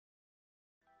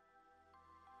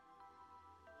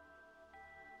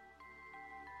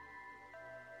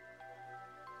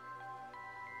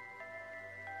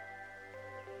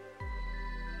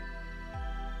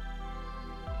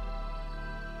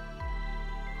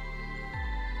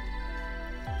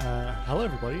Hello,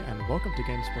 everybody, and welcome to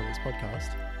Game Spoilers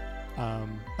Podcast,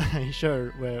 a show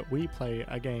where we play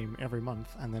a game every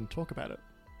month and then talk about it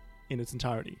in its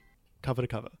entirety, cover to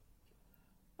cover.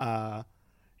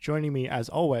 Joining me, as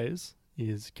always,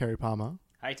 is Kerry Palmer.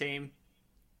 Hi, team.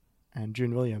 And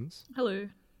June Williams. Hello.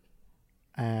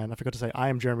 And I forgot to say, I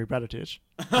am Jeremy Braditich.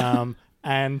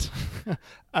 And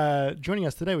joining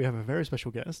us today, we have a very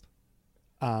special guest,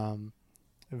 a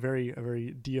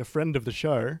very dear friend of the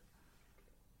show,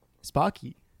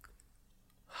 Sparky.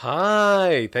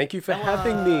 Hi, thank you for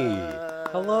having me.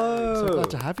 Hello. So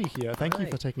glad to have you here. Thank you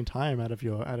for taking time out of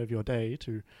your day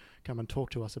to come and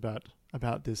talk to us about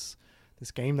this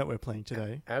game that we're playing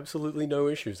today. Absolutely no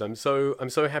issues. I'm so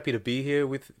happy to be here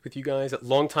with you guys.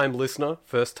 Long time listener,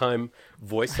 first time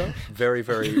voicer. Very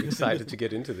excited to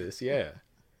get into this. Yeah.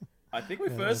 I think we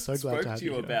first spoke to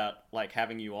you about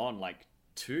having you on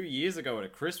 2 years ago at a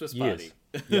Christmas party.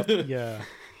 Yes. Yep. Yeah.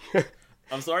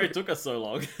 I'm sorry it took us so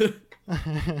long.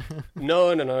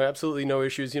 No, absolutely no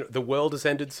issues. The world has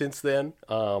ended since then.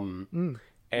 And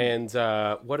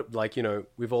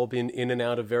we've all been in and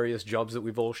out of various jobs that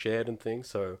we've all shared and things.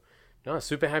 So, no,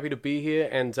 super happy to be here,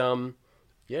 and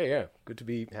yeah, good to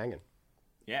be hanging.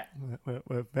 Yeah,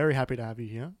 we're very happy to have you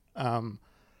here.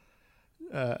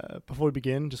 Before we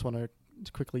begin, just want to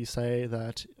quickly say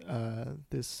that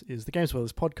this is the Game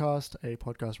Spoilers Podcast, a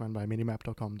podcast run by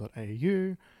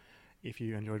minimap.com.au. If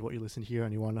you enjoyed what you listened here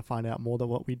and you want to find out more than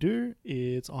what we do,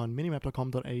 it's on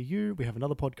minimap.com.au. We have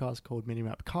another podcast called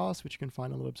Minimapcast, which you can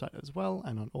find on the website as well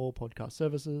and on all podcast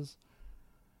services.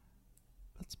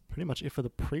 That's pretty much it for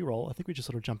the pre-roll. I think we just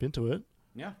sort of jump into it.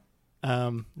 Yeah.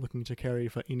 Looking to Kerry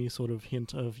for any sort of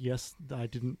hint of, yes, I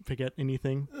didn't forget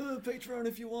anything. Patreon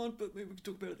if you want, but maybe we can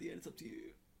talk about it at the end. It's up to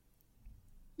you.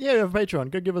 Yeah, we have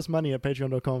Patreon. Go give us money at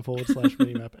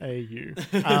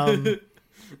patreon.com/minimapau.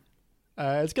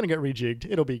 It's going to get rejigged.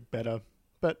 It'll be better.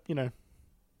 But,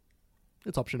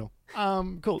 it's optional.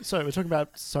 Cool. So we're talking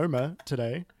about Soma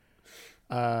today.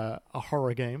 A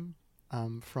horror game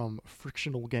from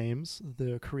Frictional Games,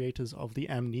 the creators of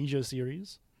the Amnesia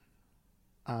series.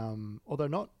 Although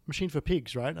not Machine for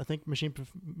Pigs, right? I think Machine for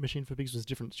Pigs was a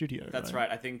different studio. That's right.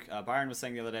 I think Byron was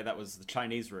saying the other day that was the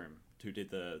Chinese Room who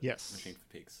did the Machine for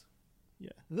Pigs.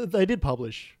 Yeah. They did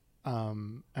publish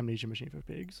Amnesia Machine for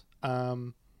Pigs.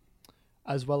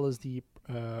 As well as the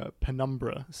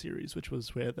Penumbra series, which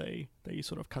was where they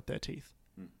sort of cut their teeth.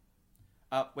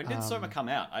 When did Soma come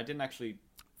out? I didn't actually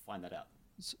find that out.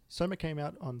 Soma came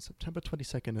out on September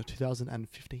 22nd of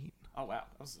 2015. Oh, wow.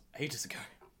 That was ages ago.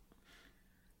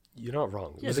 You're not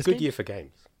wrong. It Yeah, was a good year for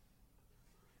games.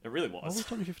 It really What was. was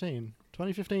 2015?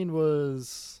 2015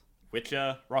 was...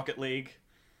 Witcher, Rocket League.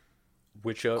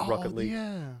 Rocket League.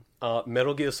 Yeah.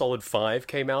 Metal Gear Solid 5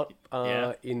 came out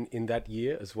in that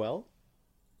year as well.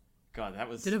 God, that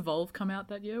was... Did Evolve come out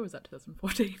that year? Or was that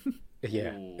 2014?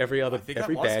 Yeah. Ooh, every I think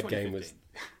that bad game was...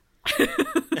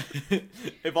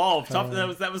 Evolve.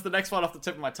 That was the next one off the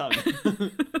tip of my tongue.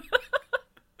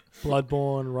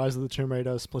 Bloodborne, Rise of the Tomb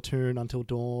Raider, Splatoon, Until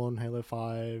Dawn, Halo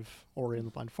 5, Ori and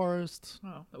the Blind Forest.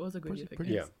 Oh, that was a good year for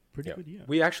Pretty- games. Pretty good year.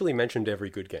 We actually mentioned every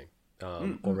good game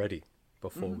already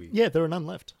before we... Yeah, there are none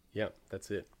left. Yeah,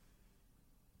 that's it.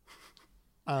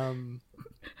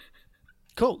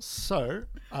 Cool. So,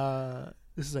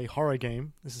 this is a horror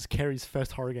game. This is Kerry's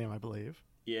first horror game, I believe.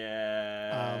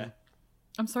 Yeah.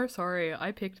 I'm so sorry.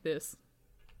 I picked this.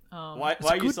 Why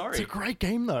are you sorry? It's a great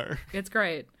game, though. It's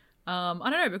great. I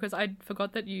don't know, because I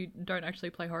forgot that you don't actually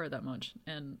play horror that much,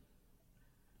 and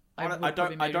I would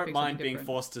probably maybe don't pick mind something being different.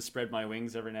 forced to spread my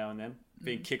wings every now and then.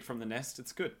 Being kicked from the nest,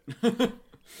 it's good.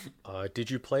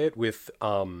 Did you play it with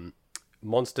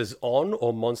monsters on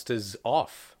or monsters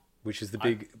off? Which is the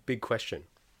big question.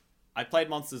 I played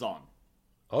Monsters On.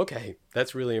 Okay,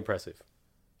 that's really impressive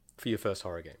for your first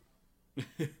horror game.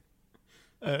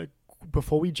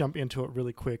 Before we jump into it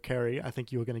really quick, Kerry, I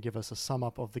think you were going to give us a sum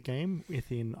up of the game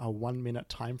within a 1 minute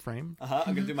time frame.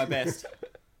 I'm gonna do my best.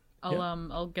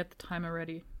 I'll get the timer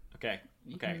ready. Okay.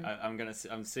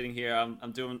 I'm sitting here.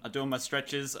 I'm doing my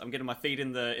stretches. I'm getting my feet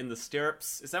in the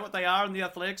stirrups. Is that what they are in the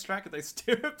athletics track? Are they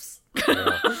stirrups? They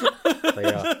are.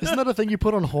 Isn't that a thing you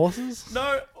put on horses?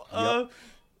 No.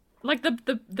 Like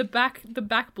the back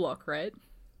block, right?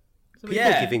 So we-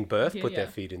 People giving birth Yeah, put yeah. their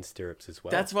feet in stirrups as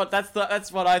well. That's what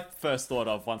I first thought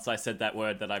of once I said that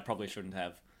word that I probably shouldn't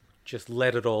have. Just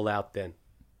let it all out then.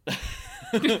 All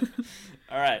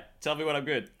right, tell me when I'm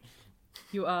good.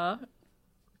 You are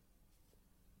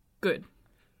good.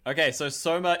 Okay, so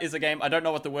Soma is a game, I don't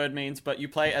know what the word means, but you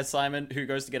play as Simon, who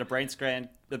goes to get a brain scan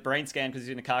because he's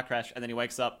in a car crash, and then he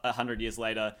wakes up 100 years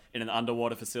later in an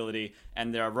underwater facility,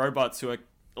 and there are robots who are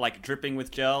like dripping with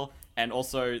gel, and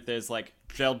also there's like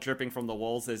gel dripping from the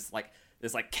walls. There's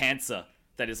like cancer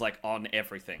that is like on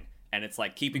everything, and it's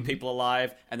like keeping people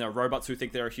alive. And there are robots who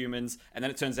think they're humans, and then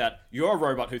it turns out you're a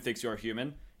robot who thinks you're a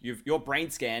human. Your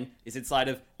brain scan is inside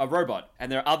of a robot,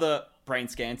 and there are other brain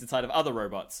scans inside of other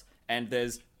robots. And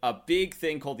there's a big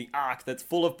thing called the Ark that's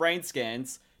full of brain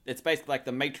scans. It's basically like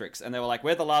the Matrix, and they were like,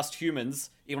 we're the last humans,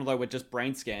 even though we're just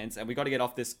brain scans, and we got to get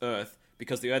off this Earth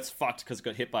because the Earth's fucked because it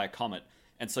got hit by a comet.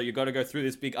 And so you got to go through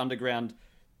this big underground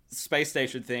space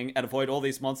station thing and avoid all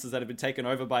these monsters that have been taken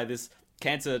over by this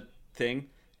cancer thing.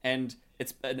 And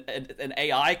it's an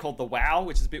AI called the WoW,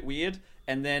 which is a bit weird.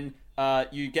 And then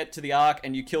you get to the Ark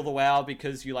and you kill the WoW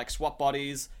because you like swap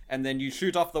bodies, and then you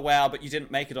shoot off the WoW, but you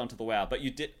didn't make it onto the WoW. But you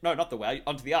did, no, not the WoW,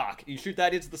 onto the Ark. You shoot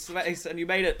that into the space and you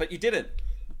made it, but you didn't.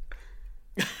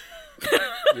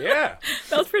 Yeah.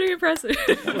 That was pretty impressive.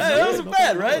 That wasn't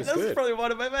bad, right? That was good. probably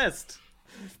one of my best.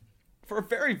 For a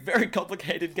very, very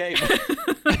complicated game.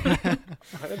 I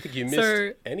don't think you missed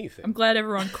So, anything. I'm glad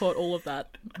everyone caught all of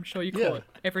that. I'm sure you Yeah. caught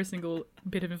every single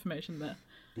bit of information there.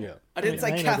 Yeah. I didn't I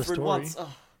say know the Catherine story. once.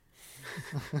 Oh.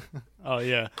 Oh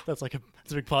yeah, that's a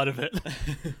big part of it.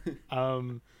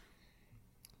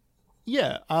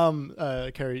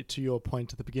 Kerry, to your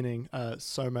point at the beginning,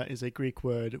 soma is a Greek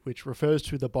word which refers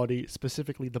to the body,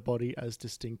 specifically the body as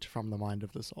distinct from the mind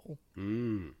of the soul.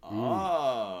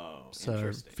 Oh, So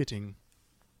interesting. fitting.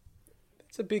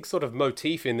 It's a big sort of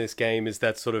motif in this game, is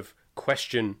that sort of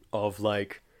question of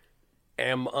like,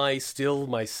 am I still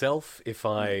myself if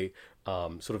I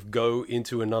sort of go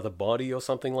into another body or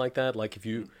something like that? Like if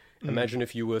you imagine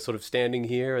if you were sort of standing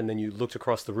here and then you looked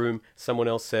across the room, someone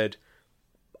else said,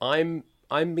 I'm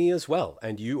me as well,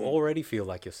 and you already feel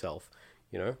like yourself.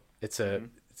 You know, it's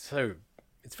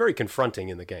very confronting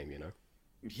in the game. You know.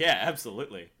 Yeah,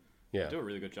 absolutely. Yeah. You do a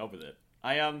really good job with it.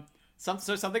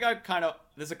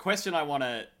 There's a question I want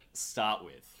to start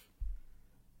with.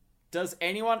 Does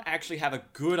anyone actually have a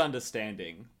good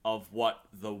understanding of what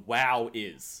the WoW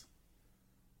is?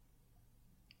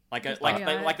 Like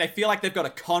they feel like they've got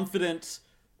a confident,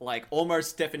 like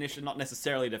almost definition, not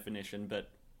necessarily definition, but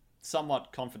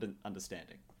somewhat confident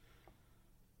understanding.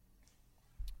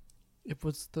 It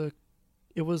was the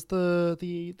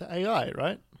AI,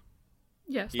 right?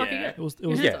 Yeah, Sparky, Yeah. yeah. It was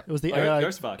Yeah. it was the Go AI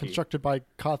Sparky. constructed by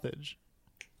Carthage.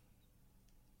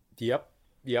 Yep.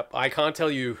 I can't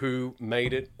tell you who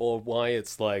made it or why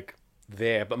it's like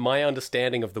there, but my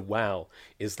understanding of the WoW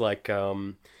is like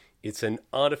it's an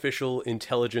artificial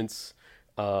intelligence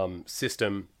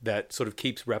system that sort of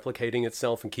keeps replicating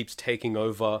itself and keeps taking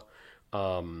over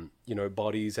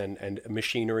bodies and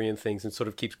machinery and things, and sort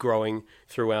of keeps growing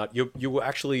throughout. You were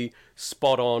actually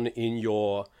spot on in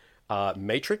your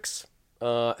Matrix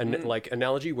like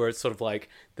analogy, where it's sort of like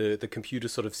the computer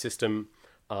sort of system.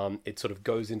 It sort of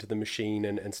goes into the machine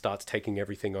and starts taking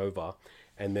everything over,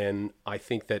 and then I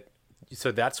think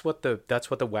that's what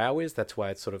the WoW is. That's why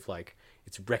it's sort of like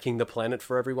it's wrecking the planet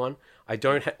for everyone. I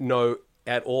don't know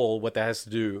at all what that has to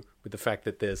do with the fact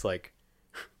that there's like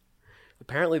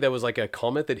apparently there was like a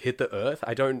comet that hit the Earth.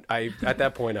 At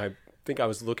that point I think I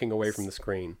was looking away from the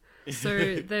screen.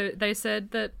 So they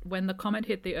said that when the comet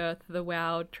hit the Earth, the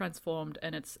WoW transformed,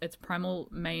 and its primal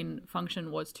main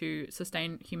function was to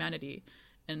sustain humanity.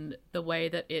 And the way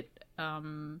that it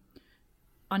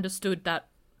understood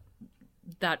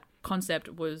that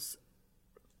concept was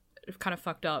kind of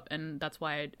fucked up, and that's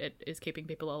why it is keeping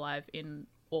people alive in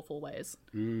awful ways.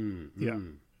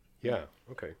 Yeah.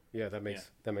 Okay. Yeah, that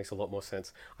makes a lot more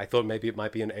sense. I thought maybe it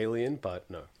might be an alien, but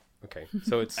no. Okay.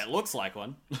 So it's It looks like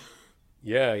one.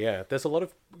 Yeah. There's a lot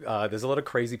of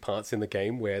crazy parts in the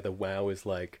game where the WoW is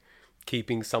like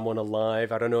keeping someone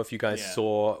alive. I don't know if you guys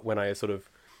saw when I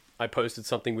posted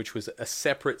something which was a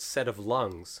separate set of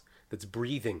lungs that's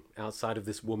breathing outside of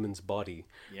this woman's body.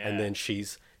 Yeah. And then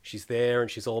she's there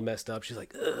and she's all messed up. She's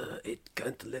like, it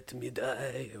can't let me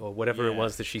die, or whatever it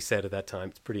was that she said at that time.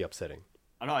 It's pretty upsetting.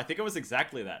 I know. I think it was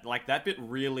exactly that. Like that bit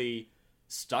really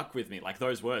stuck with me. Like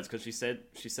those words, because she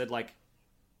said like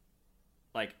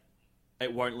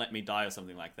it won't let me die or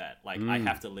something like that. Like I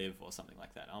have to live or something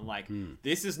like that. I'm like,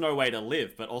 this is no way to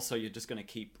live. But also, you're just gonna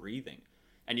keep breathing,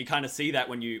 and you kind of see that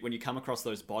when you come across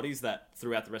those bodies that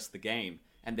throughout the rest of the game,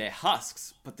 and they're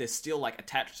husks, but they're still like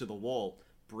attached to the wall,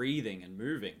 breathing and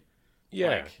moving. Yeah.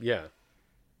 Like, yeah.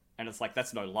 And it's like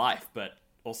that's no life, but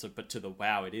to the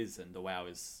WoW it is, and the WoW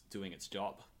is doing its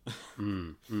job.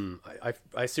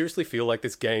 I seriously feel like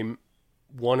this game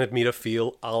wanted me to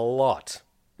feel a lot.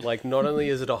 Like, not only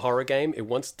is it a horror game, it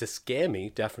wants to scare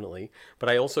me, definitely, but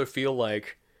I also feel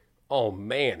like, oh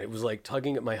man, it was like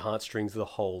tugging at my heartstrings the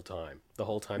whole time. The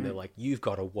whole time they're like, you've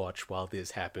got to watch while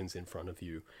this happens in front of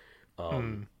you.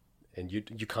 and you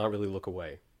can't really look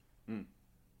away.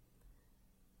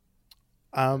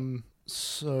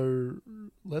 So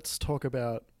let's talk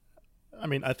about. I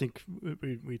mean, I think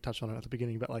we touched on it at the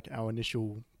beginning, but like our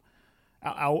initial,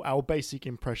 our basic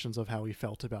impressions of how we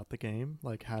felt about the game.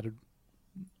 Like,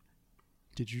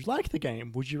 did you like the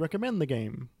game? Would you recommend the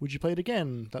game? Would you play it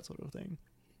again? That sort of thing.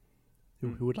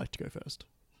 Who would like to go first?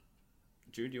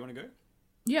 Jude, do you want to go?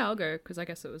 Yeah, I'll go because I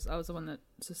guess I was the one that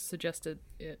suggested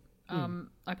it.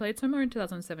 I played Soma in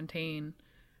 2017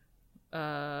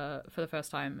 for the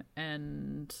first time,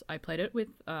 and I played it with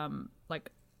like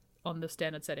on the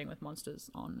standard setting with monsters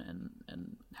on,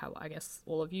 and how I guess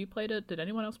all of you played it. Did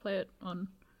anyone else play it on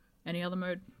any other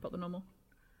mode but the normal?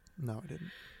 No, I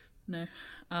didn't. No.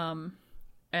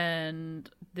 And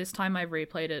this time I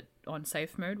replayed it on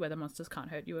safe mode where the monsters can't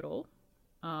hurt you at all.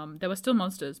 There were still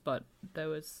monsters, but there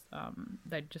was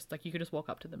they just like you could just walk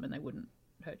up to them and they wouldn't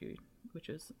hurt you, which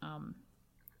is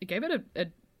it gave it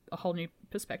a whole new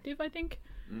perspective, I think,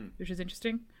 which is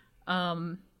interesting.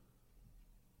 What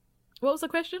was the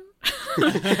question?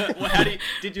 Well,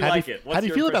 did you like it? How do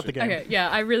you feel about the game? Okay, yeah,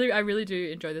 I really do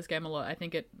enjoy this game a lot. I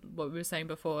think what we were saying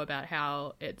before about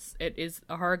how it is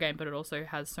a horror game, but it also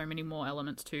has so many more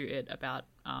elements to it about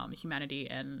humanity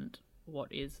and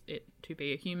what is it to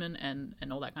be a human and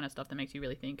all that kind of stuff that makes you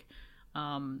really think,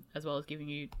 as well as giving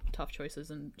you tough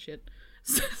choices and shit.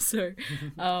 So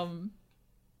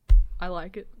I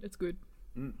like it. It's good.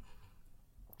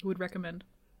 Would recommend.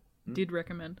 Did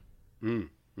recommend.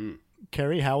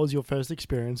 Kerry, how was your first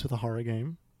experience with a horror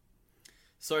game?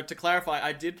 So to clarify,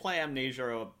 I did play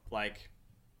Amnesia like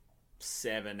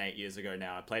 7-8 years ago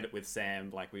now. I played it with Sam.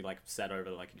 Like we sat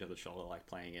over like each other's shoulder, like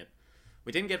playing it.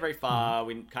 We didn't get very far.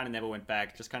 We kind of never went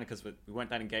back, just kind of because we weren't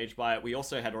that engaged by it. We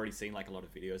also had already seen like a lot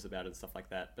of videos about it and stuff like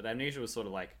that. But Amnesia was sort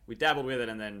of like we dabbled with it,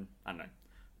 and then I don't know,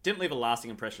 didn't leave a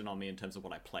lasting impression on me in terms of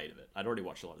what I played of it. I'd already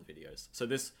watched a lot of videos, so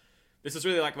this is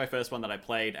really like my first one that I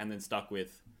played and then stuck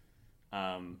with.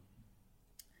 I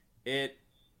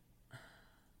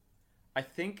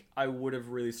think I would have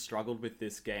really struggled with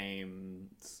this game.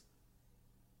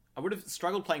 I would have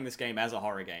struggled playing this game as a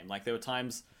horror game. Like there's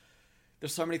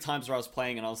so many times where I was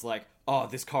playing and I was like, oh,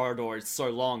 this corridor is so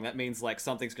long. That means like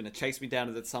something's going to chase me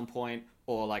down at some point,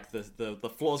 or like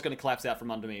the floor's going to collapse out from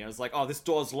under me. And I was like, oh, this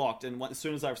door's locked. And as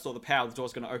soon as I restore the power, the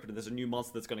door's going to open and there's a new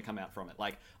monster that's going to come out from it.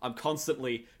 Like I'm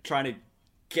constantly trying to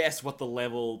guess what the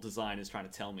level design is trying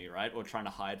to tell me, right? Or trying to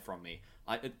hide from me.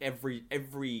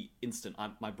 Every instant,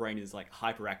 my brain is like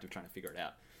hyperactive trying to figure it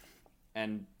out.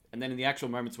 And then in the actual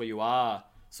moments where you are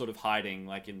sort of hiding,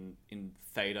 like in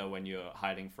Theta when you're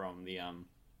hiding from the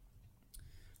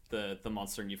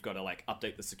monster and you've got to like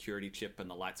update the security chip and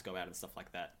the lights go out and stuff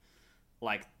like that.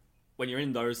 Like when you're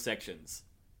in those sections,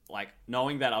 like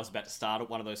knowing that I was about to start at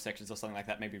one of those sections or something like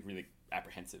that made me really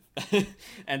apprehensive.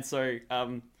 And so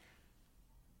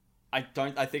I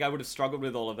think I would have struggled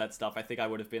with all of that stuff. I think I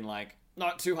would have been like,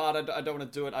 not too hard. I don't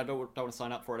want to do it. I don't want to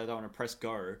sign up for it. I don't want to press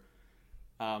go.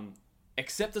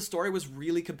 Except the story was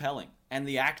really compelling, and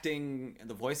the acting, and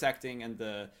the voice acting, and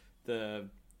the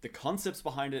concepts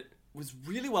behind it was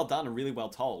really well done and really well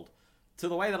told. To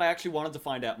the way that I actually wanted to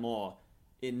find out more,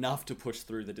 enough to push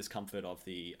through the discomfort of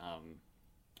the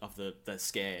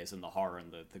scares and the horror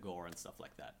and the gore and stuff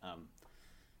like that.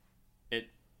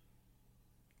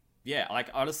 Yeah, like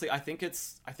honestly, I think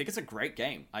it's a great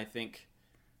game. I think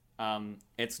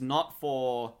it's not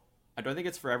for. I don't think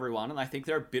it's for everyone, and I think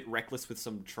they're a bit reckless with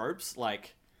some tropes.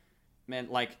 Like, man,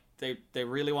 like they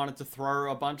really wanted to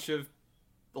throw a bunch of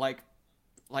like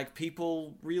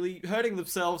people really hurting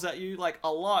themselves at you like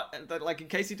a lot, and like in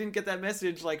case you didn't get that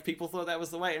message, like people thought that was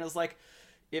the way, and it's like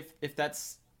if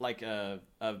that's like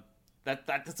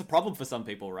that's a problem for some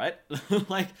people, right?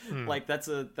 like that's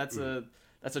a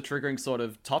triggering sort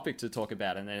of topic to talk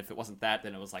about. And then if it wasn't that,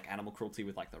 then it was like animal cruelty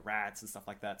with like the rats and stuff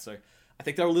like that. So I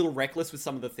think they're a little reckless with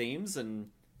some of the themes and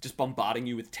just bombarding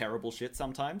you with terrible shit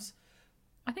sometimes.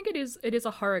 I think it is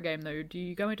a horror game though. Do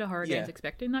you go into horror games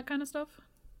expecting that kind of stuff?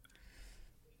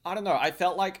 I don't know. I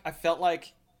felt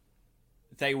like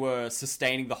they were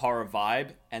sustaining the horror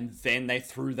vibe, and then they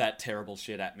threw that terrible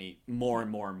shit at me more and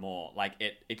more and more. Like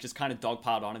it just kind of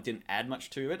dogpiled on. It didn't add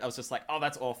much to it. I was just like, oh,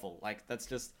 that's awful. Like that's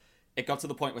just. It got to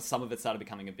the point where some of it started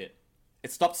becoming a bit.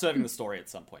 It stopped serving the story at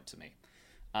some point to me.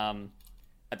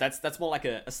 That's more like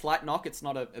a slight knock. It's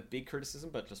not a big criticism,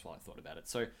 but just while I thought about it.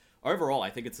 So overall, I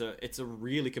think it's a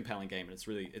really compelling game, and it's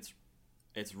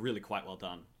really quite well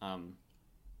done.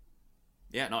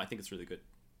 Yeah, no, I think it's really good.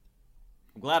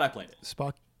 I'm glad I played it.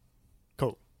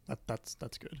 Cool. That's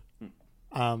good.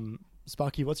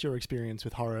 Sparky, what's your experience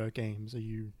with horror games?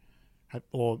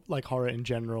 Or like horror in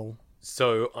general?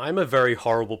 So I'm a very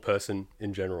horrible person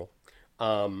in general.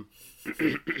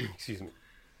 Excuse me.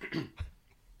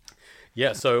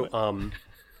 Yeah, so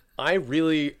I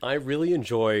really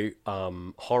enjoy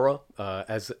horror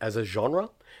as a genre,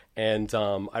 and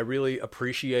I really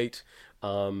appreciate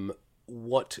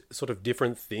what sort of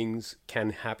different things can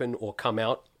happen or come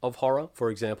out of horror. For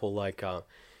example, like,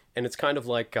 and it's kind of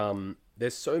like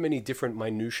there's so many different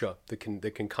minutia that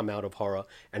can come out of horror,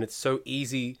 and it's so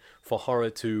easy for horror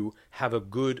to have a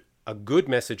good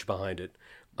message behind it,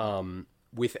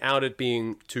 without it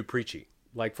being too preachy.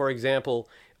 Like, for example,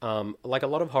 like a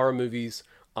lot of horror movies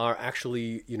are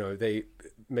actually, they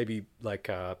maybe like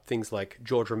things like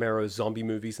George Romero's zombie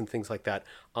movies and things like that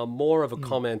are more of a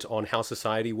comment on how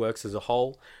society works as a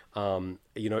whole,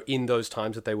 in those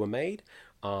times that they were made.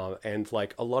 And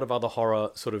like a lot of other horror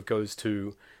sort of goes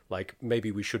to like,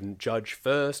 maybe we shouldn't judge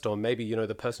first, or maybe,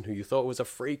 the person who you thought was a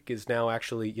freak is now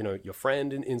actually, your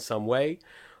friend in some way.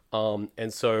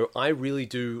 And so I really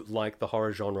do like the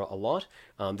horror genre a lot.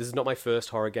 This is not my first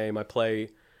horror game.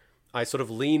 I sort of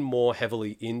lean more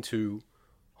heavily into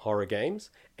horror games,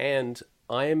 and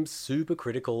I am super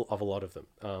critical of a lot of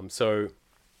them. So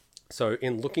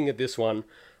in looking at this one,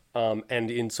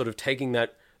 and in sort of taking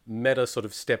that meta sort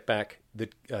of step back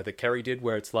that Kerry did,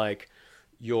 where it's like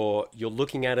you're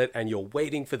looking at it and you're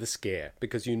waiting for the scare,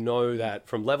 because you know that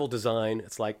from level design,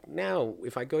 it's like, now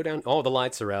if I go down, oh, the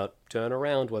lights are out, turn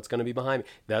around, what's going to be behind me,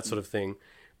 that sort of thing.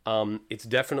 It's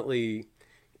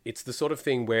the sort of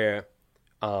thing where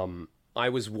I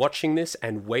was watching this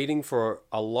and waiting for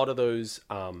a lot of those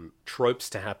tropes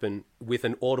to happen with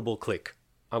an audible click.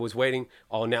 I was waiting,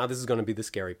 oh, now this is going to be the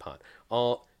scary part.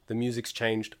 Oh, the music's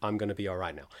changed, I'm going to be all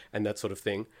right now, and that sort of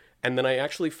thing. And then I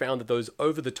actually found that those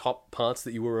over-the-top parts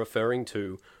that you were referring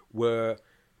to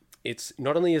it's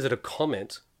not only is it a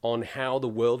comment on how the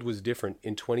world was different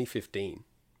in 2015,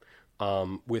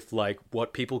 with like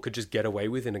what people could just get away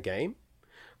with in a game,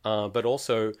 but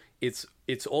also it's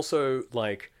also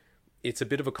like, it's a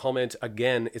bit of a comment,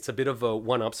 again, it's a bit of a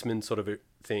one-upsman sort of a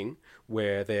thing,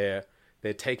 where they're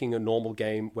taking a normal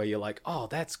game where you're like, oh,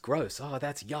 that's gross, oh,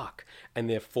 that's yuck, and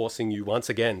they're forcing you once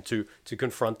again to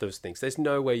confront those things. There's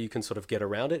no way you can sort of get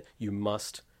around it. You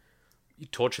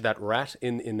torture that rat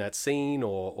in that scene,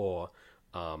 or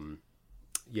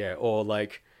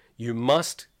like, you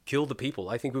must kill the people.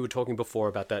 I think we were talking before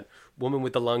about that woman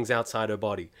with the lungs outside her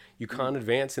body. You can't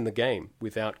advance in the game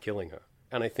without killing her.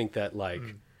 And I think that,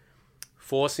 like,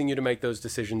 forcing you to make those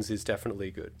decisions is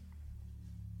definitely good.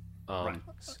 Right.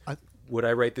 Would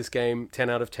I rate this game 10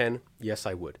 out of 10? Yes,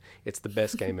 I would. It's the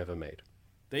best game ever made.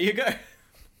 There you go.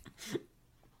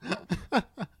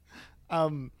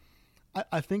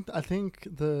 I think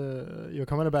your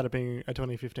comment about it being a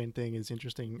 2015 thing is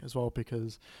interesting as well,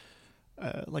 because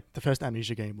like the first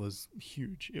Amnesia game was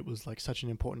huge. It was like such an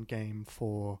important game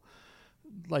for,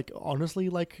 like, honestly,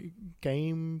 like,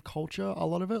 game culture, a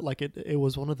lot of it. Like, it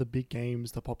was one of the big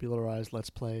games that popularized Let's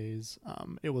Plays.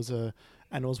 It was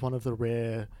one of the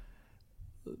rare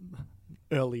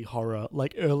early horror,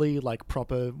 like early, like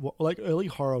proper, like early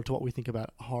horror to what we think about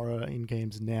horror in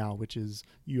games now, which is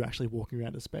you actually walking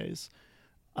around a space.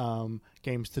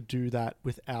 Games to do that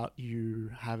without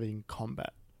you having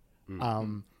combat.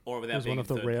 Or without being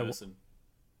third person.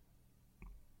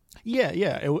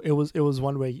 Yeah. It was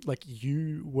one where, like,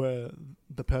 you were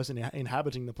the person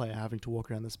inhabiting the player having to walk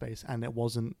around the space, and it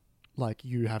wasn't like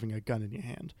you having a gun in your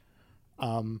hand.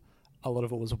 A lot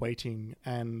of it was waiting,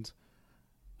 and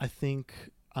I think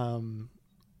I've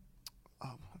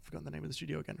forgotten the name of the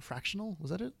studio again. Fractional,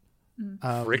 was that it?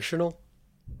 Frictional,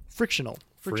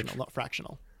 not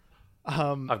fractional.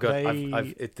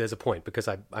 There's a point, because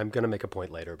I'm going to make a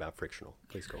point later about Frictional.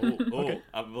 Please go. Okay.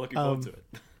 I'm looking forward to it.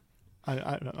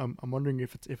 I'm wondering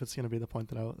if it's going to be the point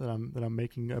that I'm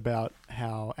making about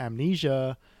how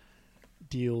Amnesia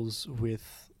deals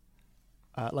with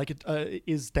like it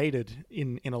is dated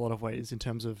in a lot of ways, in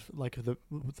terms of like the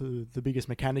biggest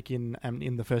mechanic in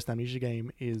the first Amnesia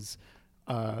game is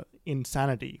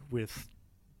insanity, with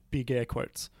big air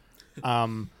quotes,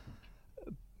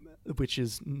 which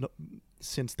is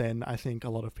since then I think a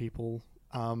lot of people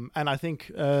and I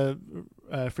think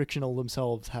Frictional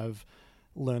themselves have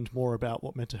learned more about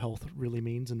what mental health really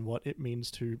means and what it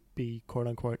means to be quote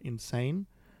unquote insane.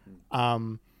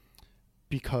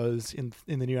 Because in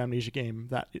the new Amnesia game,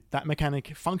 that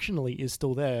mechanic functionally is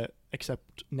still there,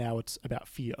 except now it's about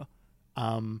fear.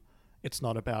 It's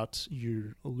not about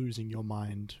you losing your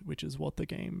mind, which is what the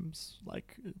game's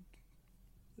like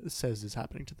says is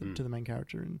happening to the main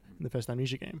character in the first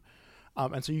Amnesia game.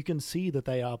 And so you can see that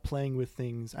they are playing with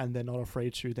things, and they're not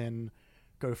afraid to then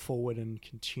go forward and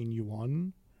continue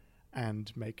on.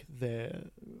 and make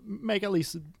at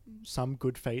least some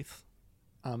good faith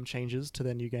changes to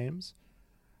their new games.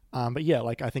 But yeah,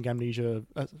 like I think I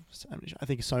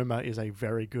think Soma is a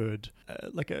very good,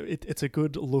 it's a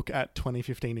good look at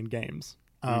 2015 in games.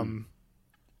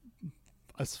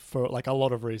 As for like a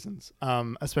lot of reasons,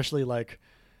 especially like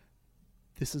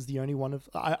this is the only one of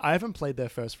I haven't played their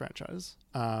first franchise,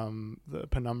 the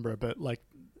Penumbra, but like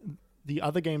the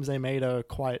other games they made are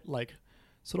quite like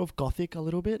sort of gothic a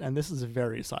little bit, and this is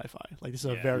very sci-fi. Like this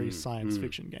is a very science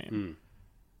fiction game.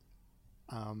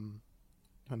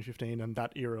 2015, and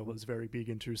that era was very big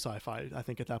into sci-fi. I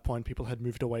think at that point people had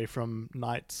moved away from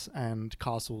knights and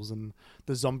castles, and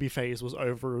the zombie phase was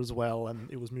over as well,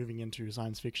 and it was moving into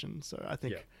science fiction. So I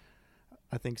think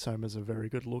Soma's a very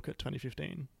good look at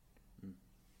 2015.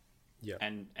 Yeah.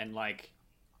 And like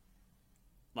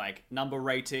number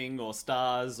rating or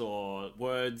stars or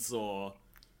words or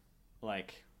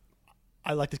like,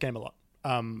 I like this game a lot.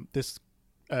 I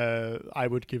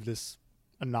would give this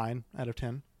a 9 out of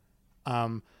 10.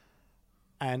 And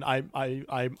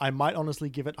I might honestly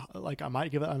give it a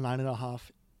 9.5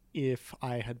 if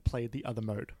I had played the other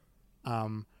mode,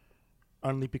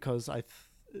 only because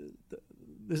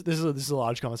this is a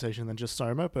large conversation than just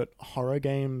Soma, but horror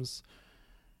games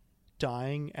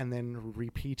dying and then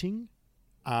repeating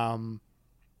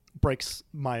breaks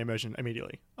my immersion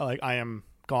immediately. Like I am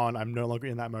gone. I'm no longer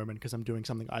in that moment because I'm doing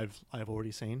something I've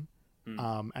already seen,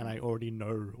 and I already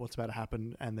know what's about to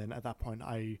happen. And then at that point,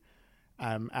 I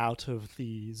am out of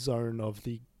the zone of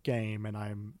the game, and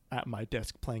I'm at my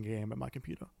desk playing a game at my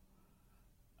computer.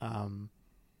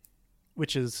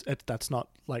 That's not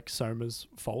like Soma's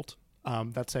fault.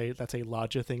 That's a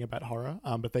larger thing about horror.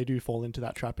 But they do fall into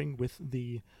that trapping with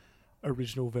the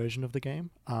original version of the game.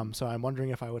 So I'm wondering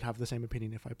if I would have the same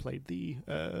opinion if I played the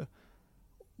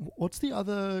what's the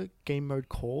other game mode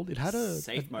called? It had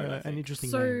safe mode, an interesting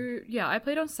So name. yeah, I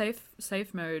played on safe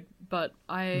mode, but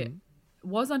I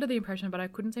was under the impression, but I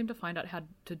couldn't seem to find out how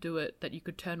to do it, that you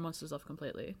could turn monsters off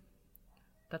completely.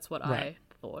 That's what Right. I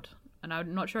thought, and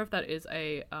I'm not sure if that is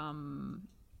a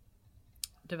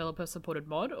developer supported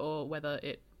mod or whether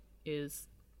it is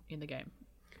in the game,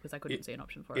 because I couldn't see an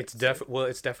option for It's it.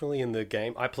 it's definitely in the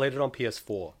game. I played it on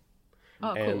PS4.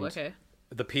 Oh, and cool. Okay.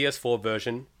 The PS4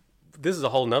 version, this is a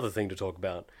whole nother thing to talk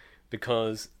about,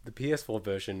 because the PS4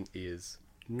 version is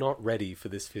not ready for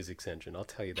this physics engine, I'll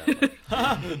tell you that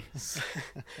much.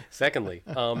 Secondly,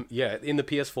 in the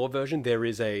PS4 version there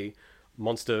is a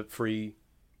monster-free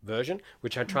version,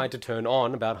 which I tried to turn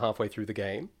on about halfway through the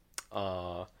game,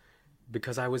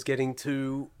 because I was getting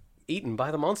too eaten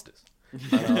by the monsters.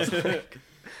 And I was like,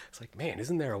 it's like, man,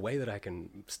 isn't there a way that I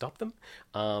can stop them?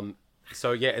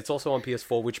 So yeah, it's also on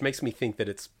PS4, which makes me think that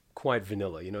it's quite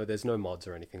vanilla. You know, there's no mods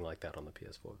or anything like that on the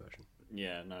PS4 version.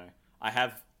 Yeah, no.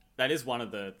 That is one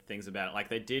of the things about it. Like,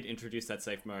 they did introduce that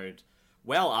safe mode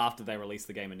well after they released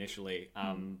the game initially,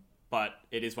 but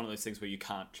it is one of those things where you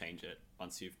can't change it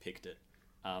once you've picked it.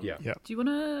 Yeah. Do you want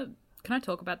to? Can I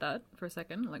talk about that for a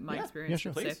second? Like my experience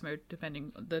sure. with Please. safe mode,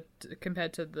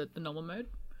 compared to the normal mode.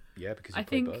 Yeah, because I you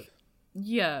play think, both.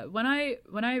 yeah, when I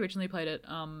originally played it,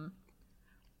 I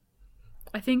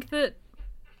think that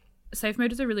safe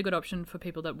mode is a really good option for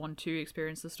people that want to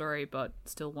experience the story but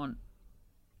still want,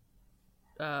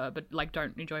 but like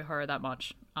don't enjoy horror that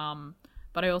much.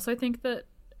 But I also think that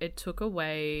it took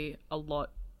away a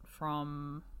lot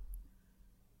from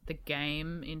the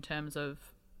game in terms of,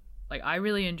 like, I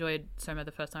really enjoyed Soma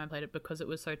the first time I played it because it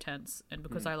was so tense and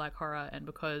because I like horror and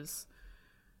because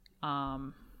I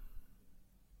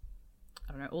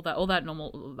don't know, all that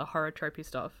normal, the horror tropey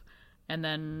stuff. And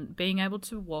then being able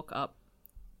to walk up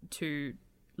to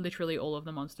literally all of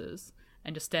the monsters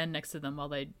and just stand next to them while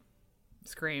they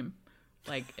scream,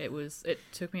 like, it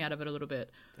took me out of it a little bit.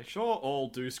 They sure all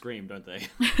do scream, don't they?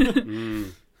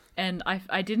 And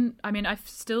I've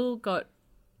still got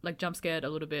like jump scared a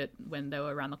little bit when they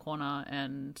were around the corner,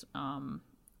 and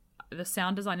the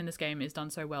sound design in this game is done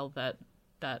so well that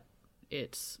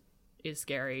it is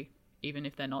scary even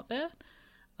if they're not there.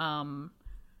 And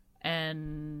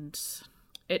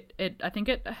I think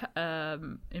it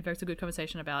invokes a good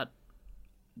conversation about,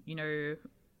 you know,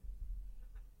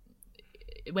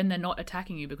 when they're not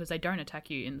attacking you, because they don't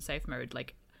attack you in safe mode.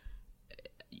 Like,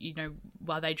 you know,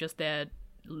 are they just there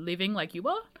living like you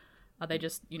are they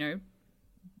just, you know,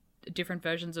 different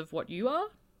versions of what you are,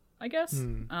 I guess?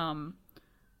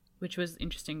 Which was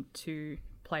interesting to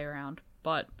play around,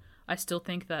 but I still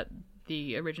think that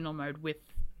the original mode with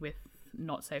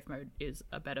not safe mode is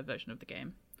a better version of the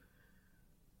game,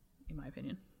 in my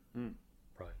opinion.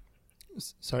 Right.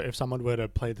 So if someone were to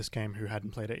play this game who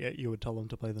hadn't played it yet, you would tell them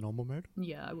to play the normal mode?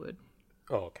 Yeah, I would.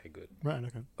 Oh, okay, good. Right.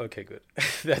 Okay. Okay, good.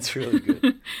 That's really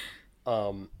good.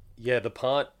 Yeah, the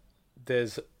part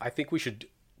I think we should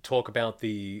talk about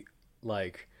the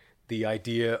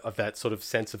idea of that sort of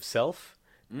sense of self,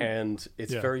 and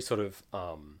it's very sort of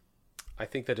I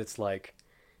think that it's like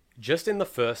just in the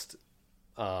first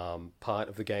part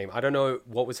of the game. I don't know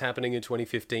what was happening in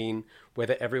 2015,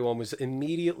 whether everyone was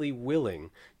immediately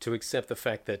willing to accept the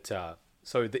fact that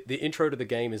so the intro to the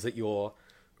game is that you're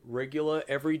regular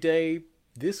everyday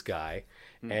this guy,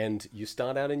 and you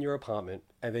start out in your apartment,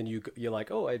 and then you're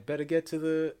like, oh, I'd better get to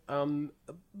the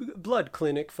blood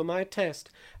clinic for my test,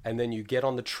 and then you get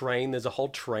on the train. There's a whole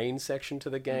train section to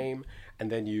the game,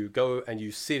 and then you go and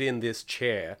you sit in this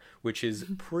chair, which is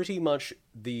pretty much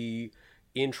the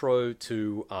intro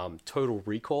to Total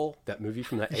Recall, that movie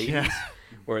from the 80s,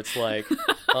 where it's like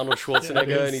Arnold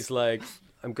Schwarzenegger, and he's like,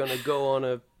 I'm gonna go on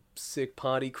a sick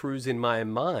party cruise in my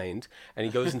mind, and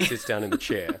he goes and sits down in the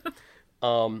chair.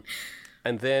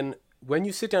 And then when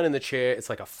you sit down in the chair, it's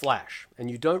like a flash, and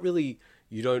you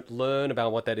don't learn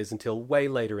about what that is until way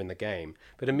later in the game.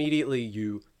 But immediately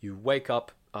you wake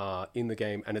up in the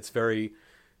game, and it's very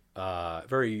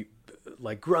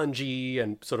like grungy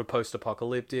and sort of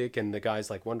post-apocalyptic, and the guy's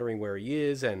like wondering where he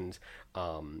is, and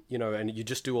and you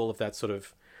just do all of that sort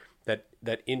of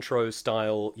that intro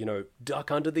style,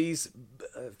 duck under these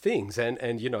things,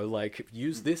 and like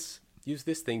use this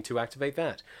thing to activate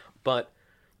that. But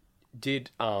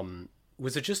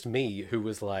was it just me who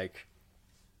was like,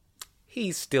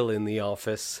 he's still in the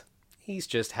office, he's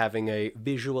just having a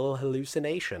visual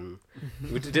hallucination?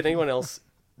 Did anyone else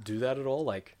do that at all?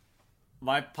 Like,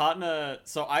 my partner,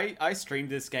 so I streamed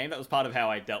this game. That was part of how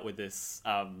I dealt with this,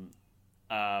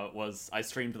 was I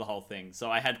streamed the whole thing. So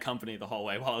I had company the whole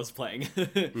way while I was playing. So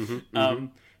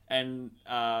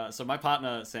my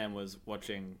partner, Sam, was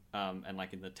watching, and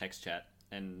like in the text chat,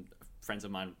 and friends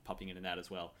of mine popping in and out as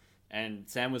well. And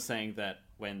Sam was saying that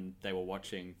when they were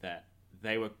watching, that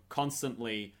they were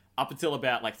constantly, up until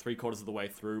about like 3/4 of the way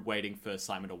through, waiting for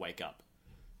Simon to wake up.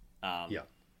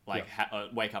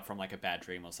 Wake up from like a bad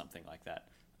dream or something like that.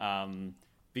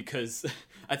 Because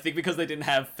I think because they didn't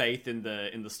have faith in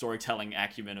the storytelling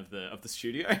acumen of the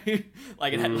studio,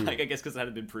 like it had, like I guess because it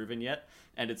hadn't been proven yet,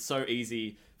 and it's so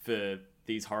easy for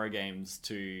these horror games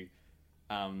to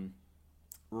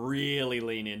really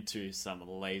lean into some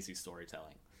lazy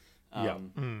storytelling.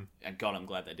 And God, I'm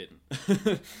glad they didn't.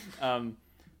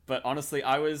 But honestly,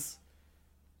 I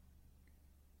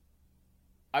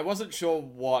wasn't sure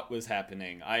what was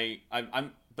happening.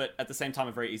 But at the same time,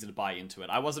 I'm very easy to buy into it.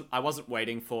 I wasn't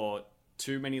waiting for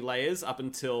too many layers up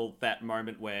until that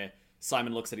moment where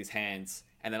Simon looks at his hands,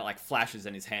 and then it like flashes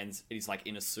in his hands, and he's like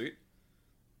in a suit.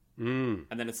 And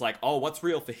then it's like, oh, what's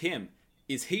real for him?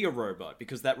 Is he a robot?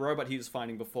 Because that robot he was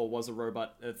finding before was a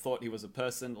robot. Thought he was a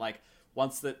person. Like,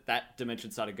 once that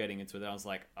dimension started getting into it, I was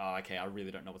like, oh, okay, I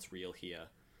really don't know what's real here.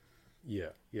 Yeah.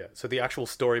 So the actual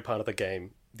story part of the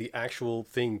game, the actual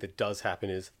thing that does happen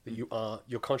is that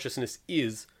your consciousness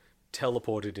is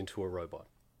teleported into a robot.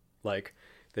 Like,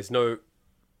 is there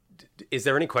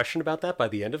any question about that by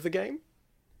the end of the game?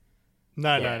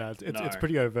 No. It's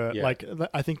pretty overt. Yeah. Like,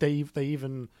 I think they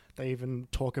even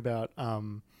talk about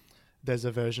there's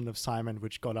a version of Simon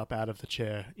which got up out of the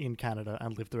chair in Canada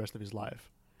and lived the rest of his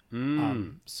life.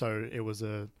 So it was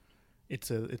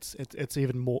it's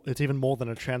even more than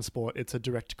a transport. It's a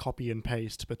direct copy and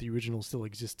paste, but the original still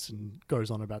exists and goes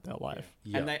on about their life.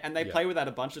 Yeah. And they play with that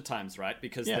a bunch of times, right?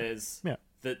 Because there's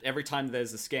that every time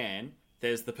there's a scan,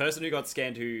 there's the person who got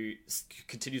scanned who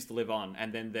continues to live on,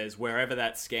 and then there's wherever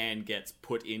that scan gets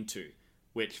put into,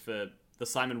 which for the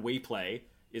Simon we play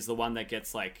is the one that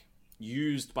gets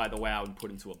used by the WoW and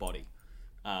put into a body.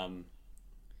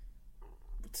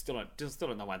 Still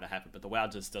don't know why that happened, but the WoW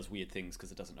just does weird things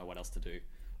because it doesn't know what else to do.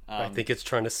 I think it's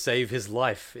trying to save his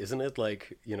life, isn't it?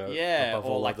 Above or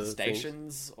all like other the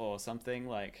stations things. or something.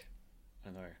 I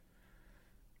don't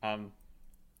know.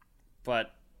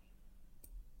 But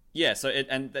yeah, so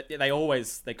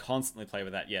they constantly play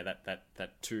with that. Yeah,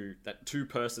 that two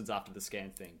persons after the scan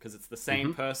thing, because it's the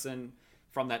same person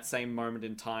from that same moment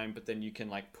in time, but then you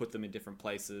can put them in different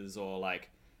places or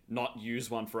not use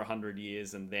one for 100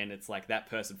 years, and then it's that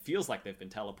person feels like they've been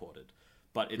teleported,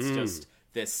 but it's just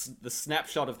the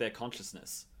snapshot of their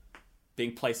consciousness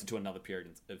being placed into another period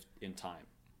in time.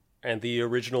 And the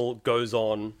original goes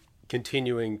on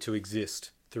continuing to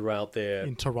exist throughout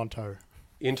in Toronto.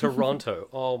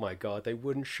 Oh my God, they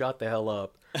wouldn't shut the hell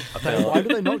up. Why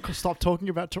do they not stop talking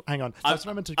about... Hang on, that's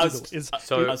what I meant to Google. I was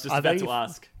just about to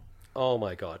ask. Oh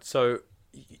my God. So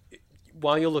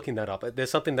while you're looking that up,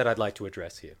 there's something that I'd like to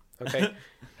address here. Okay.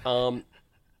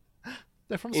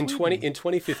 They're from in Sweden.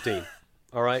 2015,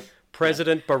 All right,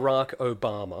 President Barack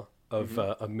Obama of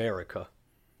America.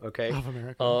 Okay, Of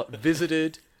America.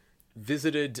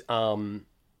 Visited.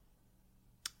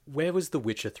 Where was The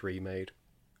Witcher 3 made?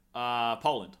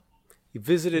 Poland. He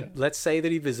visited. Let's say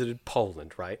that he visited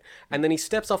Poland, right? And then he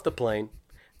steps off the plane,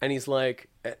 and he's like,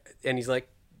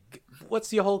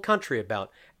 "What's your whole country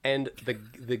about?" And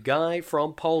the guy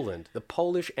from Poland, the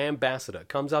Polish ambassador,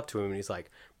 comes up to him and he's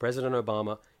like, "President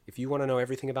Obama, if you want to know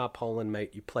everything about Poland,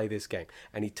 mate, you play this game."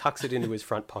 And he tucks it into his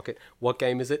front pocket. What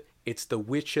game is it? It's The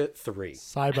Witcher 3.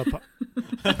 Cyberpunk.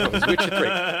 No, it was Witcher 3.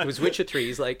 It was Witcher 3.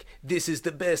 He's like, "This is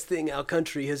the best thing our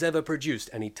country has ever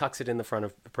produced." And he tucks it in the front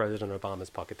of President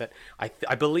Obama's pocket. That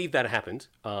I believe that happened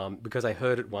because I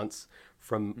heard it once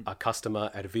from a customer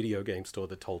at a video game store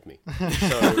that told me.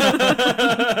 So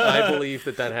I believe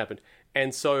that happened.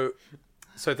 And so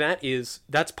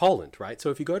that's Poland, right? So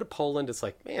if you go to Poland, it's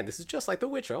like, man, this is just like The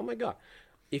Witcher. Oh my God.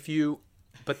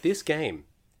 But this game,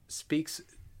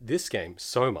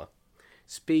 Soma,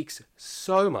 speaks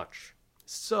so much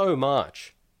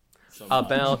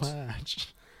about.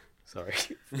 Sorry,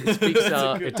 it speaks.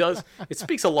 It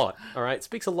speaks a lot. All right, it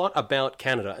speaks a lot about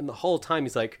Canada, and the whole time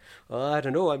he's like, "Oh, I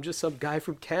don't know, I'm just some guy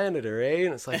from Canada, eh?"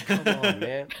 And it's like, come on,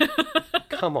 man,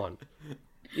 come on.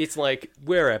 It's like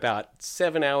we're about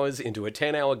 7 hours into a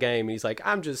 10-hour game, and he's like,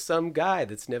 "I'm just some guy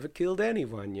that's never killed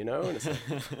anyone," you know. And it's like,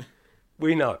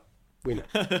 we know.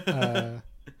 I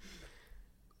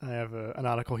have an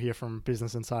article here from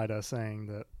Business Insider saying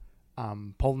that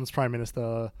Poland's Prime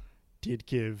Minister did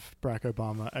give Barack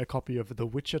Obama a copy of The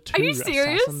Witcher 2 Are you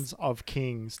serious? Assassins of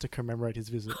Kings to commemorate his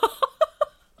visit.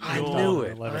 I knew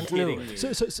it. I knew it. So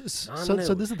this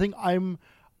is the thing.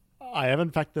 I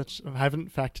haven't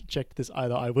fact checked this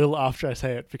either. I will after I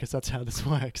say it because that's how this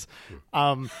works.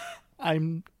 I'm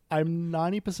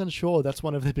 90% sure that's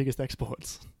one of their biggest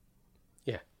exports.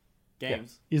 Yeah.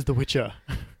 Games. Is The Witcher.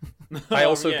 I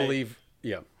also believe,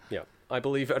 I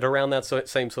believe at around that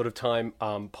same sort of time,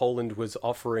 Poland was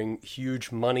offering huge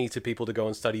money to people to go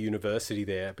and study university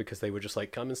there because they were just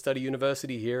like, come and study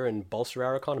university here and bolster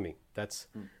our economy. That's...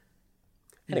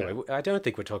 Anyway, I don't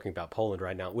think we're talking about Poland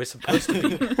right now. We're supposed to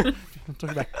be... I'm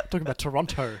talking about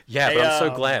Toronto. Yeah, but I'm so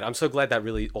glad. I'm so glad that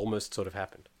really almost sort of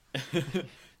happened.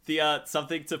 The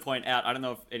something to point out, I don't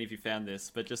know if any of you found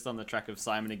this, but just on the track of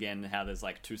Simon again, how there's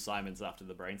like 2 Simons after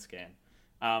the brain scan.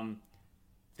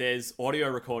 There's audio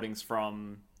recordings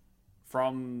from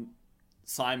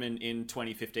Simon in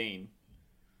 2015,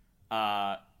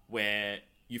 where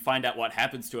you find out what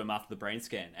happens to him after the brain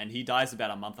scan, and he dies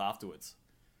about a month afterwards.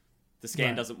 The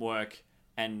scan doesn't work,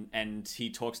 and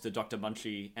he talks to Dr.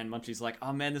 Munchie, and Munchie's like,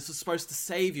 "Oh man, this was supposed to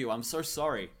save you. I'm so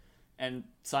sorry." And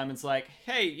Simon's like,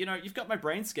 "Hey, you've got my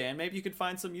brain scan. Maybe you could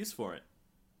find some use for it."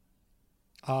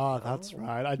 That's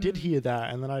right. I did hear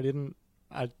that, and then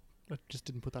I just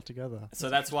didn't put that together. So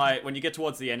that's why when you get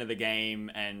towards the end of the game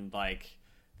and like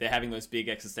they're having those big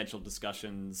existential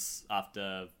discussions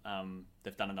after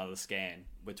they've done another scan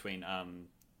between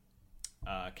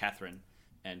Catherine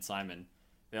and Simon,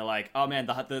 they're like, "Oh man,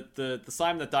 the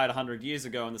Simon that died 100 years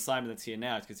ago and the Simon that's here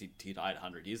now is because he died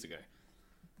 100 years ago."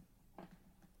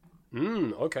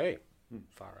 Okay.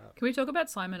 Far out. Can we talk about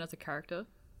Simon as a character?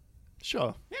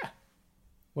 Sure. Yeah.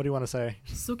 What do you want to say?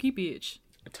 Suki bitch.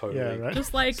 Totally. Yeah, right.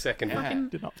 Just like Second. fucking,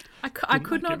 Did not. I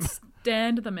could not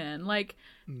stand the man. Like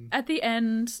at the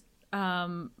end, if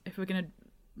I'm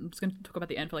just gonna talk about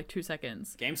the end for like 2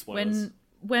 seconds. Game spoilers.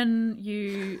 When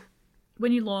you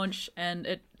launch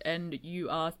and you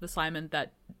are the Simon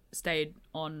that stayed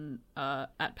on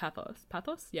at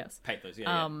Pathos, yes. Pathos,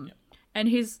 yeah. And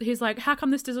he's like, "How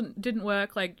come this didn't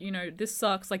work? Like, this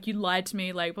sucks. Like, you lied to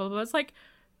me. Like, blah blah blah." It's like,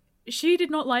 she did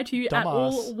not lie to you at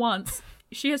all once.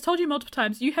 She has told you multiple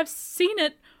times. You have seen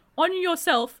it on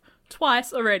yourself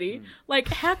twice already. Like,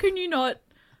 how can you not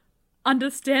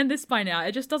understand this by now?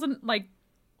 It just doesn't like.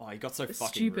 Oh, he got so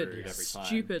fucking rude every time.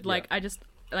 Stupid. Like, I just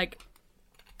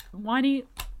whiny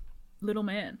little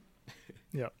man.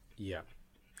 Yeah. Yeah.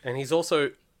 And he's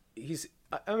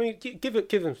I mean, give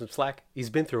him some slack. He's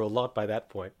been through a lot by that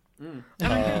point.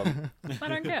 I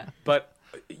don't care. But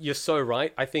you're so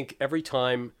right. I think every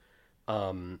time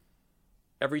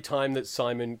that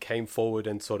Simon came forward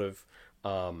and sort of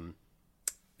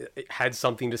had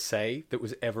something to say that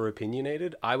was ever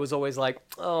opinionated, I was always like,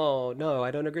 "Oh no,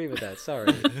 I don't agree with that.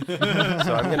 Sorry."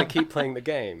 So I'm going to keep playing the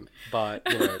game. But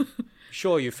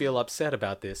sure, you feel upset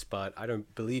about this, but I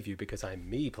don't believe you because I'm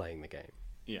me playing the game.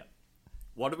 Yeah.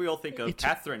 What do we all think of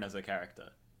Catherine as a character?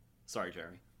 Sorry,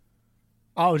 Jeremy.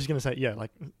 I was just going to say, yeah,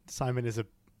 like Simon is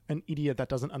an idiot that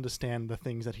doesn't understand the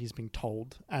things that he's being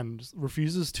told and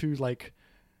refuses to like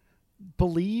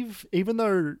believe, even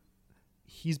though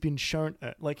he's been shown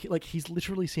it. Like he's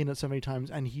literally seen it so many times,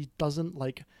 and he doesn't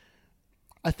like.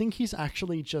 I think he's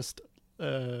actually just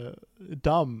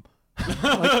dumb.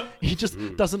 Like, he just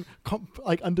doesn't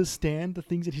understand the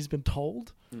things that he's been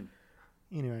told.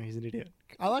 Anyway, he's an idiot.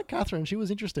 I like Catherine. She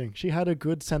was interesting. She had a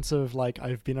good sense of like,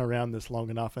 I've been around this long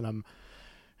enough and I'm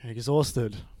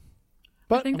exhausted.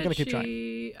 But I'm going to keep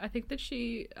trying. I think that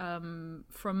she,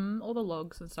 from all the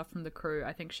logs and stuff from the crew,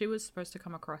 I think she was supposed to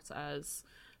come across as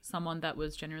someone that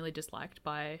was generally disliked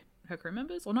by her crew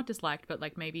members. Or not disliked, but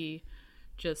like maybe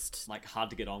just... Like hard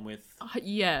to get on with.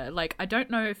 Yeah, like I don't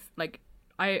know if... like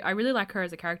I really like her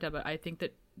as a character, but I think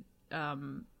that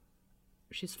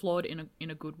she's flawed in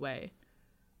a good way.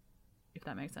 If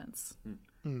that makes sense.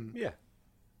 Yeah.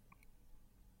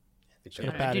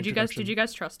 Did you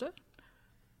guys trust her?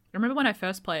 I remember when I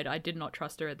first played, I did not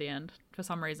trust her at the end. For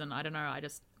some reason, I don't know, I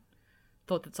just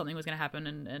thought that something was going to happen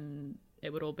and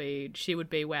it would all be, she would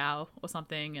be WoW or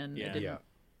something, and it didn't. Yeah.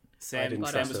 Sam, I didn't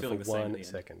Sam trust was her feeling for the same. 1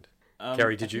 second.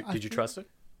 Gary, did you trust her?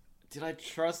 Did I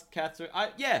trust Catherine?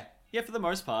 Yeah, for the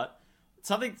most part.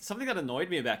 Something that annoyed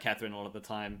me about Catherine a lot of the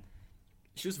time.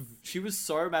 She was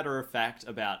so matter of fact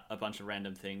about a bunch of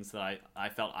random things that I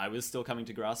felt I was still coming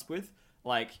to grasp with.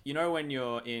 Like, you know, when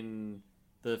you're in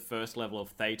the first level of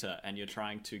Theta and you're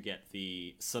trying to get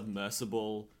the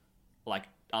submersible like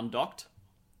undocked,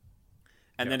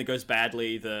 and then it goes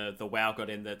badly. The WoW got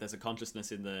in that there's a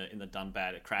consciousness in the done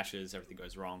bad. It crashes. Everything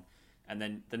goes wrong. And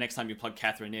then the next time you plug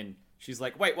Catherine in, she's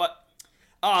like, "Wait, what?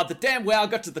 The damn WoW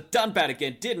got to the done bad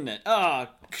again, didn't it?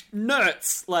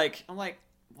 Nerds!" Like, I'm like,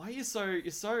 why are you're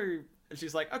so. And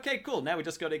she's like, "Okay, cool. Now we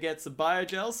just got to get some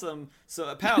biogel,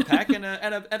 a power pack, and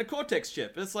a Cortex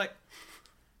chip." It's like,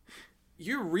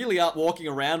 you really aren't walking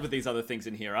around with these other things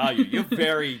in here, are you? You're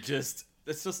very just.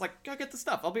 It's just like, go get the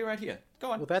stuff. I'll be right here.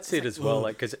 Go on. Well, that's it as well.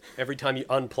 Like, because every time you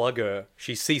unplug her,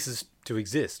 she ceases to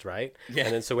exist, right? Yeah.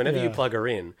 And then so whenever you plug her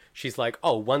in, she's like,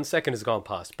 "Oh, 1 second has gone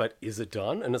past, but is it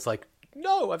done?" And it's like,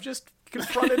 no, I've just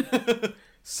confronted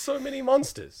so many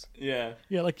monsters. Yeah.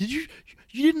 Yeah, like, you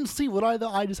didn't see what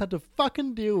I just had to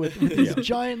fucking deal with these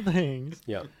giant things.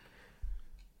 Yeah.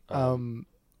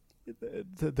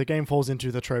 The game falls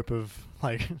into the trope of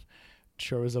like,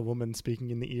 sure as a woman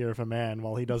speaking in the ear of a man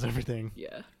while he does everything.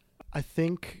 Yeah. I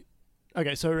think.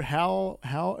 Okay, so how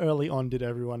early on did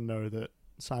everyone know that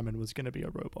Simon was going to be a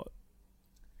robot?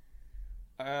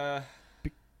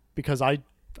 Because I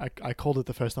called it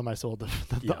the first time I saw the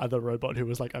other robot who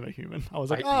was like, "I'm a human." I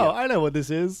was like, I know what this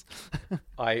is.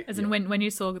 As in when you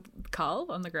saw Carl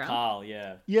on the ground. Carl,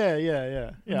 yeah.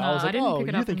 Yeah. No, I was like, I didn't pick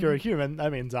it you up think you're a human?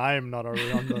 That means I'm not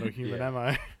a human, am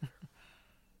I?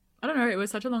 I don't know. It was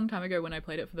such a long time ago when I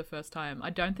played it for the first time. I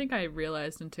don't think I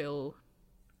realized until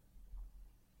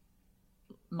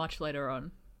much later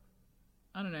on.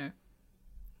 I don't know.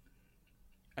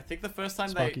 I think the first time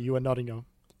Sparky, you were nodding your...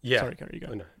 Yeah. Sorry, Gary, you go.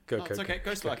 Oh, no. Go. It's okay.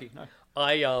 Go, Sparky.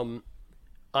 No.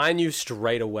 I knew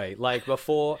straight away. Like,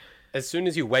 before, as soon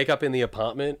as you wake up in the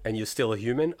apartment and you're still a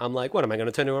human, I'm like, what, am I going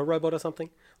to turn into a robot or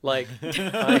something? Like,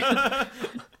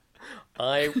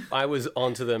 I was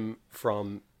onto them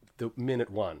from the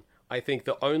minute one. I think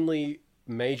the only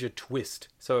major twist...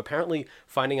 So apparently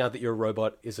finding out that you're a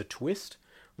robot is a twist,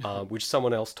 which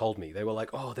someone else told me. They were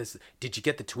like, did you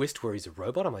get the twist where he's a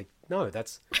robot? I'm like, no,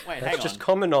 that's just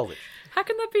common knowledge. How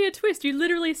can that be a twist? You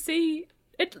literally see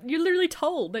it. You're literally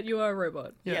told that you are a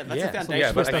robot. Yeah, that's the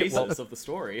foundational basis of the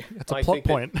story. It's a plot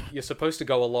point. You're supposed to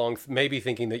go along maybe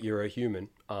thinking that you're a human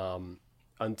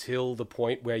until the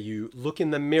point where you look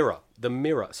in the mirror. The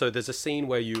mirror. So there's a scene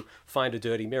where you find a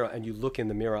dirty mirror and you look in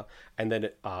the mirror, and then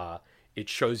it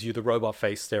shows you the robot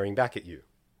face staring back at you.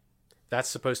 That's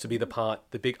supposed to be the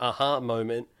big aha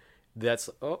moment. That's,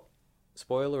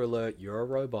 spoiler alert, you're a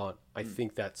robot. I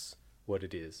think that's what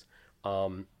it is.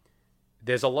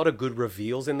 There's a lot of good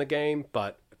reveals in the game,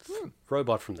 but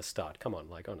robot from the start. Come on,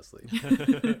 like, honestly.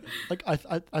 Like,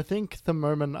 I think the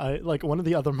moment one of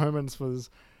the other moments was,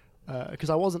 because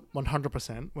I wasn't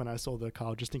 100% when I saw the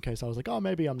Carl, just in case I was like,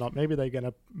 maybe I'm not. Maybe they're going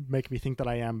to make me think that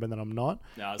I am, but then I'm not.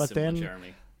 No, but then,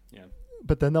 Jeremy. Yeah.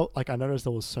 But then, I noticed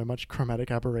there was so much chromatic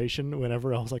aberration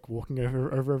whenever I was like walking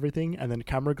over everything, and then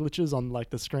camera glitches on like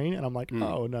the screen, and I'm like,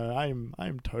 oh no,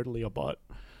 I'm totally a bot.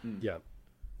 Yeah.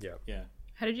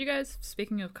 How did you guys?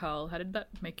 Speaking of Carl, how did that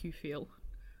make you feel?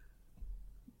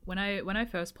 When I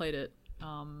first played it,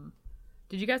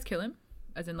 did you guys kill him?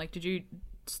 As in, like, did you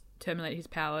terminate his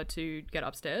power to get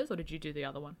upstairs, or did you do the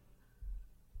other one?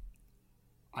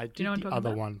 I did the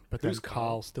other one, but then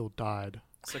Carl still died.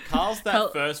 So Carl's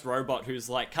that first robot who's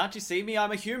like, "Can't you see me?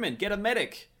 I'm a human. Get a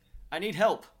medic. I need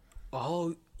help."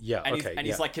 Oh, Yeah, And okay,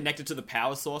 he's like connected to the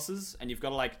power sources, and you've got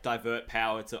to like divert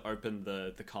power to open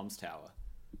the comms tower.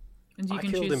 And you I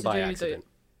can killed choose him by to do accident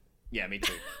Yeah, me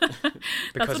too.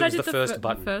 because it was the first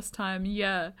button. The first time,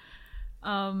 yeah.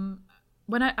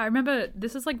 When I remember,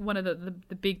 this is like one of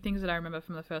the big things that I remember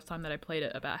from the first time that I played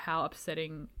it, about how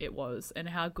upsetting it was and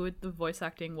how good the voice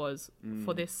acting was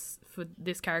for this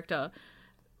character.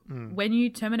 When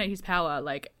you terminate his power,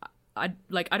 I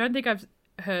don't think I've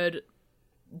heard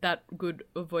that good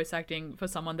of voice acting for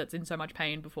someone that's in so much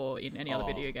pain before in any other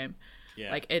video game.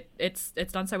 Yeah. Like it's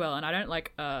done so well, and I don't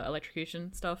like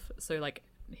electrocution stuff, so like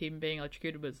him being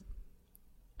electrocuted was,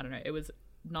 I don't know, it was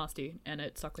nasty, and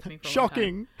it stuck with me for a long time.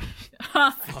 Shocking.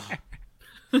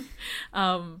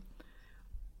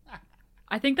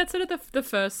 I think that's sort of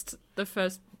the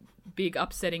first big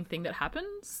upsetting thing that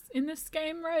happens in this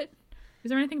game, right? Is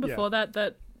there anything before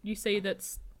that you see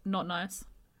that's not nice?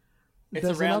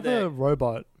 There's another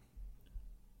robot.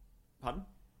 Pardon?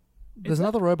 There's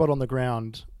another robot on the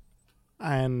ground,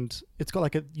 and it's got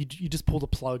like you just pull the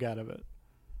plug out of it.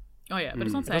 Oh yeah, but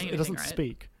it's not saying anything, It doesn't right?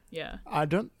 speak. Yeah. I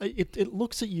don't. It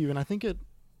looks at you, and I think it.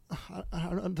 I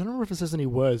don't remember if it says any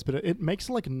words, but it makes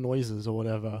like noises or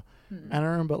whatever. And I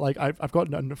remember like I've got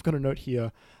a note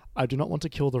here. I do not want to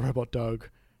kill the robot dog,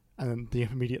 and then the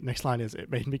immediate next line is,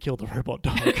 "It made me kill the robot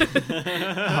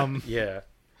dog." Yeah.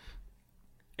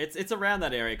 It's around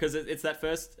that area, because it's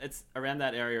around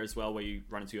that area as well where you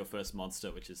run into your first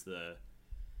monster, which is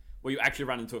where you actually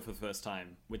run into it for the first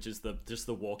time, which is just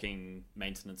the walking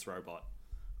maintenance robot.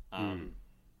 And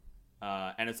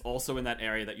it's also in that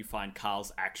area that you find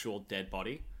Carl's actual dead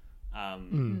body.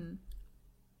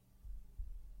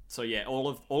 So yeah,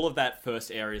 all of that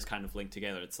first area is kind of linked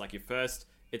together. It's like your first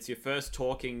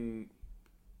talking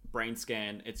brain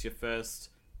scan. It's your first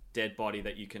dead body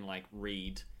that you can like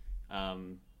read.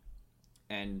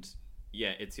 And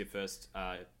yeah, it's your first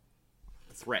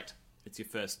threat. It's your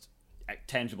first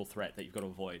tangible threat that you've got to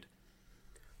avoid.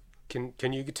 Can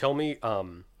you tell me,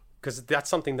 because that's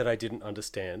something that I didn't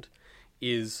understand,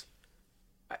 is,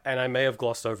 and I may have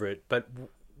glossed over it, but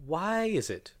why is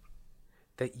it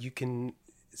that you can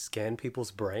scan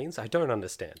people's brains? I don't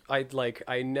understand. I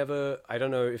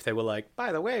don't know if they were like,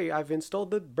 by the way, I've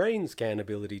installed the brain scan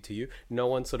ability to you. No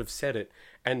one sort of said it,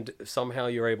 and somehow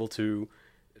you're able to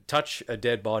touch a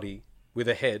dead body with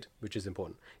a head, which is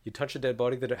important. You touch a dead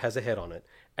body that has a head on it,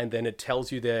 and then it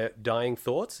tells you their dying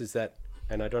thoughts. Is that?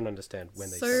 And I don't understand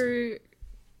when they say.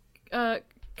 So,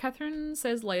 Catherine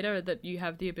says later that you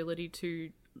have the ability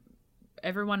to.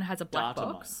 Everyone has a black Data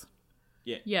box.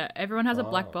 Yeah. Yeah, everyone has a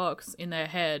black box in their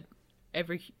head.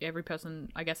 Every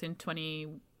person, I guess, in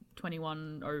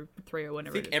 2021 or 3 or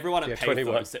whenever. I think it is. everyone at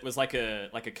 21. Pathos, it was like a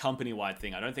company wide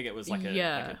thing. I don't think it was like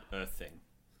an Earth thing.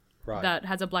 Right. That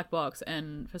has a black box,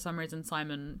 and for some reason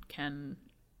Simon can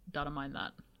data mine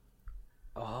that.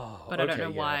 Oh, But I don't know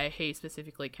why he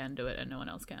specifically can do it and no one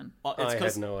else can. Well, I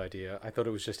had no idea. I thought it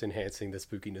was just enhancing the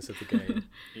spookiness of the game.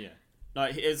 Yeah. No,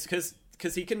 it's because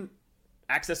he can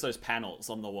access those panels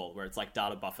on the wall where it's like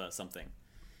data buffer or something.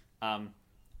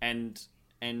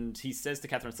 And he says to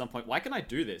Catherine at some point, "Why can I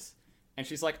do this?" And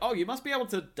she's like, "Oh, you must be able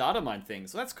to data mine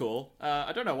things. So that's cool.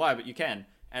 I don't know why, but you can."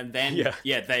 And then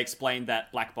they explain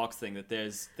that black box thing, that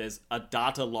there's a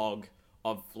data log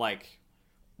of like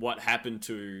what happened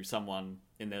to someone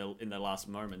in their last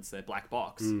moments, their black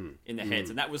box in their heads,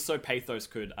 and that was so Pathos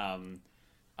could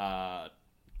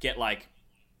get like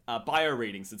bio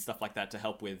readings and stuff like that to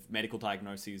help with medical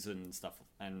diagnoses and stuff,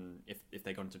 and if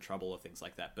they got into trouble or things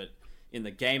like that. But in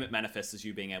the game, it manifests as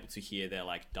you being able to hear their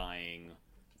like dying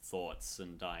thoughts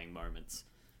and dying moments.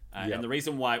 And the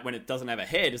reason why, when it doesn't have a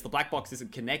head, is the black box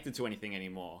isn't connected to anything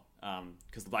anymore,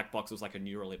 because the black box was like a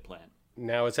neural implant.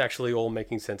 Now it's actually all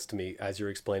making sense to me as you're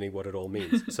explaining what it all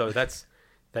means. So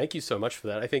thank you so much for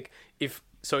that. I think if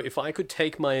I could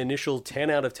take my initial 10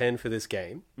 out of 10 for this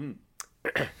game,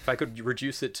 if I could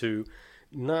reduce it to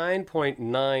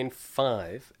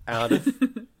 9.95 out of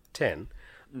 10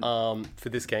 for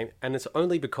this game, and it's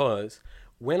only because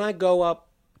when I go up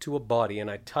to a body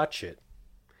and I touch it,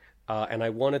 and I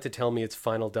wanted to tell me its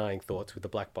final dying thoughts with the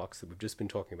black box that we've just been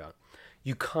talking about,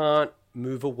 you can't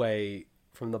move away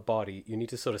from the body. You need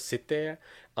to sort of sit there.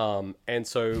 And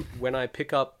so when I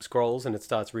pick up scrolls and it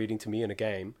starts reading to me in a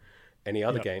game, any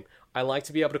other game, I like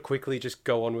to be able to quickly just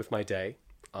go on with my day.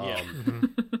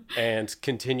 And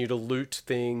continue to loot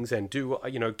things and do,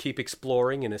 keep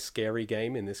exploring in a scary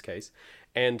game in this case.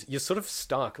 And you're sort of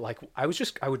stuck. Like I would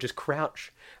just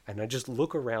crouch and I just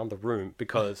look around the room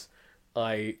because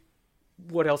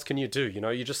what else can you do?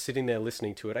 You're just sitting there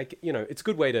listening to it. It's a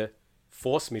good way to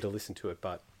force me to listen to it,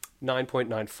 but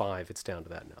 9.95, it's down to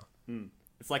that now.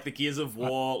 It's like the Gears of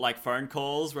War like phone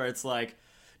calls where it's like,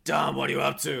 Dom, what are you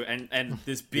up to? And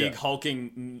this big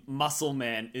hulking muscle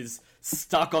man is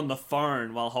stuck on the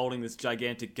phone while holding this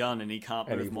gigantic gun, and he can't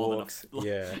move more walks, than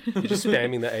yeah. You're just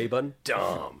spamming the A button.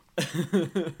 Dom.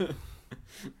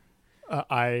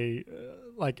 I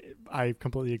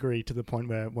completely agree to the point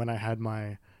where when I had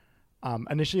my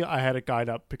initially I had a guide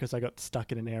up because I got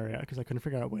stuck in an area because I couldn't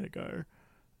figure out where to go,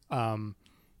 and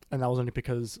that was only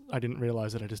because I didn't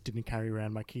realize that I just didn't carry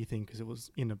around my key thing because it was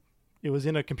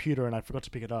in a computer and I forgot to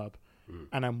pick it up,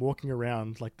 and I'm walking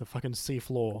around like the fucking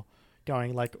seafloor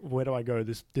going like, where do I go?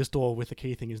 This door with the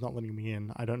key thing is not letting me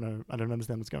in. I don't know. I don't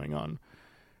understand what's going on.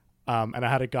 And I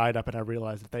had a guide up and I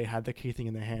realized that they had the key thing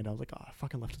in their hand. I was like, oh, I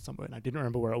fucking left it somewhere. And I didn't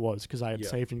remember where it was because I had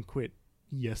saved and quit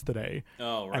yesterday.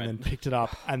 Oh, right. And then picked it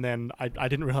up. And then I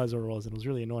didn't realize where it was. And it was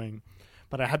really annoying.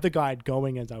 But I had the guide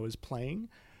going as I was playing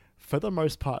for the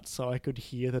most part so I could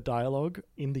hear the dialogue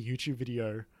in the YouTube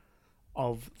video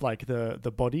of like the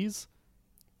bodies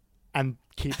and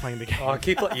keep playing the game. Oh,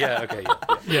 yeah, okay.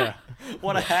 Yeah.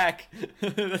 What a hack.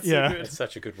 That's Yeah. so good. That's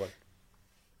such a good one.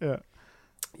 Yeah.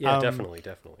 Yeah, definitely.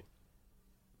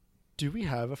 Do we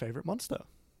have a favorite monster?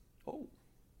 Oh.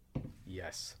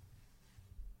 Yes.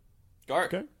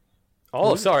 Go.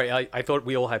 Oh, sorry. I thought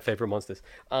we all had favorite monsters.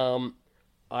 I'll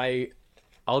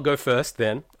go first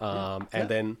then. And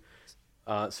then,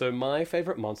 so my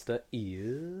favorite monster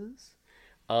is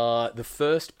the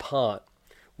first part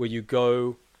where you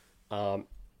go.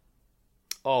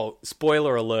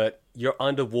 Spoiler alert! You're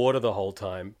underwater the whole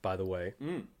time. By the way,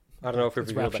 I don't know if we've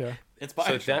revealed that. It's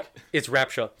Bioshock. It's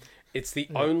Rapture. It's the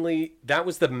only... That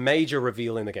was the major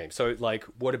reveal in the game. So, like,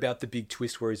 what about the big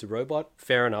twist where he's a robot?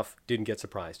 Fair enough. Didn't get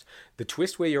surprised. The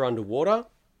twist where you're underwater,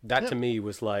 that to me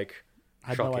was, like, I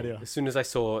had shocking. no idea. As soon as I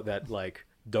saw that, like,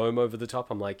 dome over the top,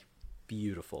 I'm like,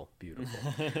 beautiful.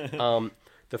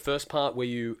 The first part where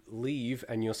you leave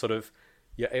and you're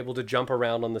able to jump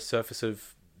around on the surface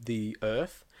of the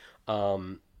Earth,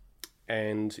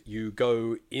 and you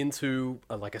go into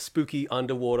like a spooky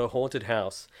underwater haunted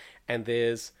house, and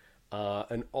there's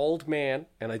an old man,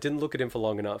 and I didn't look at him for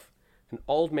long enough, an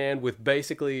old man with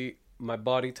basically my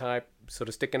body type sort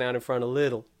of sticking out in front a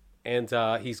little, and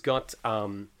he's got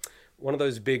one of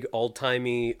those big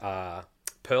old-timey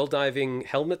pearl diving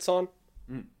helmets on,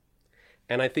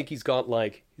 and I think he's got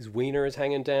like his wiener is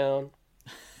hanging down,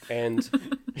 and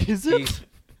Is it?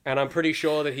 and I'm pretty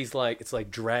sure that it's like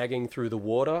dragging through the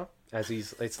water as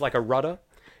it's like a rudder,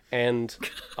 and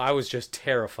I was just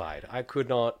terrified.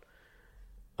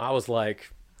 I was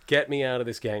like, get me out of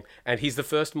this game. And he's the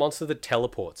first monster that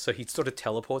teleports. So he sort of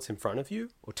teleports in front of you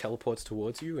or teleports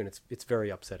towards you, and it's very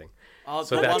upsetting.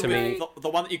 So that to me, the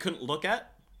one that you couldn't look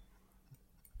at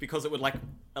because it would like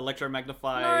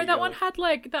electromagnify. No, that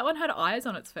one had eyes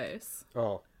on its face.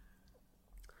 Oh.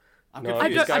 I'm No,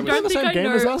 confused. I Is it don't the think same I game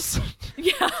know. as us?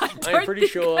 Yeah, I don't pretty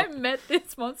think sure- I met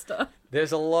this monster.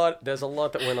 There's a lot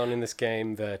that went on in this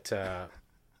game that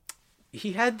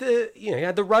he had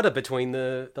the rudder between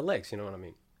the legs, you know what I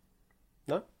mean?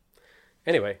 No?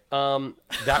 Anyway,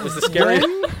 that was the scariest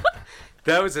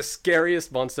that was the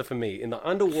scariest monster for me. In the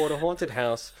underwater haunted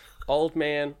house, old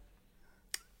man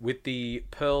with the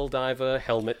pearl diver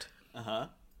helmet. In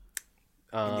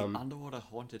the underwater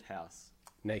haunted house.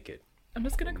 Naked. I'm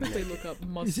just gonna quickly look up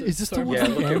monsters. is this Sorry. towards Yeah,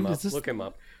 the look him end? up. Is this- Look him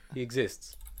up. He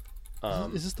exists.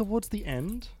 Is this towards the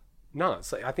end? No,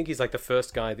 it's like, I think he's like the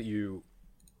first guy that you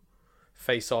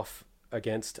face off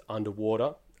against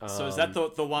underwater. So is that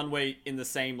the one where in the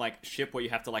same like ship where you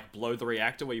have to like blow the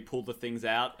reactor where you pull the things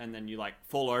out and then you like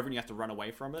fall over and you have to run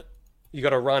away from it? You got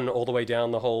to run all the way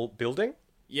down the whole building?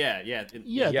 Yeah. Yeah,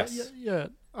 Yes. yeah.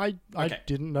 I Okay.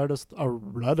 didn't notice a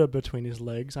rudder between his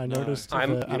legs. I noticed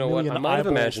I'm- a you know what? million I might have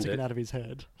eyeballs imagined sticking it. out of his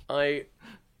head.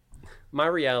 My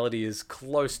reality is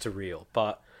close to real,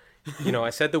 but I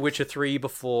said The Witcher 3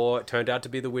 before. It turned out to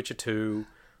be The Witcher 2.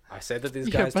 I said that this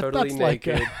Yeah, guy's but totally that's like,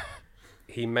 naked.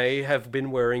 He may have been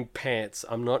wearing pants.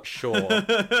 I'm not sure.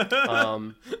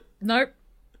 Nope.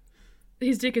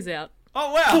 His dick is out.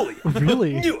 Oh wow!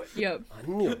 Really? Knew it. Yep. I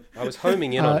knew it. I was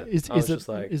homing in on it. Is I was it just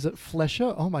like, is it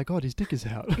Flesher? Oh my god, his dick is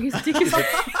out. His dick is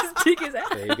his dick is out.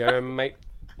 there you go, mate.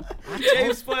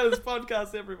 James Spoilers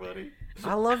podcast, everybody.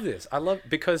 I love this.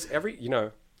 Because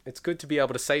it's good to be able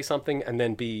to say something and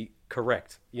then be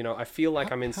correct. I feel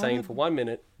like I'm insane for 1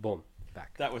 minute. Boom,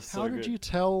 back. That was so How good. did you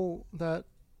tell that?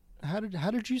 How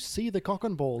did you see the cock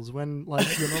and balls when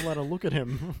like you're not allowed to look at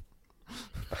him?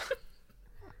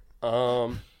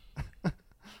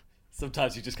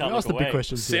 Sometimes you just We can't look asked the big away.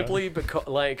 questions here. Simply because,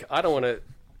 like, I don't want to.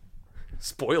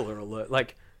 Spoiler alert.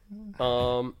 Like,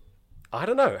 I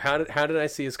don't know. How did I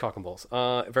see his cock and balls?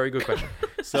 Very good question.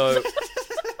 So,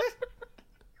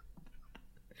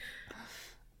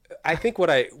 I think what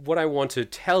I want to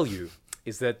tell you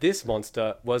is that this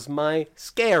monster was my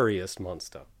scariest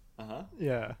monster.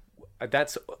 Yeah. I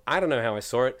don't know how I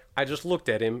saw it. I just looked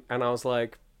at him and I was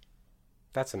like,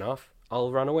 that's enough.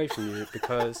 I'll run away from you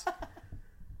because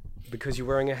you're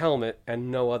wearing a helmet and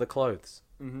no other clothes.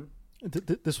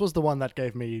 This was the one that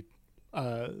gave me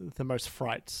the most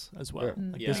frights as well. Yeah.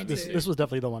 Like, Yeah. this was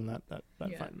definitely the one that Yeah.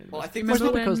 frightened me. the Well, I most. think mostly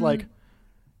Remember because when- like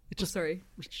it just Sorry.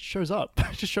 shows up.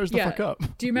 It just shows the fuck up.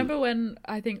 Do you remember when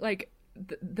I think like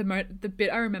the bit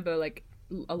I remember like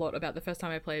a lot about the first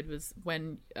time I played was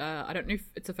when I don't know if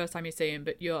it's the first time you see him,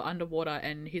 but you're underwater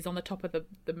and he's on the top of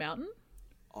the mountain.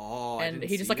 Oh, I And didn't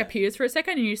he just see like that. appears for a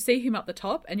second and you see him up the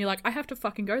top and you're like, I have to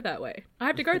fucking go that way. I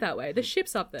have to go that way. The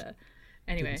ship's up there.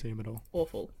 Anyway, Didn't see him at all.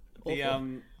 awful. The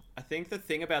I think the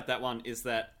thing about that one is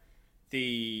that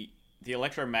the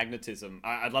electromagnetism.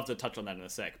 I'd love to touch on that in a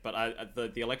sec, but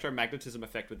the electromagnetism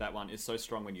effect with that one is so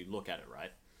strong when you look at it,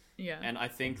 right? Yeah. And I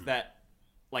think that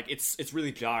like it's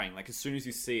really jarring. Like as soon as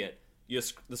you see it,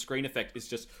 the screen effect is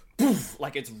just poof,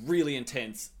 like it's really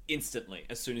intense instantly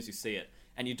as soon as you see it.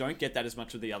 And you don't get that as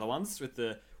much with the other ones with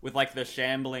like the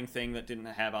shambling thing that didn't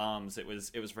have arms. It was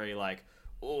very like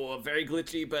very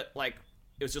glitchy, but like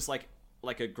it was just like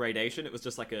a gradation. It was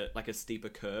just like a steeper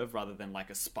curve rather than like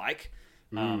a spike.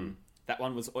 That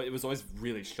one was always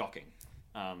really shocking.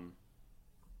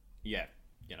 Yeah,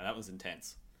 that was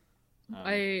intense.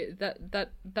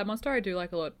 That monster I do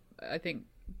like a lot. I think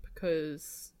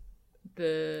because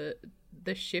the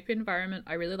ship environment,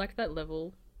 I really like that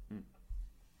level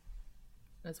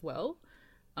as well.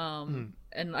 And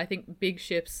I think big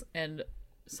ships and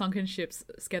sunken ships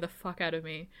scare the fuck out of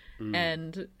me.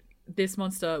 And this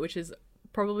monster, which is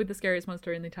probably the scariest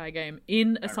monster in the entire game,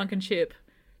 in a sunken ship,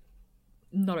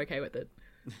 not okay with it.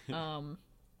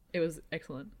 It was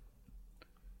excellent.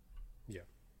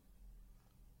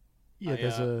 Yeah,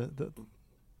 I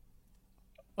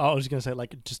I was gonna say,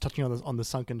 like, just touching on the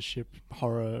sunken ship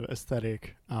horror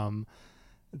aesthetic.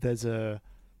 There's a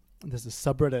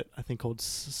subreddit I think called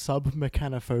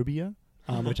Submechanophobia,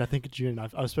 which I think June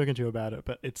I've spoken to you about it,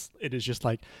 but it is just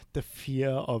like the fear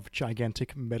of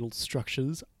gigantic metal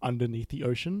structures underneath the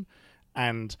ocean,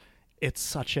 and it's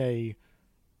such a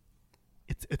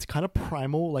it's kind of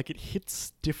primal. Like, it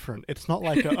hits different. It's not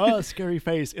like a scary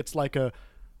face. It's like a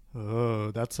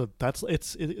there's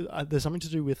something to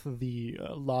do with the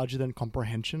larger than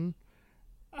comprehension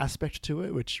aspect to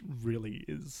it, which really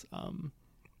is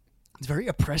it's very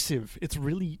oppressive. It's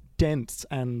really dense,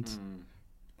 and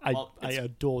I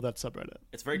adore that subreddit.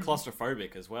 It's very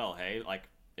claustrophobic as well. Hey, like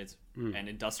it's and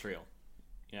industrial.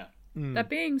 Yeah. That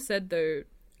being said, though,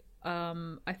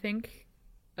 I think,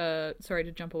 sorry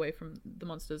to jump away from the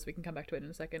monsters, we can come back to it in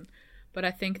a second, but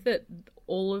I think that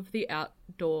all of the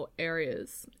outdoor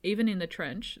areas, even in the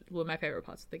trench, were my favorite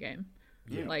parts of the game.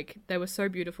 Yeah. Like, they were so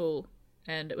beautiful,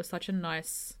 and it was such a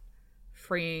nice,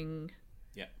 freeing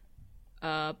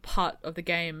part of the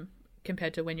game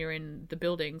compared to when you're in the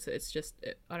buildings. It's just,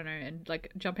 I don't know, and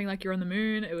like jumping like you're on the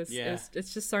moon, it's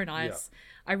just so nice.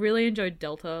 I really enjoyed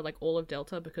Delta, like all of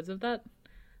Delta, because of that.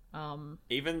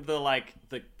 Even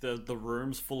the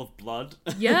rooms full of blood.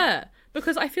 Yeah,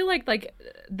 because I feel like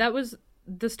that was,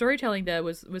 the storytelling there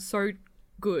was so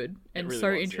good and really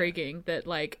so was, intriguing that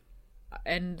like,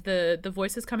 and the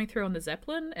voices coming through on the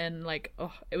Zeppelin, and like,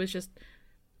 oh, it was just,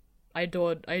 I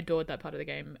adored that part of the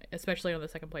game, especially on the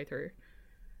second playthrough.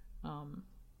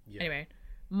 Anyway,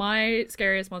 my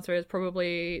scariest monster is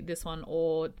probably this one,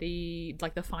 or the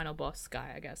final boss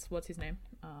guy, I guess. What's his name?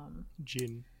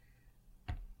 Jin.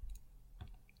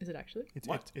 Is it actually?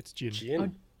 It's Jin.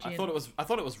 Jin. Oh, I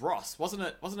thought it was Ross. Wasn't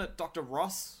it Dr.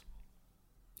 Ross?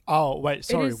 Oh wait,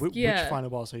 sorry. is- Which yeah. final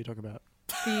boss are you talking about?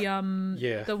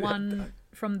 The the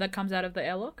one that comes out of the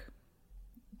airlock,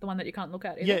 the one that you can't look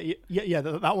at either. Yeah.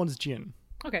 That one's Jin.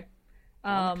 Okay. The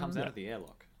one that comes out of the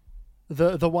airlock.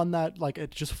 The one that like it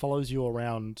just follows you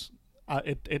around.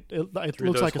 It looks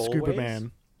those like a scuba hallways?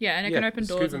 man. Yeah, and it Yeah, can open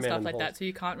doors Scuba and Man stuff like holes. that, so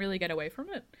you can't really get away from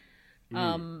it.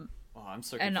 Oh, I'm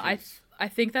so And confused. I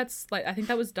think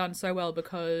that was done so well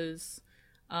because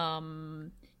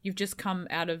you've just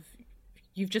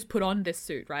put on this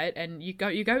suit, right? And you go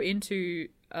into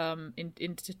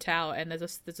into Tau, and there's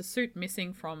a suit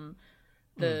missing from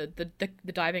the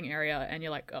diving area, and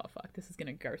you're like, oh fuck, this is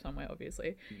gonna go somewhere,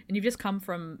 obviously. And you've just come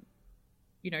from,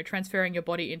 transferring your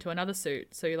body into another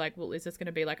suit, so you're like, well, is this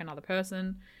gonna be like another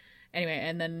person? Anyway,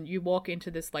 and then you walk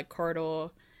into this like corridor,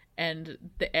 and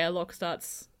the airlock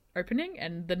starts opening,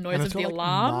 and the noise And of it's the got, like,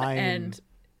 alarm, 9 and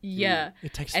yeah,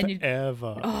 It takes and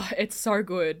forever. oh, it's so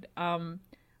good.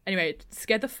 Anyway, it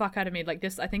scared the fuck out of me. Like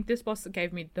this, I think this boss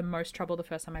gave me the most trouble the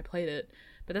first time I played it.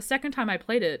 But the second time I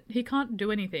played it, he can't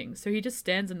do anything. So he just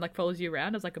stands and like follows you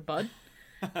around as like a bud.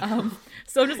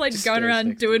 So I'm just like going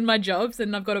around doing my jobs,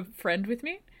 and I've got a friend with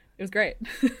me. It was great.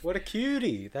 What a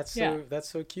cutie! That's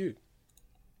so cute.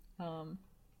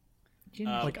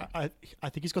 Like I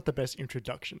think he's got the best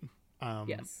introduction.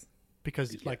 Yes.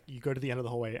 Because like you go to the end of the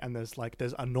hallway and there's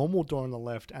a normal door on the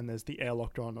left and there's the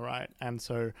airlock door on the right, and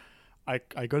so I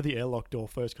go to the airlock door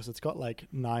first because it's got like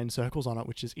 9 circles on it,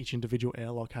 which is each individual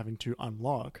airlock having to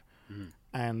unlock.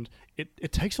 And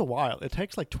it takes a while. It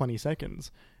takes like 20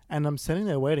 seconds. And I'm sitting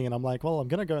there waiting, and I'm like, well, I'm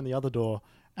going to go in the other door.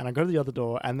 And I go to the other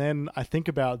door, and then I think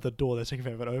about the door that's taking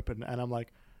forever to open, and I'm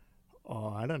like, oh,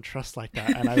 I don't trust like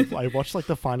that. And I watched like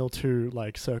the final 2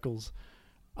 like circles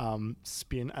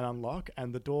spin and unlock,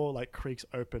 and the door like creaks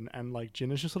open, and like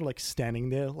Jin is just sort of like standing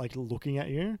there like looking at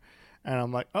you. And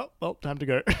I'm like, oh, well, time to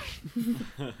go.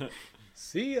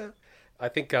 See ya. I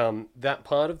think that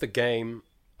part of the game,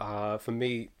 for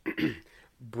me,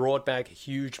 brought back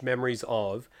huge memories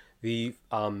of the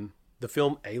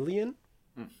film Alien.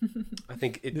 I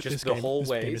think it just the hallways.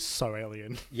 This game is so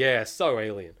Alien. Yeah, so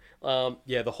Alien.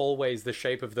 Yeah, the hallways, the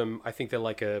shape of them. I think they're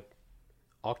like a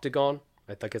octagon.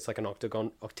 I think it's like an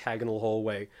octagonal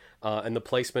hallway, and the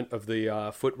placement of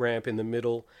the foot ramp in the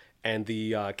middle and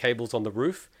the cables on the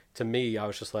roof. To me, I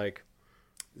was just like,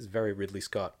 "This is very Ridley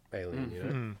Scott Alien,"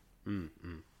 you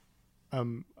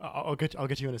know. I'll get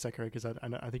to you in a sec, because I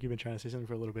think you've been trying to say something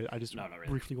for a little bit. I just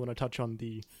briefly want to touch on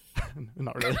the.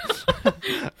 Not really.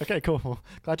 Okay, cool. Well,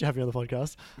 glad you have me on the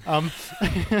podcast.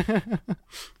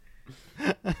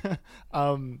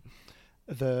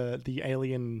 The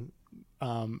Alien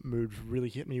mood really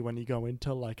hit me when you go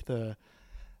into like the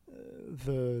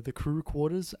crew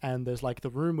quarters, and there's like the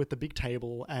room with the big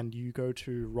table, and you go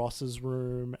to Ross's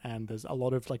room, and there's a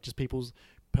lot of like just people's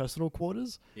personal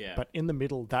quarters. Yeah. But in the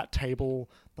middle, that table,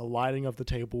 the lighting of the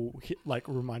table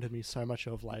reminded me so much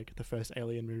of like the first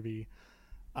Alien movie,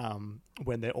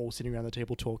 when they're all sitting around the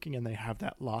table talking, and they have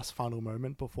that last final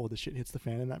moment before the shit hits the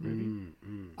fan in that movie.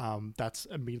 That's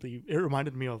immediately, it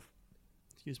reminded me of,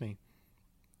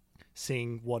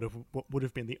 seeing what would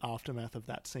have been the aftermath of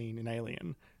that scene in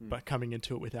Alien, but coming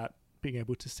into it without being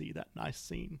able to see that nice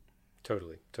scene.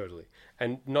 Totally.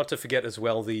 And not to forget as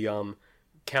well the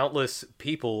countless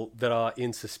people that are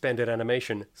in suspended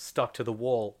animation stuck to the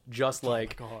wall, just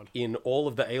like in all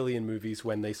of the Alien movies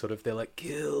when they're like,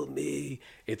 kill me.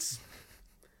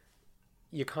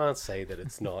 You can't say that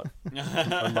it's not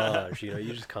homage,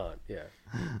 you just can't. Yeah.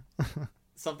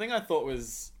 Something I thought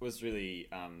was really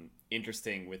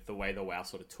interesting with the way the WoW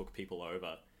sort of took people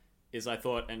over is I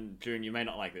thought, and June, you may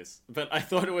not like this, but I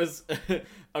thought it was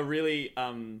a really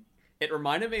it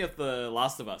reminded me of The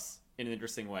Last of Us in an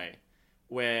interesting way,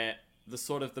 where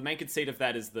the main conceit of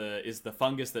that is the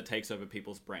fungus that takes over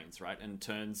people's brains, right, and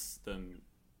takes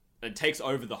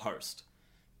over the host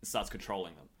and starts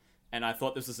controlling them. And I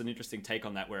thought this was an interesting take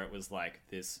on that, where it was like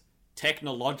this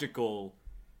technological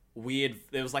weird,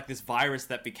 there was like this virus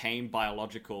that became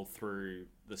biological through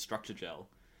the structure gel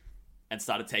and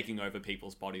started taking over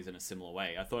people's bodies in a similar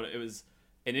way. I thought it was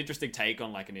an interesting take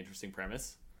on like an interesting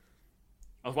premise.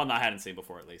 It was one that I hadn't seen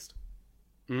before, at least.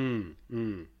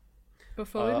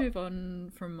 Before we move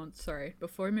on from monsters,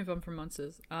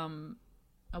 I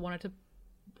wanted to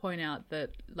point out that,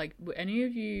 like, were any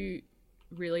of you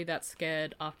really that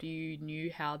scared after you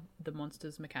knew how the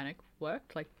monsters mechanic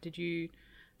worked? Like, they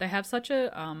have such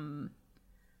a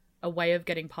way of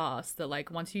getting past that, like,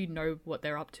 once you know what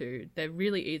they're up to, they're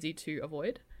really easy to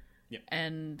avoid. Yeah.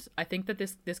 And I think that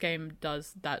this game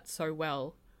does that so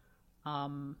well.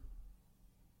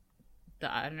 That,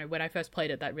 I don't know, when I first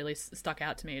played it, that really stuck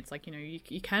out to me. It's like,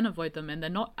 you can avoid them, and they're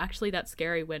not actually that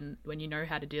scary when you know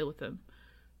how to deal with them.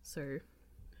 So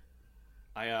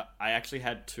I actually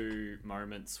had 2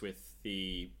 moments with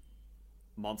the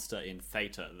monster in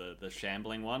Theta, the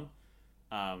shambling one.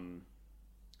 The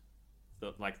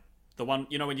one,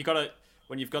 when you've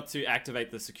got to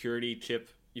activate the security chip,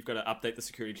 you've got to update the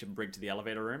security chip and bring it to the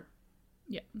elevator room.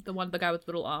 Yeah, the guy with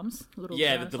little arms. The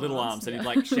little arms, and he'd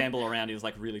like shamble around. He was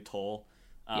like really tall,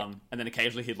 and then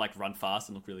occasionally he'd like run fast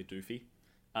and look really doofy.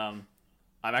 I've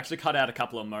actually cut out a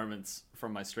couple of moments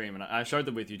from my stream, and I showed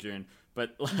them with you, June.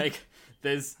 But like,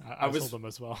 I saw them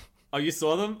as well. Oh, you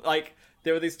saw them? Like,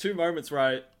 there were these 2 moments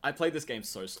where I played this game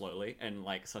so slowly and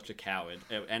like such a coward,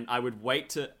 and I would wait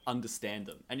to understand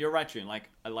them. And you're right, June.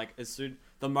 As soon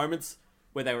the moments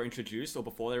where they were introduced or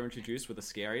before they were introduced were the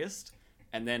scariest,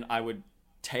 and then I would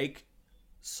take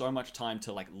so much time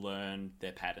to like learn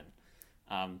their pattern.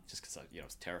 just because I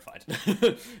was terrified.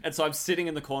 And so I'm sitting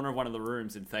in the corner of one of the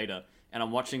rooms in Theta, and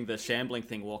I'm watching the shambling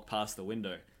thing walk past the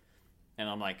window, and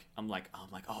I'm like,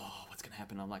 oh, what's gonna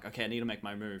happen? I'm like, okay, I need to make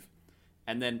my move,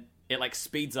 and then it like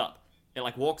speeds up. It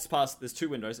like walks past. There's two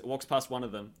windows. It walks past one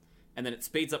of them, and then it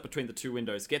speeds up between the two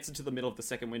windows, gets into the middle of the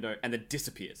second window, and then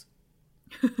disappears.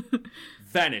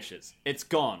 Vanishes. It's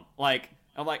gone. Like,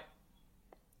 I'm like,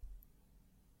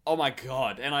 oh my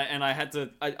god. And I had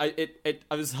to, it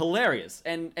was hilarious.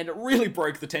 And it really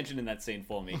broke the tension in that scene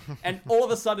for me. And all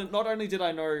of a sudden, not only did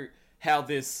I know how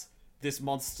this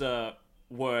monster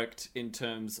worked in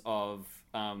terms of,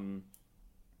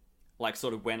 like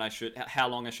sort of how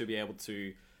long I should be able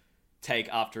to take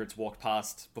after it's walked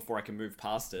past before I can move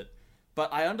past it.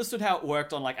 But I understood how it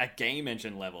worked on like a game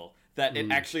engine level. That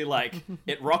it actually like,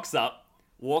 it rocks up,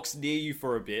 walks near you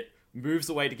for a bit, moves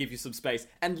away to give you some space,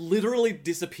 and literally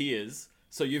disappears.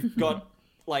 So you've got,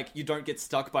 like, you don't get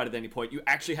stuck by it at any point. You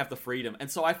actually have the freedom. And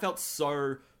so I felt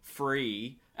so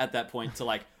free at that point to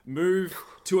like move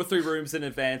 2 or 3 rooms in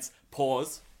advance,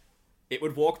 pause. It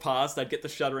would walk past, I'd get the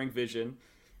shuddering vision,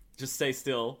 just stay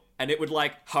still, and it would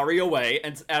like hurry away,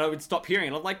 and I would stop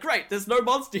hearing it. I'm like, great, there's no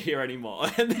monster here anymore.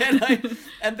 And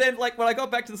then like when I got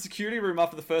back to the security room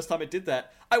after the first time it did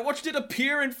that, I watched it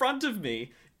appear in front of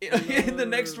me in the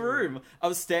next room. I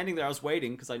was standing there, I was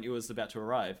waiting because I knew it was about to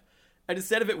arrive, and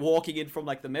instead of it walking in from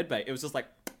like the medbay, it was just like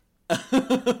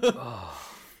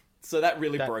so that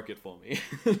really broke it for me.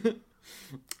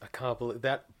 I can't believe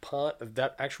that part of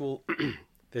that actual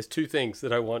there's 2 things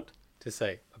that I want to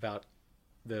say about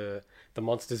the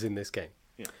monsters in this game.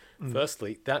 Yeah.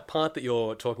 Firstly, that part that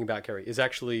you're talking about, Kerry, is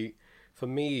actually, for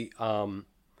me,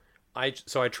 I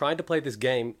tried to play this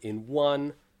game in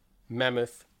one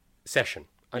mammoth session.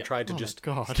 I tried to just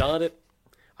start it.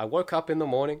 I woke up in the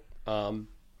morning,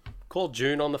 called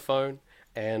June on the phone,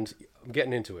 and I'm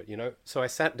getting into it, So I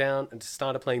sat down and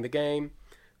started playing the game,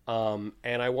 and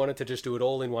I wanted to just do it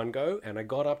all in one go, and I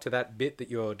got up to that bit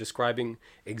that you're describing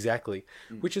exactly,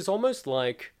 which is almost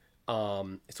like...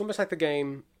 it's almost like the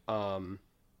game,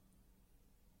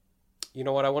 you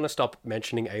know what, I want to stop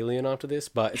mentioning Alien after this,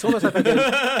 but it's almost like the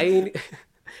game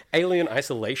Alien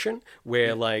Isolation,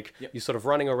 where like you're sort of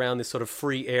running around this sort of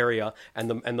free area, and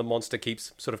the monster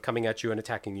keeps sort of coming at you and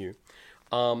attacking you.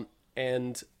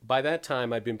 And by that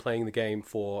time, I'd been playing the game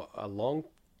for a long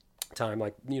time,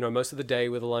 like, most of the day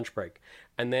with a lunch break.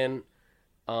 And then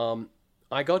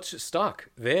I got stuck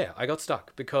there. I got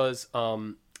stuck because...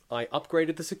 I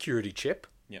upgraded the security chip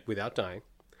without dying,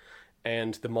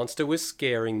 and the monster was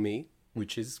scaring me,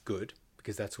 which is good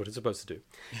because that's what it's supposed to do.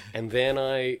 And then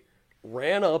I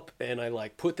ran up and I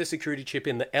like put the security chip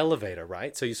in the elevator,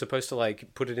 right? So you're supposed to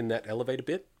like put it in that elevator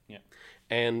bit. Yeah.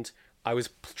 And I was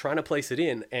trying to place it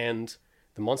in, and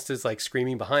the monster's like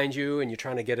screaming behind you, and you're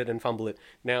trying to get it and fumble it.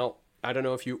 Now, I don't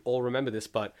know if you all remember this,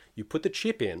 but you put the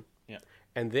chip in,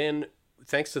 and then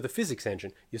thanks to the physics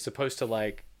engine, you're supposed to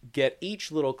like get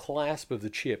each little clasp of the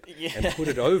chip and put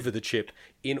it over the chip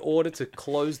in order to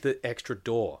close the extra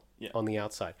door on the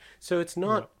outside. So it's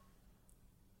not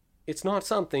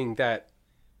something that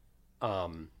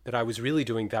that I was really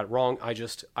doing that wrong.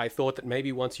 I thought that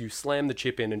maybe once you slam the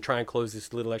chip in and try and close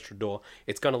this little extra door,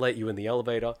 it's going to let you in the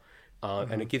elevator,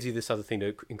 and it gives you this other thing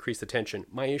to increase the tension.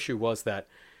 My issue was that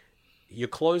you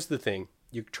close the thing,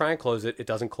 you try and close it, it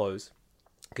doesn't close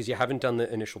because you haven't done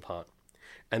the initial part.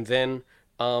 And then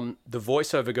the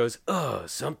voiceover goes,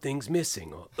 something's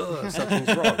missing, or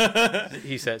something's wrong,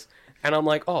 he says. And I'm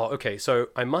like, oh, okay, so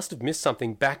I must have missed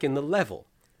something back in the level.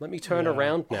 Let me turn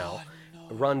around now,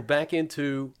 run back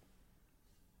into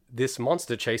this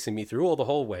monster chasing me through all the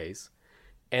hallways,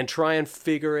 and try and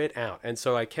figure it out. And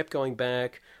so I kept going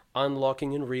back,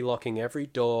 unlocking and relocking every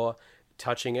door,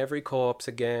 touching every corpse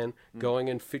again, going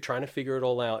and trying to figure it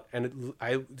all out. And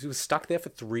I was stuck there for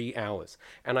 3 hours.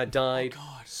 And I died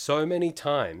so many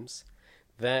times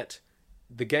that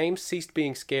the game ceased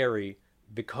being scary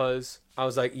because I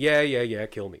was like, yeah,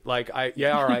 kill me. Like, all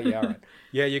right.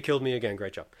 Yeah, you killed me again,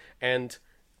 great job. And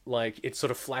like, it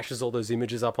sort of flashes all those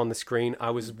images up on the screen.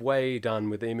 I was way done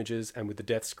with the images and with the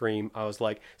death scream. I was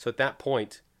like, so at that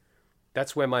point,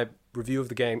 that's where my review of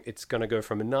the game, it's going to go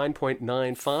from a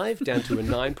 9.95 down to a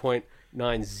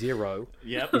 9.90.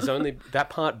 Yep. That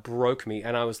part broke me,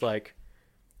 and I was like,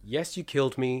 yes, you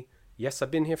killed me. Yes,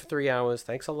 I've been here for 3 hours.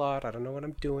 Thanks a lot. I don't know what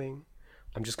I'm doing.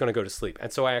 I'm just going to go to sleep.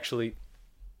 And so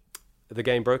the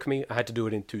game broke me. I had to do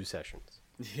it in 2 sessions.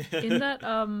 In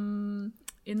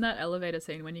that elevator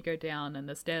scene, when you go down and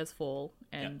the stairs fall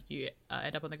and you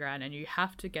end up on the ground and you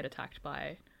have to get attacked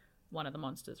by one of the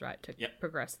monsters, right, to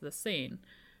progress the scene.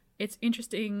 It's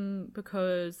interesting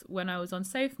because when I was on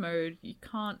safe mode, you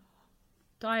can't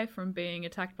die from being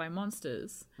attacked by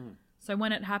monsters. So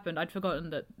when it happened, I'd forgotten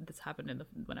that this happened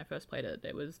when I first played it.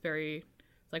 It was very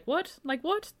like, what? Like,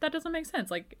 what? That doesn't make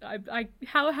sense. Like,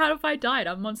 how have I died?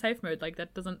 I'm on safe mode. Like,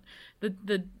 that doesn't,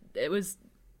 it was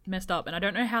messed up. And I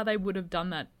don't know how they would have done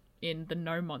that in the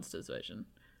no monsters version.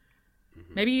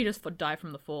 Maybe you just die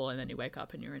from the fall and then you wake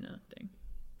up and you're in a thing.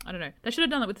 I don't know. They should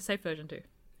have done that with the safe version too.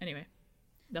 Anyway,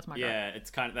 that's my gripe. It's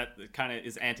kind of that. It kind of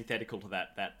is antithetical to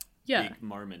that Yeah. big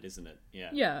moment, isn't it? Yeah.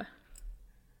 Yeah.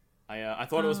 I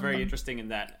thought it was very interesting in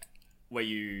that where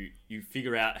you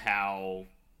figure out how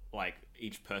like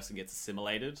each person gets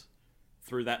assimilated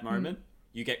through that moment.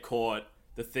 You get caught,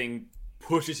 the thing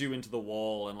pushes you into the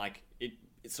wall, and like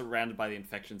it's surrounded by the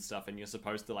infection stuff, and you're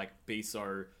supposed to like be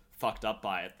so fucked up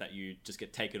by it that you just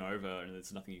get taken over and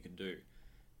there's nothing you can do.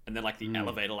 And then like the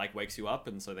elevator like wakes you up,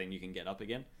 and so then you can get up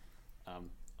again. I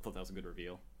thought that was a good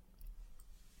reveal.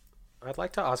 I'd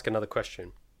like to ask another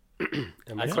question.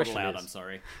 And my That's question not allowed, is, I'm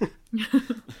sorry.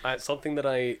 something that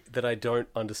I don't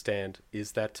understand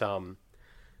is that so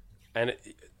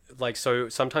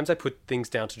sometimes I put things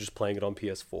down to just playing it on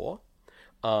PS4.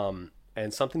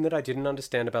 And something that I didn't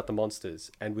understand about the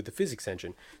monsters and with the physics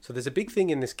engine. So there's a big thing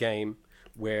in this game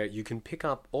where you can pick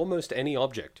up almost any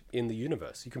object in the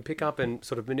universe. You can pick up and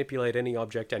sort of manipulate any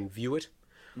object and view it.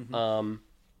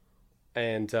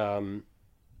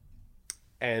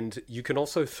 And you can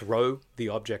also throw the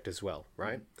object as well,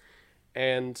 right?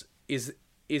 And is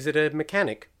it a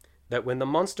mechanic that when the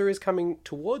monster is coming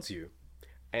towards you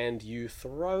and you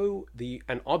throw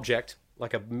an object,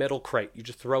 like a metal crate, you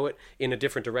just throw it in a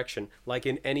different direction, like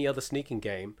in any other sneaking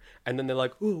game, and then they're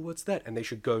like, ooh, what's that? And they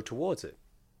should go towards it,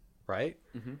 right?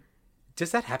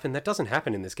 Does that happen? That doesn't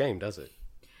happen in this game, does it?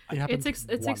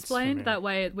 It's explained that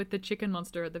way with the chicken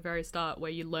monster at the very start,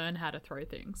 where you learn how to throw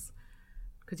things.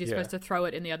 Because you're supposed to throw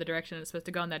it in the other direction, and it's supposed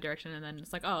to go in that direction, and then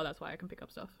it's like, oh, that's why I can pick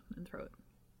up stuff and throw it.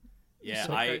 Yeah,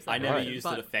 So I never Right. used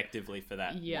it effectively for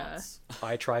that once.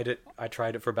 I tried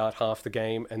it for about half the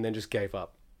game and then just gave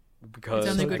up because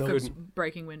It's only So good those- for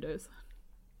breaking windows.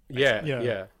 Yeah.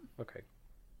 Yeah. Okay.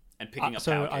 And picking up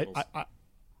So power cables.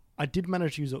 I did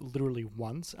manage to use it literally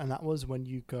once, and that was when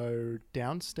you go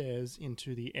downstairs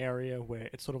into the area where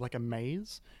it's sort of like a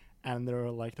maze, and there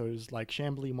are like those like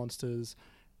shambly monsters,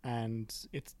 and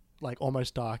it's like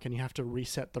almost dark, and you have to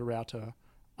reset the router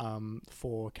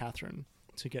for Catherine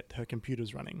to get her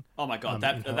computers running. Oh my god, in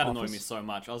that her annoyed office. me so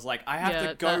much. I was like, I have Yeah,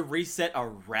 to go that- reset a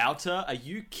router? Are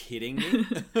you kidding me?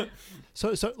 So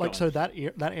on.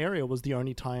 that area was the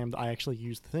only time that I actually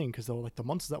used the thing, because there were like the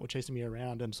monsters that were chasing me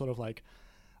around, and sort of like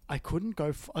I couldn't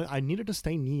go. I needed to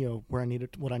stay near where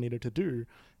what I needed to do,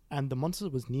 and the monster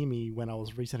was near me when I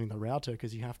was resetting the router,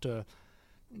 because you have to.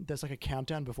 There's like a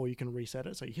countdown before you can reset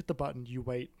it. So you hit the button, you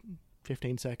wait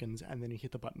 15 seconds, and then you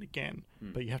hit the button again.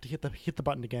 But you have to hit the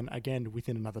button again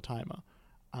within another timer.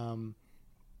 And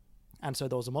so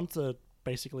there was a monster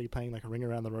basically playing like a ring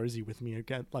around the rosy with me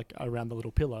again, like around the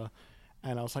little pillar.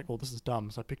 And I was like, well, this is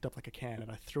dumb. So I picked up like a can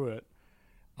and I threw it.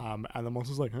 And the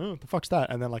monster's like, oh, the fuck's that?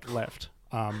 And then like left.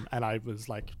 And I was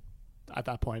like, at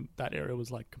that point, that area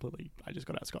was like completely, I just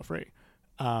got out scot-free.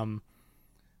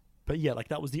 But yeah, like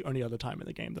that was the only other time in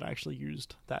the game that I actually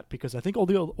used that, because I think all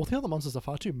the other monsters are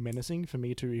far too menacing for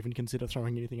me to even consider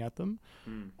throwing anything at them.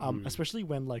 Especially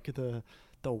when like the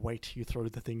weight you throw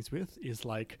the things with is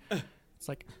like, it's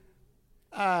like,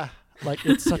 like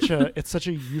it's such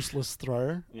a useless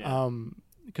throw. Yeah.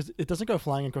 Because it doesn't go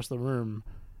flying across the room,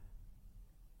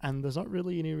 and there's not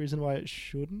really any reason why it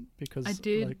shouldn't, because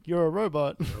like you're a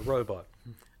robot. A robot.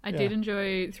 I did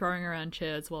enjoy throwing around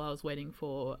chairs while I was waiting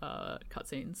for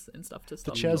cutscenes and stuff to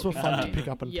stop. The chairs were fun to happening. pick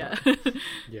up and Yeah. throw.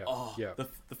 Yeah. Oh, yeah.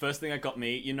 the first thing that got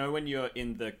me, you know, when you're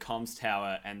in the comms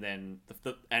tower and then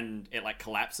and it like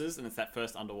collapses and it's that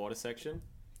first underwater section.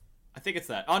 I think it's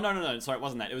that. Oh no, sorry, it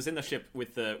wasn't that. It was in the ship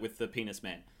with the penis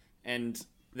man, and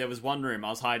there was one room I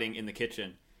was hiding in the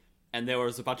kitchen, and there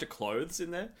was a bunch of clothes in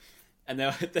there, and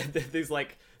there's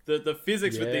like the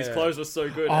physics with these Yeah. clothes was so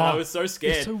good, and I was so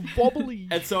scared. It's so wobbly.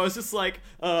 And so I was just like,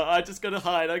 I just gotta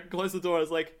hide. I closed the door. I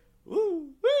was like, woo, woo,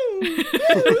 woo.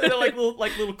 And they're like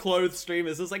little clothes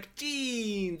streamers. It was like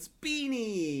jeans,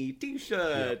 beanie,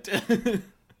 t-shirt.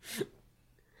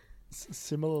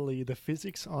 Similarly, the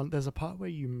physics on there's a part where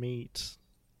you meet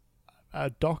a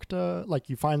doctor, like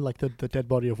you find like the dead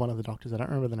body of one of the doctors. I don't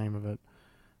remember the name of it.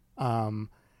 And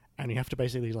you have to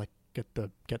basically like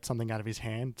get something out of his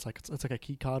hand. It's like a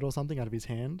key card or something out of his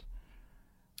hand.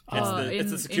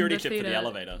 It's the security in chip for the theater,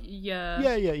 elevator.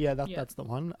 Yeah. Yeah. That's the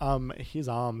one. His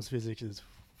arms physics is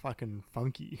fucking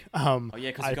funky. Oh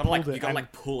yeah, because you gotta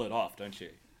like pull it off, don't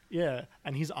you? Yeah,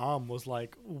 and his arm was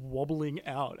like wobbling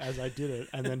out as I did it,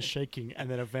 and then shaking, and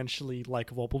then eventually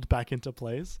like wobbled back into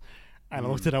place. And I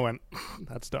looked at it and I went,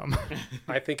 "That's dumb."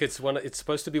 I think it's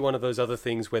supposed to be one of those other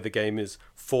things where the game is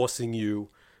forcing you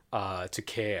to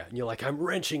care. And you're like, I'm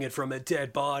wrenching it from a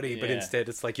dead body, but Yeah. instead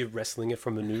it's like you're wrestling it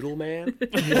from a noodle man.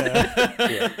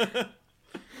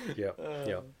 Yeah.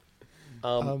 Yeah.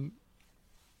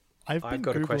 I've been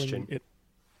got a Googling question. it.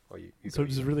 Oh, you So go,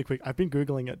 just you really quick, I've been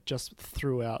Googling it just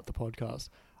throughout the podcast.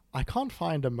 I can't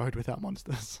find a mode without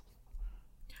monsters.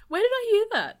 Where did I hear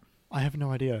that? I have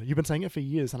no idea. You've been saying it for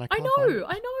years, and I I can't find it. know,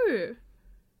 I know.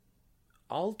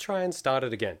 I'll try and start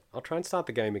it again. I'll try and start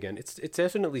the game again. It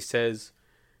definitely says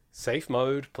safe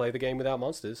mode, play the game without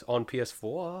monsters on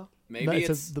PS4. Maybe No, it it's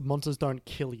says the monsters don't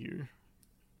kill you.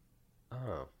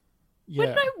 Oh.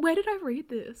 Yeah. Where did I read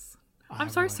this? I'm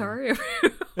have so no idea. sorry,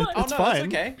 everyone. oh It's no, fine. it's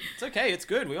okay. It's okay. It's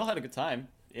good. We all had a good time.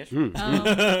 Ish.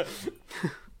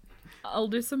 I'll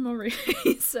do some more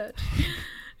research.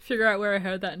 Figure out where I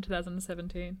heard that in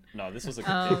 2017. No, this was a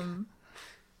good thing.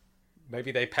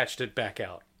 Maybe they patched it back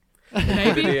out.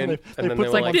 Maybe. In, They and then put they were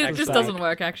some like, This monsters just back. doesn't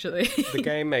work, actually. the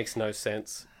game makes no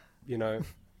sense. You know,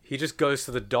 he just goes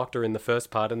to the doctor in the first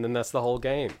part, and then that's the whole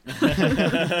game.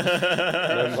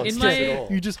 No monsters my- at all.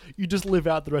 You just live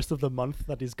out the rest of the month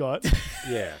that he's got.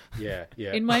 Yeah.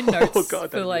 In my notes Oh, God,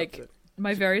 that'd for be like upset.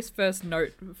 my very first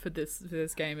note for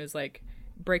this game is like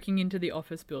breaking into the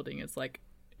office building. It's like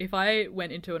if I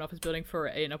went into an office building for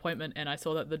an appointment and I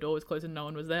saw that the door was closed and no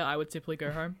one was there, I would simply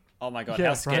go home. Oh my god, Yeah, how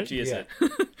right? sketchy is Yeah.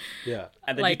 it? Yeah.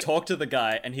 And then Like- you talk to the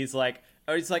guy, and he's like,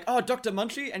 oh, Dr.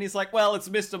 Munchie? And he's like, well, it's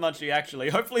Mr. Munchie, actually.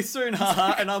 Hopefully soon,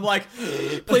 haha. And I'm like,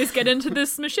 Please get into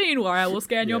this machine where I will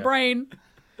scan your Yeah. brain.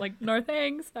 Like, no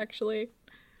thanks, actually.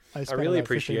 I spent really about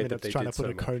 15 appreciate that minutes they trying did to put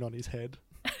so a much. cone on his head.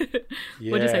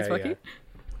 Yeah, What'd you say, Sparky? yeah.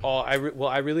 Oh,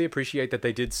 I really appreciate that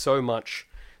they did so much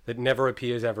that never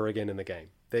appears ever again in the game.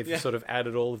 They've Yeah. sort of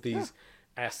added all of these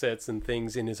assets and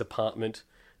things in his apartment,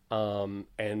 and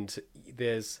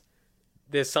there's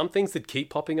some things that keep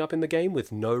popping up in the game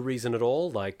with no reason at all,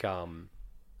 like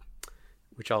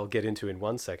which I'll get into in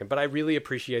 1 second. But I really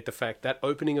appreciate the fact that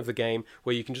opening of the game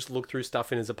where you can just look through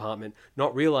stuff in his apartment,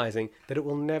 not realizing that it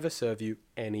will never serve you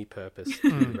any purpose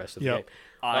in the rest of the Yep. game.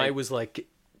 I was like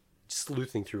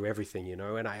sleuthing through everything, you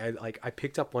know, and I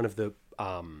picked up one of the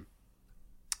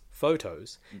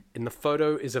photos, and the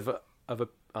photo is of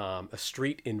a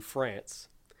street in France,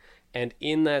 and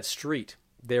in that street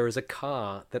there is a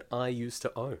car that I used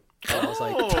to own. And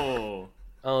oh.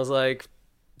 I was like,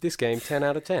 this game 10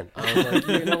 out of 10. I was like,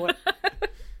 you know what?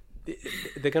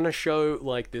 They're gonna show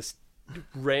like this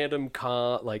random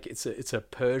car, like it's a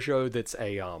Peugeot that's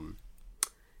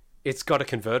it's got a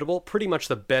convertible, pretty much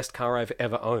the best car I've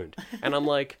ever owned. And I'm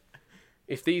like,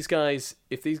 if these guys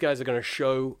are gonna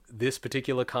show this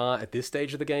particular car at this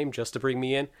stage of the game just to bring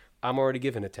me in, I'm already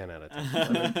giving it 10 out of 10.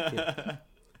 I mean,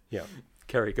 yeah.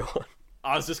 Kerry, go on.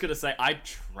 I was just going to say, I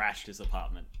trashed his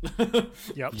apartment. Yep,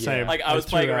 Yeah. same. Like, I was threw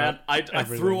playing out around. I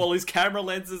everything. threw all his camera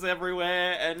lenses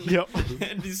everywhere, and, Yep.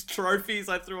 and his trophies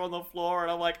I threw on the floor, and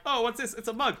I'm like, oh, what's this? It's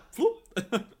a mug.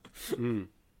 Floop.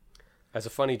 As a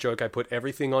funny joke, I put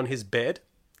everything on his bed,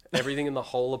 everything in the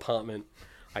whole apartment.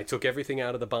 I took everything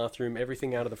out of the bathroom,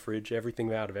 everything out of the fridge,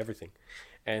 everything out of everything.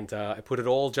 And I put it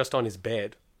all just on his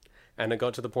bed. And it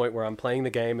got to the point where I'm playing the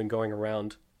game and going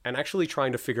around and actually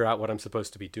trying to figure out what I'm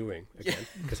supposed to be doing again,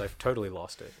 because I've totally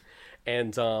lost it.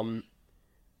 And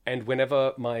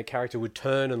whenever my character would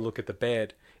turn and look at the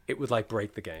bed, it would like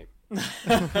break the game.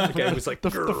 The game was like The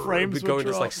grrr, frames would would go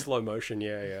into drop. like slow motion.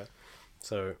 Yeah.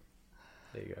 So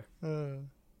there you go.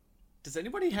 Does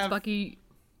anybody have... Sparky,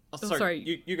 Oh,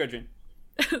 sorry. You go, June.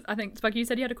 I think, Sparky, you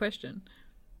said you had a question.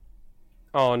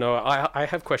 Oh no, I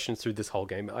have questions through this whole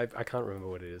game. I can't remember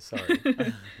what it is. Sorry.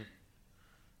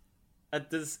 I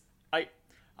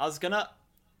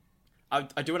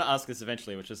do want to ask this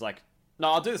eventually, which is like, no,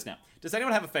 I'll do this now. Does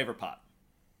anyone have a favorite part?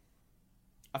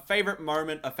 A favorite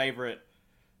moment, a favorite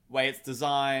way it's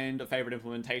designed, a favorite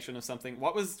implementation of something?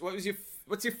 What's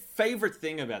your favorite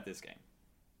thing about this game?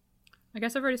 I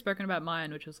guess I've already spoken about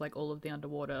mine, which was like all of the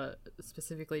underwater,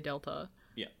 specifically Delta.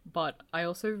 Yeah. But I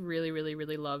also really, really,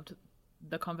 really loved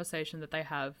the conversation that they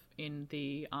have in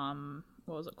the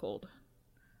what was it called?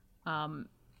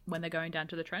 When they're going down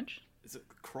to the trench. Is it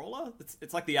crawler?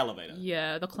 It's like the elevator.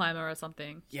 Yeah, the climber or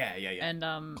something. Yeah. And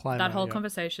Climber, that whole yeah.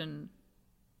 conversation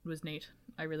was neat.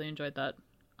 I really enjoyed that.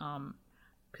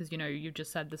 Because you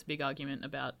just had this big argument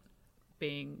about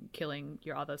killing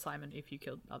your other Simon if you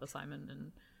killed other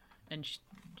Simon, and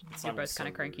you're Simon both was kind so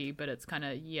of cranky, but it's kind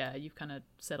of you've kind of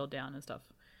settled down and stuff.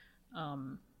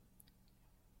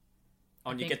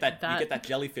 Oh, and you think get that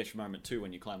jellyfish moment too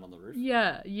when you climb on the roof.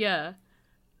 Yeah.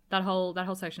 That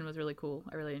whole section was really cool.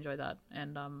 I really enjoyed that.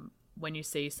 And when you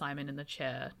see Simon in the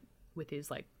chair with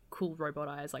his like cool robot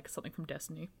eyes, like something from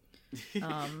Destiny,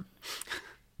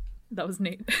 that was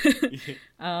neat.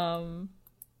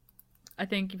 I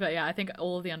think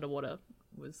all of the underwater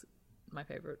was my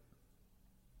favorite.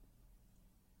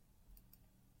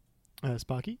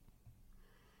 Sparky,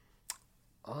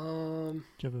 do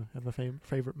you have a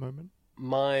favorite moment?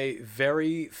 My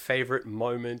very favorite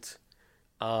moment,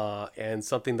 and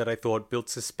something that I thought built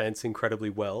suspense incredibly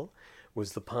well,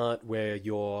 was the part where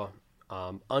you're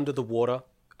under the water,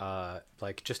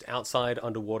 like just outside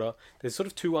underwater. There's sort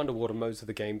of two underwater modes that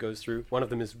the game goes through. One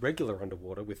of them is regular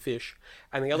underwater with fish,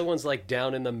 and the other one's like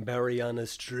down in the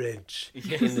Marianas Trench,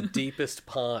 in the deepest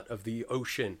part of the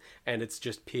ocean, and it's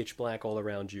just pitch black all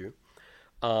around you.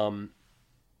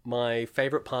 My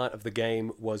favorite part of the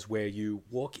game was where you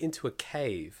walk into a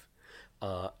cave,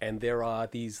 and there are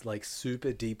these like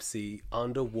super deep sea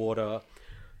underwater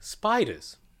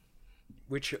spiders,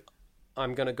 which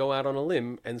I'm going to go out on a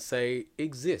limb and say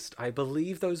exist. I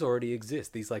believe those already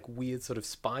exist. These like weird sort of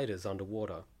spiders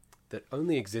underwater that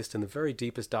only exist in the very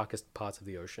deepest, darkest parts of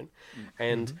the ocean.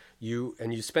 And you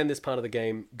spend this part of the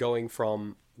game going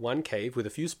from one cave with a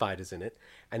few spiders in it,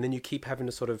 and then you keep having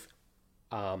to sort of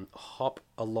hop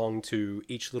along to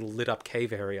each little lit up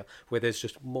cave area where there's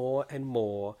just more and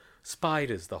more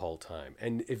spiders the whole time.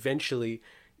 And eventually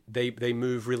they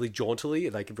move really jauntily,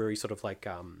 like very sort of like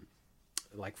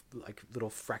little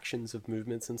fractions of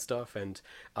movements and stuff. And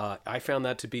I found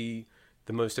that to be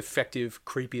the most effective,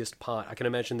 creepiest part. I can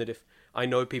imagine that if I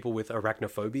know people with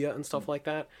arachnophobia and stuff like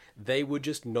that, they would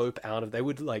just nope out of, they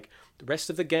would like the rest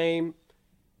of the game,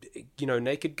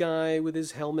 naked guy with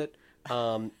his helmet,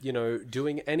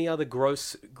 doing any other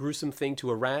gruesome thing to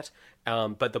a rat.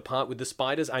 But the part with the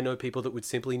spiders, I know people that would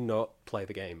simply not play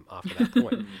the game after that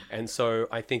point. And so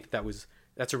I think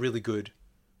that's a really good,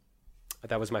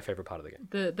 that was my favorite part of the game.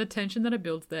 The tension that it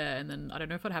builds there, and then I don't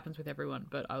know if it happens with everyone,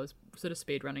 but I was sort of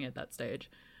speed running at that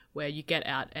stage where you get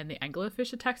out and the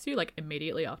anglerfish attacks you like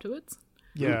immediately afterwards.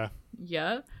 Yeah.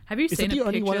 Yeah. Have you seen it the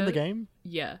only one in the game?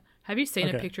 Yeah. Have you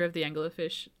seen a picture of the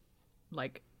anglerfish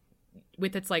like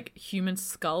with its like human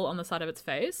skull on the side of its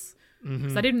face?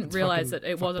 Because I didn't realize that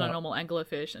it wasn't a normal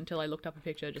anglerfish until I looked up a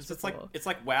picture just before. It's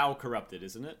like WoW corrupted,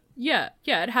 isn't it? Yeah,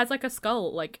 it has like a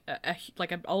skull, like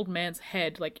like an old man's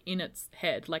head, like in its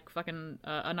head, like fucking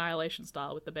Annihilation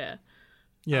style with the bear.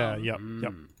 Yeah, yep.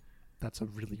 That's a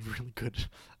really, really good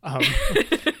like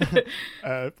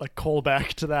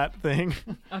callback to that thing.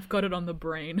 I've got it on the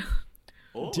brain.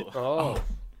 The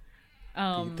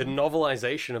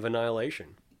novelization of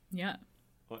Annihilation. Yeah.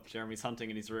 What, Jeremy's hunting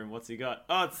in his room. What's he got?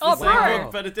 Oh, it's the same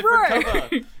book, but a different cover.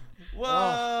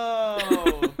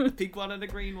 Whoa! A pink one and a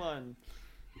green one.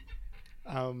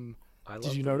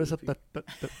 Did you notice that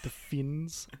the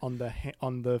fins on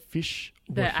the fish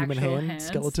were The human actual hands,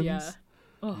 skeletons? Yeah.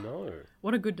 Oh, No.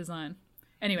 what a good design.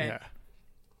 Anyway, Yeah.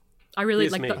 I really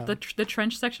Here's like me. the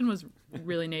trench section was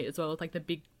really neat as well, with like the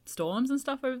big storms and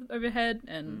stuff overhead,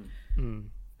 and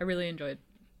I really enjoyed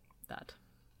that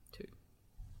too.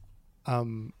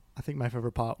 I think my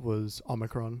favorite part was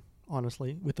Omicron,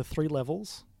 honestly, with the 3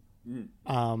 levels.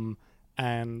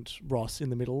 And Ross in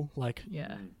the middle, like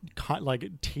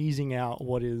teasing out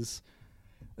what is,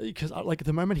 because like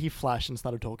the moment he flashed and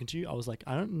started talking to you, I was like,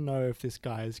 I don't know if this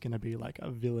guy is gonna be like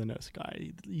a villainous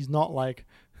guy. He's not like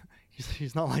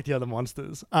he's not like the other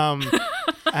monsters.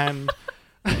 And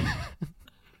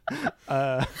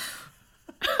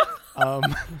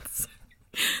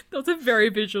That was a very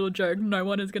visual joke. No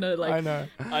one is gonna like. I know.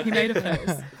 He made a face.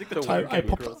 I think the tone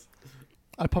came across.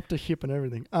 I popped a hip and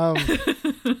everything.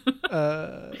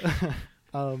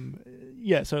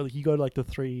 Yeah, so like, you go to like the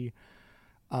 3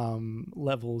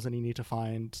 levels and you need to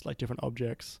find like different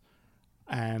objects,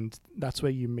 and that's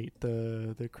where you meet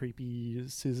the creepy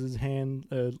scissors hand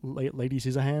lady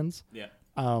scissor hands. Yeah.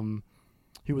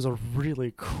 He was a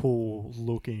really cool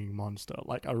looking monster,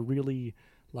 like a really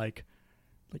like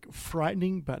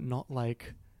frightening, but not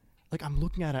like I'm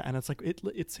looking at it and it's like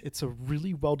it's a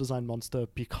really well designed monster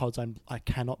because I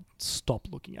cannot stop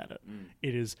looking at it.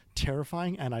 It is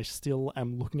terrifying, and I still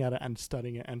am looking at it and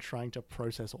studying it and trying to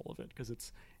process all of it,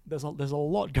 because there's a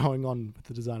lot going on with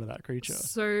the design of that creature.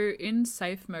 So in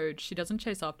safe mode, she doesn't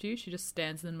chase after you. She just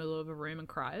stands in the middle of a room and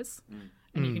cries,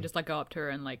 and you can just like go up to her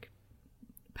and like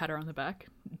pat her on the back.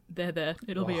 There,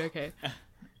 it'll be okay.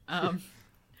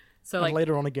 So And like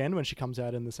later on again when she comes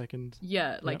out in the second.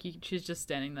 yeah, like she's just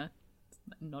standing there,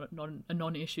 not a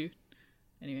non-issue.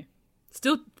 Anyway,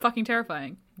 Still fucking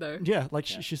terrifying though. Yeah, like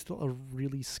she's still a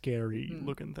really scary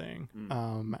looking thing.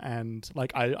 And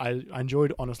like I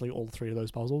enjoyed honestly all three of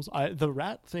those puzzles. The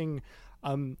rat thing,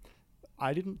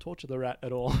 I didn't torture the rat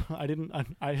at all. I didn't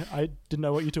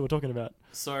know what you two were talking about.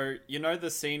 So, you know the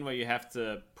scene where you have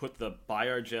to put the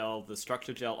biogel, the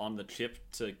structure gel on the chip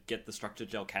to get the structure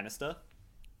gel canister?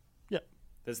 Yeah.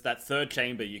 There's that third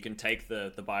chamber. You can take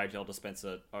the biogel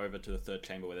dispenser over to the third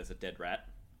chamber where there's a dead rat.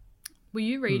 Were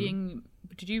you reading?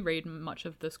 Did you read much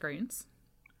of the screens?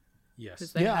 Yes.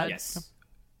 'Cause they had, Yes.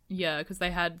 Yeah, because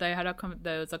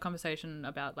there was a conversation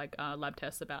about like lab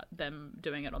tests about them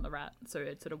doing it on the rat, so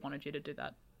it sort of wanted you to do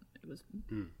that. It was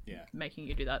Yeah. making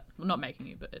you do that. Well, not making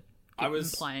you, but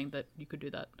implying that you could do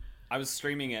that. I was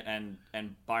streaming it, and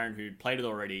Byron, who played it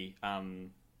already,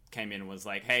 came in and was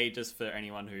like, "Hey, just for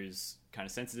anyone who's kind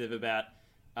of sensitive about,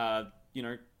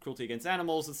 cruelty against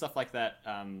animals and stuff like that,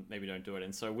 maybe don't do it."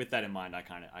 And so, with that in mind, I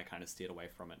kind of steered away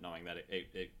from it, knowing that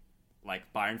it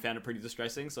like Byron found it pretty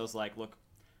distressing. So I was like, "Look,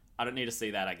 I don't need to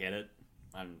see that. I get it."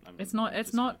 It's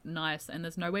not nice, and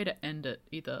there's no way to end it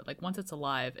either. Like once it's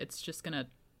alive, it's just gonna.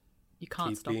 You can't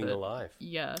Keep stop being it. alive.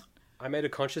 Yeah. I made a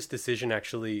conscious decision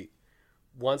actually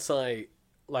once I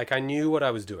knew what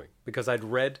I was doing because I'd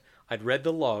read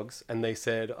the logs and they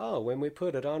said, "Oh, when we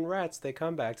put it on rats, they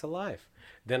come back to life."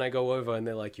 Then I go over and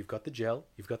they're like, "You've got the gel,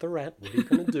 you've got the rat. What are you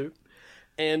going to do?"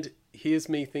 And here's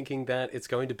me thinking that it's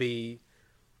going to be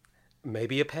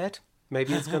maybe a pet.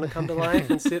 Maybe it's going to come to life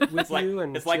and sit with you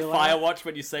and it's like chill out. Firewatch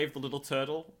when you save the little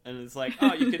turtle, and it's like,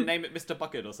 "Oh, you can name it Mr.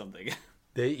 Bucket or something."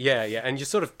 Yeah, and you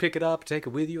sort of pick it up, take it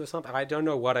with you or something. I don't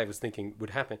know what I was thinking would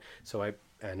happen. So I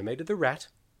animated the rat,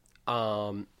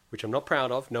 which I'm not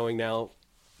proud of, knowing now,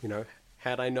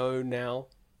 had I known now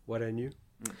what I knew.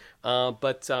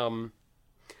 But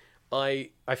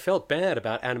I felt bad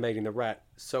about animating the rat,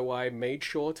 so I made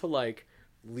sure to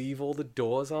leave all the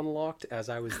doors unlocked as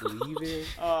I was leaving,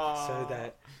 so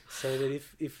that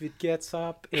if it gets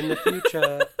up in the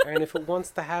future and if it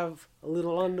wants to have a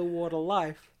little underwater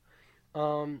life,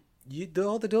 all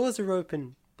the doors are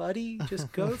open, buddy.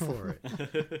 Just go for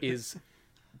it.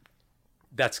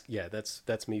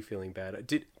 That's me feeling bad.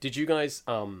 Did you guys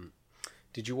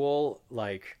did you all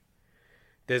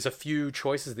there's a few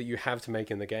choices that you have to make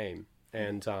in the game,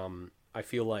 and I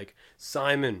feel like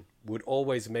Simon would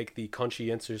always make the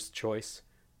conscientious choice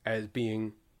as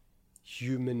being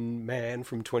human man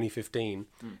from 2015,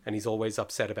 and he's always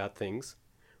upset about things.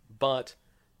 But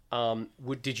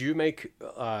did you make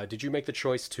the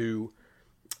choice to,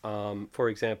 for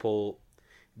example,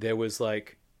 there was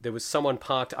someone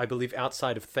parked, I believe,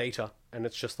 outside of Theta, and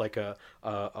it's just like a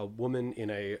woman in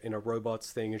a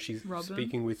robots thing, and she's Robin?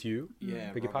 speaking with you.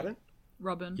 Yeah, Beg your pardon?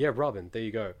 Robin. Yeah, Robin. There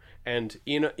you go. And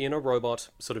in a robot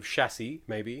sort of chassis,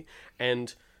 maybe,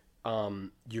 and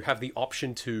you have the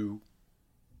option to,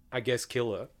 I guess,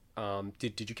 kill her.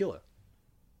 Did you kill her?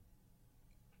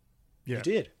 Yeah. You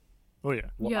did. Oh yeah.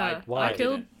 Yeah, why? I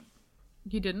killed.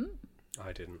 You didn't?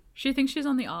 I didn't. She thinks she's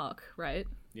on the Ark, right?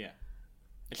 Yeah.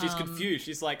 And she's confused.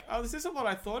 She's like, "Oh, this isn't what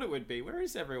I thought it would be. Where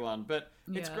is everyone?" But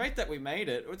it's Yeah. great that we made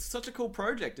it. It's such a cool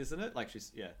project, isn't it? Like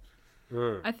she's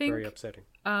I think Very upsetting.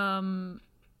 I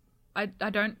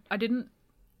didn't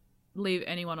leave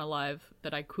anyone alive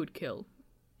that I could kill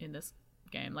in this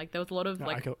game. Like there was a lot of No,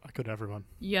 I could everyone.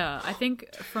 yeah, I think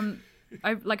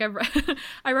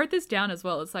I wrote this down as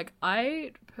well. It's like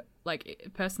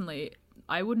personally,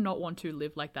 I would not want to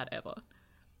live like that ever.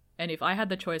 And if I had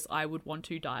the choice, I would want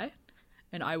to die,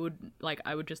 and I would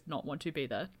just not want to be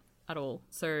there at all.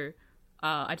 So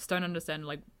I just don't understand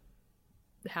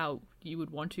how you would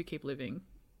want to keep living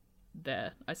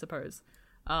there, I suppose.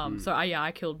 So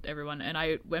I killed everyone, and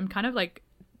I'm kind of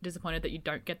disappointed that you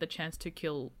don't get the chance to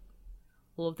kill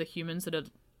all of the humans that are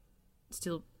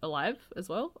still alive as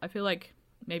well. I feel like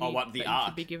maybe the that you Ark?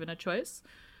 should be given a choice.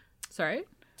 Sorry?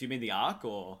 Do you mean the Ark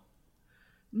or?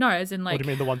 No, as in What do you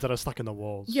mean the ones that are stuck in the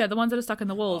walls? yeah, the ones that are stuck in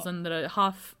the walls and that are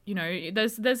half,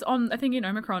 there's on, I think in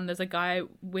Omicron, there's a guy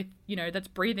with, that's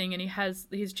breathing and he has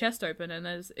his chest open and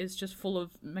is just full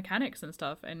of mechanics and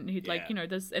stuff. And he'd Yeah.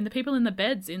 there's, and the people in the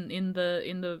beds in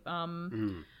the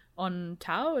on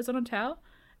Tau, is it on Tau?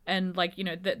 And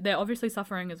they're obviously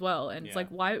suffering as well. And it's Yeah.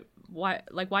 why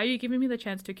are you giving me the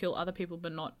chance to kill other people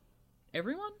but not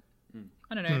everyone?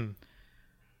 I don't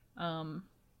know.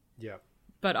 Yeah.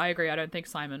 But I agree. I don't think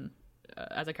Simon,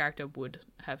 as a character, would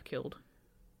have killed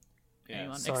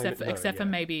anyone Simon- except for yeah.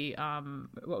 maybe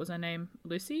what was her name?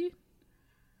 Lucy?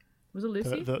 Was it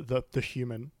Lucy? The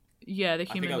human. Yeah, the I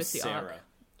think human it with was the arc. Sarah.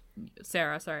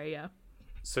 Sarah, sorry, yeah.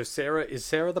 So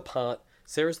Sarah's the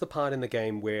part in the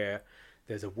game where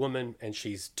there's a woman and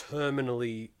she's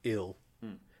terminally ill,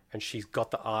 and she's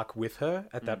got the arc with her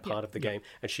at that part of the game,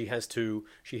 and you have to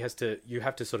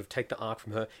sort of take the arc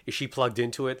from her. Is she plugged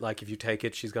into it? Like, if you take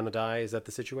it, she's gonna die? Is that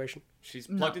the situation? She's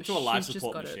plugged into a life she's just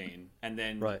support got it. machine, and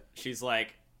then Right. she's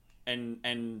like,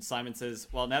 and Simon says,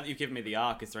 "Well, now that you've given me the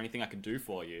arc, is there anything I can do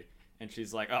for you?" And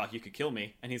she's like, "Oh, you could kill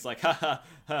me." And he's like, "Ha ha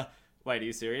ha! Wait, are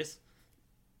you serious?"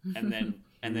 And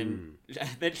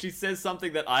then she says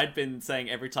something that I'd been saying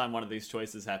every time one of these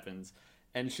choices happens.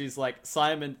 And she's like,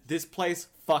 "Simon, this place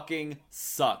fucking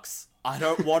sucks. I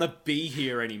don't want to be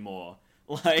here anymore.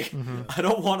 Like, I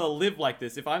don't want to live like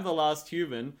this. If I'm the last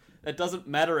human, that doesn't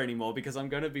matter anymore because I'm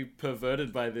going to be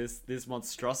perverted by this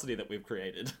monstrosity that we've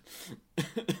created."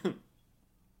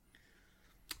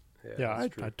 Yeah, I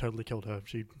that's true. totally killed her.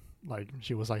 She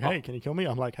was like, "Hey, can you kill me?"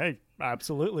 I'm like, "Hey,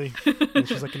 absolutely." And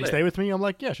she's like, "Can you stay with me?" I'm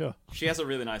like, "Yeah, sure." She has a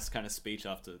really nice kind of speech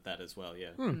after that as well,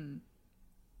 yeah.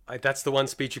 That's the one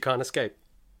speech you can't escape.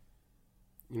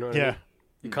 You know what I Yeah.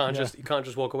 mean? You can't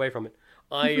just walk away from it.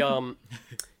 I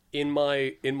in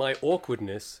my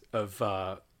awkwardness,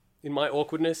 I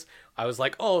was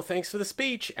like, "Oh, thanks for the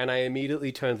speech," and I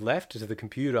immediately turned left to the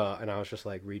computer, and I was just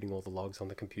like reading all the logs on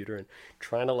the computer and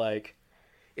trying to like,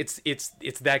 it's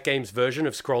that game's version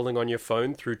of scrolling on your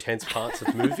phone through tense parts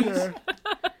of movies.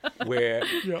 Where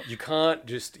you can't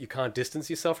distance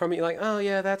yourself from it. You're like, "Oh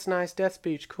yeah, that's nice, death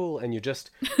speech, cool," and you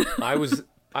just, I was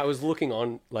looking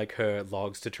on like her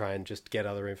logs to try and just get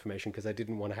other information because I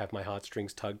didn't want to have my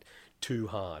heartstrings tugged too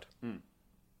hard.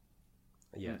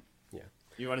 Yeah.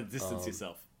 You want to distance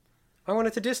yourself. I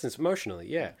wanted to distance emotionally,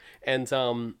 yeah, and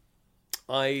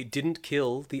I didn't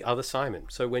kill the other Simon.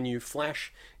 So when you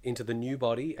flash into the new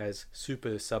body as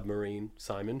Super Submarine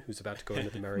Simon, who's about to go into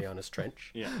the Marianas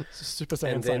Trench, Yeah. Super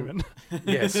Saiyan And then- Simon.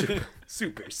 yeah,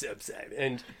 super sub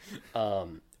Simon,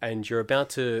 and you're about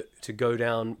to go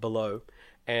down below,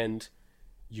 and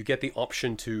you get the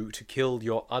option to kill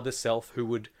your other self, who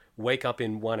would wake up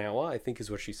in 1 hour, I think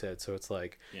is what she said. So it's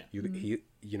like your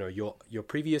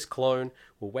previous clone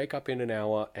will wake up in an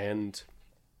hour and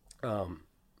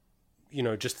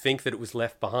just think that it was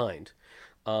left behind.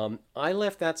 I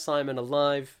left that Simon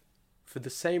alive for the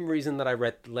same reason that I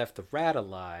left the rat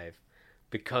alive,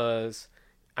 because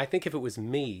I think if it was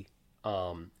me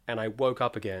and I woke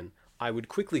up again, I would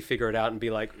quickly figure it out and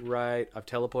be like, right, I've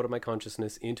teleported my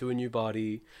consciousness into a new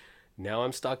body. Now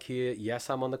I'm stuck here. Yes,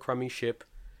 I'm on the crummy ship,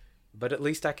 but at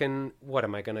least I can, what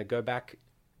am I going to go back,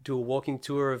 do a walking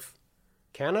tour of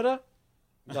Canada?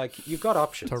 Like, you've got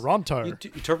options. Toronto.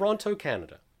 Toronto,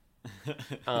 Canada.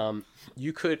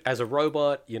 You could, as a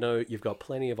robot, you've got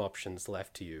plenty of options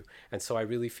left to you. And so I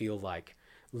really feel like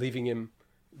leaving him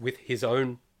with his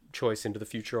own choice into the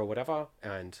future or whatever,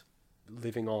 and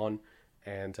living on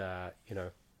and,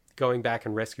 going back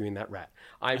and rescuing that rat.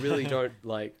 I really don't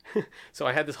like... So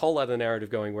I had this whole other narrative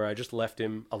going where I just left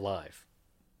him alive.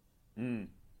 Did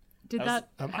that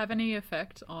have any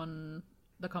effect on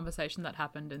the conversation that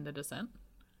happened in the descent?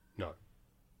 No.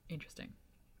 Interesting.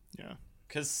 Yeah.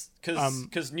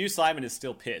 Because new Simon is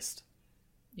still pissed.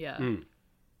 Yeah.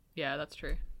 Yeah, that's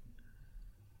true.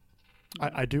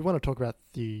 I do want to talk about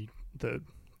the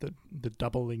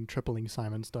doubling, tripling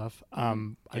Simon stuff. I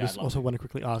just also want to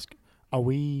quickly ask,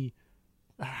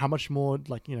 how much more,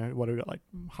 what do we got, like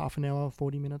half an hour,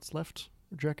 40 minutes left,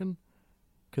 do you reckon?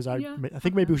 Because I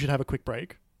think maybe we should have a quick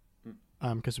break.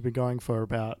 Because we've been going for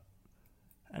about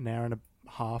an hour and a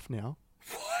half now.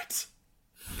 What?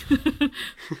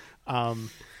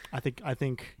 I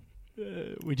think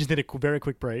we just need a very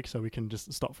quick break so we can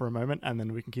just stop for a moment, and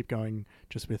then we can keep going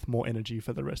just with more energy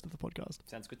for the rest of the podcast.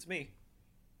 Sounds good to me.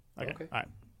 Okay. All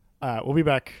right. We'll be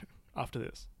back after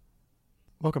this.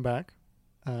 Welcome back.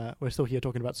 We're still here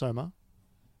talking about Soma.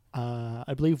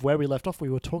 I believe where we left off, we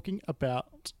were talking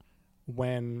about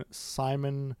when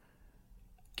Simon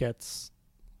gets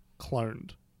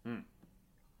cloned.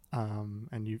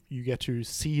 And you get to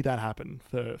see that happen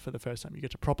for the first time. You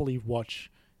get to properly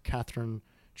watch Catherine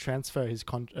transfer his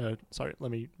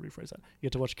let me rephrase that. You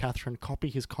get to watch Catherine copy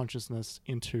his consciousness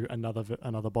into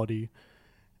another body.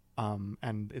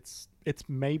 And it's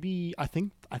maybe I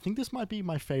think this might be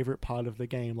my favorite part of the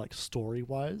game, like story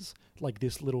wise, like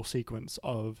this little sequence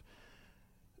of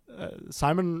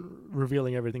Simon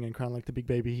revealing everything and crying like the big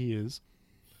baby he is,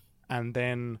 and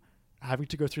then having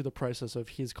to go through the process of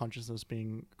his consciousness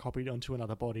being copied onto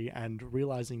another body and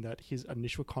realizing that his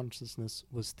initial consciousness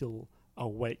was still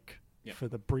awake for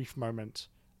the brief moment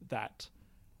that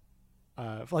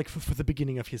for the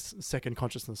beginning of his second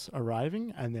consciousness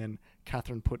arriving, and then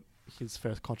Catherine put his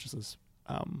first consciousness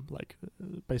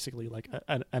basically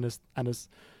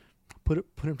put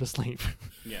him to sleep.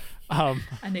 Yeah.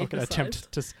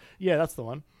 Attempt to that's the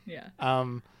one. Yeah.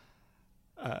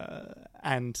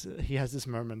 And he has this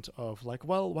moment of like,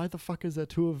 well, why the fuck is there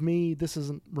two of me? This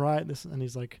isn't right. And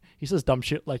he's like, he says dumb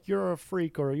shit like, you're a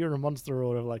freak or you're a monster or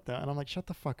whatever like that. And I'm like, shut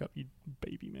the fuck up, you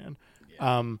baby man.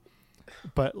 Yeah.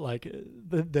 But like,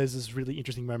 there's this really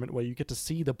interesting moment where you get to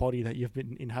see the body that you've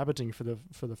been inhabiting for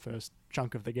the first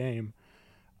chunk of the game,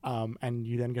 and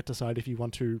you then get to decide if you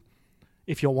want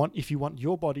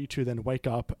your body to then wake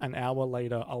up an hour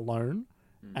later alone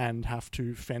and have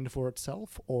to fend for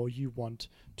itself, or you want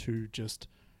to just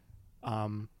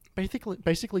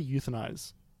basically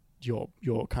euthanize your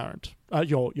current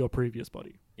your previous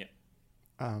body. Yeah.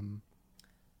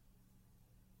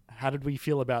 How did we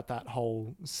feel about that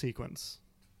whole sequence?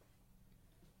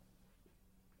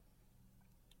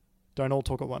 Don't all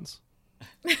talk at once.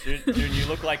 June, you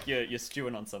look like you're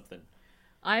stewing on something.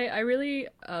 I really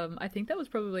I think that was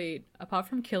probably, apart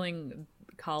from killing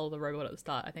Carl the robot at the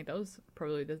start, I think that was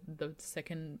probably the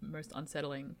second most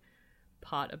unsettling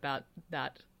part about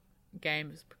that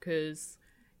game, because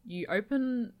you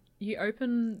open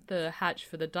the hatch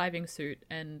for the diving suit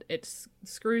and it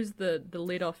screws the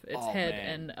lid off its head, man.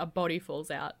 And a body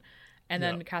falls out. And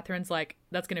then Catherine's like,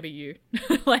 that's going to be you.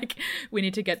 Like, we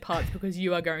need to get parts because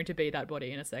you are going to be that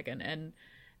body in a second.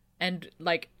 And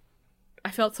like, I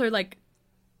felt so like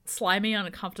slimy and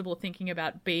uncomfortable thinking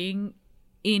about being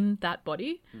in that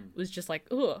body. It was just like,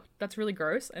 oh, that's really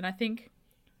gross. And I think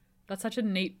that's such a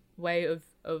neat way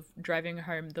of driving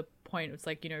home the point. It's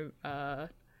like, you know,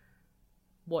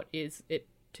 what is it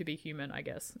to be human, I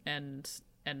guess, and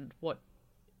what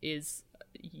is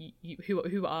you,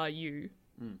 who are you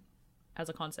as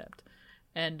a concept.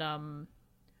 And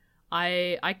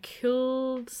I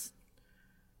killed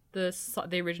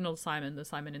the original Simon, the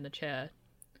Simon in the chair,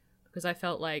 because I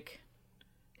felt like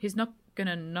he's not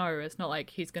gonna know. It's not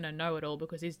like he's gonna know it all,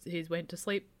 because he's went to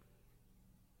sleep.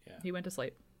 Yeah, he went to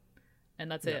sleep, and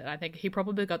that's it. I think he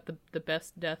probably got the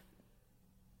best death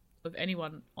of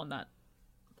anyone on that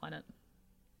planet,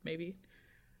 maybe,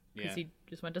 because he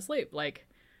just went to sleep. Like,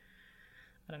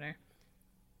 I don't know.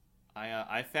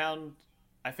 I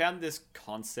found this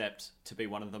concept to be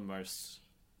one of the most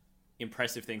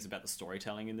impressive things about the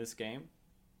storytelling in this game.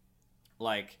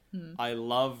 Like, I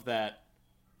love that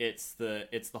it's the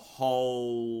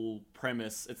whole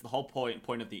premise, it's the whole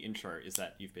point of the intro is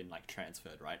that you've been like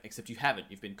transferred, right? Except you haven't.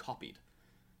 You've been copied.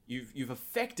 You've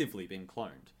effectively been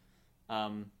cloned.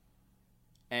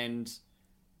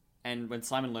 And when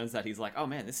Simon learns that, he's like, oh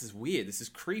man, this is weird, this is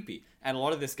creepy. And a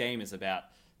lot of this game is about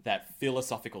that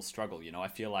philosophical struggle, you know? I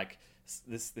feel like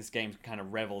this game kind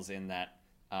of revels in that.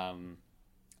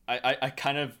 I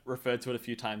kind of referred to it a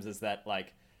few times as that,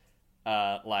 like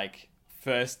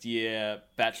first year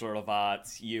Bachelor of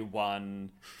Arts, year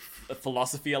one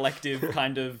philosophy elective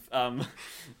kind of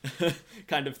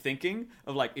kind of thinking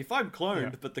of like, if I'm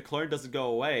cloned, but the clone doesn't go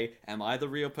away, am I the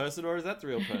real person or is that the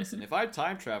real person? If I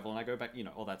time travel and I go back, you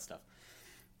know, all that stuff.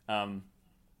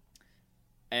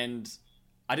 And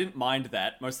I didn't mind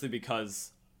that, mostly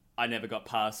because I never got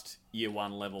past year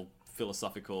one level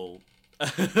philosophical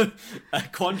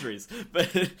quandaries.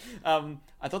 But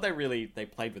I thought they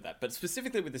played with that. But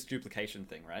specifically with this duplication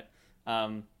thing, right?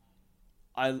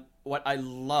 What I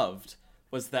loved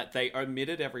was that they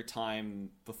omitted every time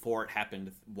before it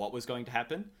happened what was going to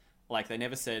happen. Like, they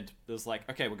never said, there was like,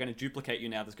 okay, we're going to duplicate you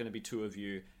now, there's going to be two of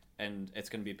you, and it's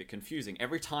going to be a bit confusing.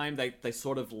 Every time they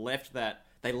sort of left that,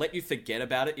 they let you forget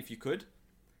about it if you could.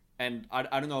 And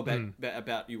I don't know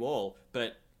about you all,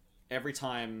 but every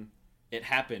time it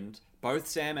happened, both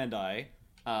Sam and I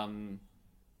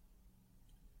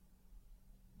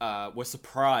were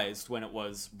surprised when it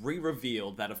was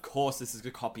re-revealed that, of course, this is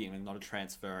a copying and not a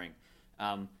transferring.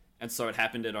 And so it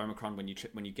happened at Omicron when you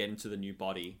get into the new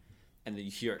body, and then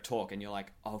you hear it talk, and you're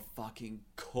like, oh, fucking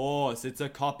course, it's a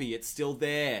copy, it's still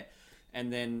there.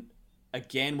 And then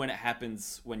again when it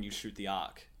happens when you shoot the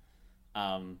Ark.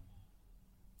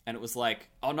 And it was like,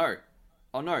 oh no,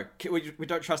 we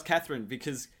don't trust Catherine,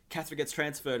 because Catherine gets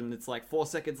transferred and it's like 4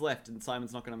 seconds left and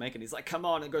Simon's not going to make it. He's like, come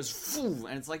on, and it goes, and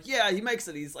it's like, yeah, he makes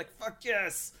it. He's like, fuck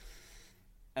yes.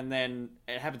 And then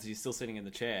it happens, he's still sitting in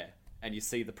the chair, and you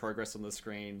see the progress on the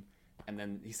screen, and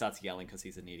then he starts yelling because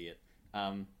he's an idiot.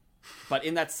 But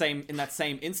in that same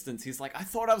instance, he's like, I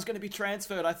thought I was going to be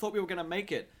transferred. I thought we were going to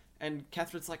make it. And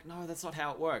Catherine's like, no, that's not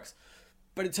how it works.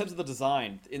 But in terms of the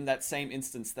design, in that same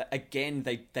instance, that again,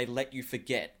 they let you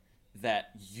forget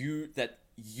that you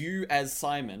as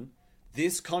Simon,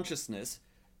 this consciousness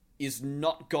is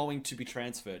not going to be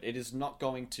transferred. It is not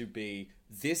going to be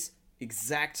this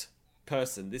exact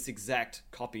person, this exact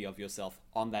copy of yourself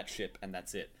on that ship, and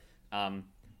that's it. And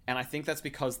I think that's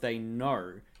because they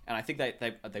know, and I think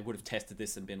they would have tested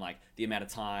this and been like the amount of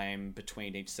time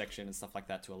between each section and stuff like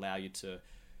that to allow you to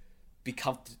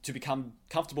become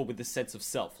comfortable with this sense of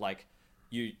self. Like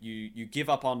you give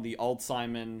up on the old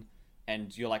Simon,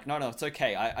 and you're like, no, it's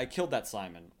okay. I killed that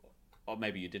Simon, or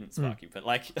maybe you didn't, Sparky,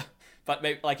 but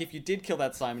maybe, like if you did kill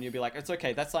that Simon, you'd be like, it's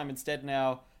okay. That Simon's dead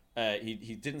now.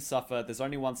 He didn't suffer. There's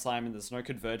only one Simon. There's no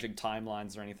converging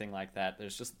timelines or anything like that.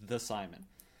 There's just the Simon.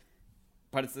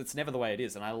 But it's never the way it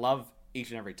is, and I love each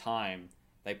and every time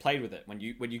they played with it. When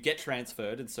you get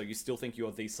transferred, and so you still think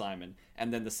you're the Simon,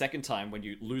 and then the second time when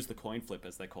you lose the coin flip,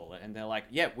 as they call it, and they're like,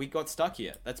 yeah, we got stuck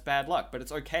here. That's bad luck, but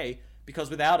it's okay, because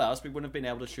without us, we wouldn't have been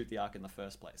able to shoot the Ark in the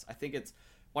first place. I think it's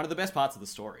one of the best parts of the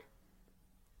story.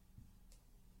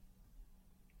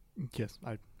 Yes,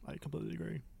 I completely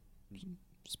agree.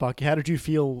 Sparky, how did you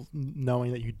feel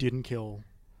knowing that you didn't kill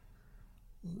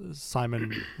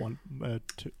Simon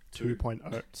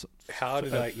 2.0? How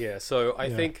did I? Yeah, so I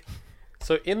think,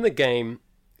 so in the game,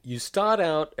 you start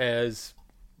out as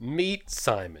Meat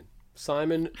Simon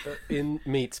in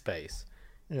Meat Space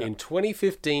in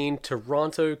 2015,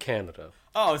 Toronto, Canada.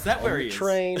 Oh, is that where he is?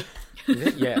 Train.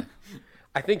 Yeah,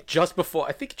 I think just before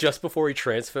he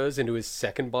transfers into his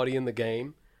second body in the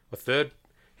game, or third,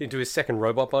 into his second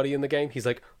robot body in the game, he's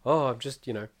like, oh, I'm just,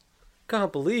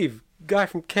 can't believe, guy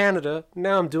from Canada,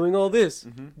 now I'm doing all this.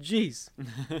 Jeez.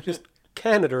 Just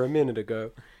Canada a minute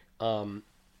ago.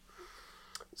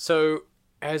 So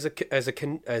as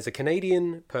a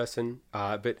Canadian person,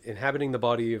 but inhabiting the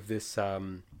body of this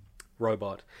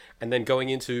robot, and then going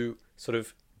into sort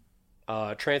of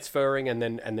transferring and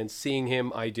then seeing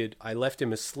him, I left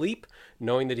him asleep,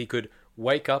 knowing that he could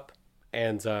wake up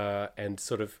and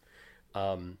sort of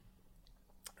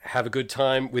have a good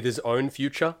time with his own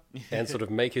future and sort of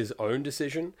make his own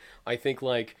decision. I think,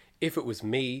 like, if it was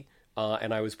me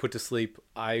and I was put to sleep,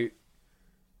 I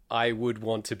would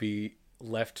want to be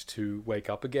left to wake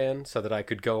up again so that I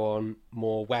could go on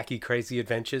more wacky, crazy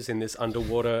adventures in this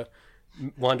underwater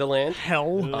wonderland.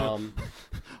 Hell,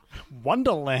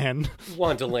 Wonderland.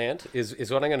 Wonderland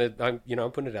is what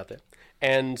I'm putting it out there.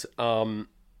 And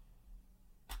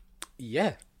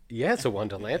yeah, it's a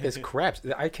wonderland. There's crabs.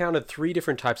 I counted 3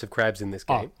 different types of crabs in this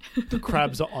game. The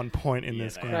crabs are on point in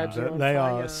this game. Crabs are on they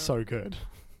fire. are so good.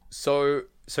 So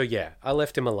yeah, I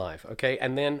left him alive, okay?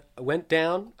 And then I went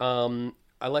down.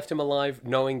 I left him alive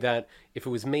knowing that if it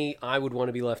was me, I would want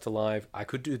to be left alive. I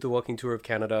could do the walking tour of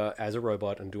Canada as a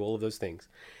robot and do all of those things.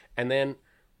 And then,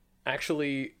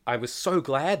 actually, I was so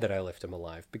glad that I left him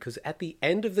alive, because at the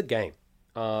end of the game,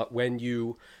 when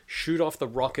you shoot off the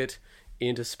rocket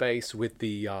into space with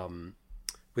the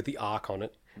Ark on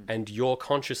it, and your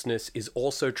consciousness is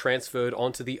also transferred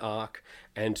onto the Ark,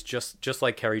 and just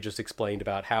like Kerry just explained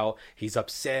about how he's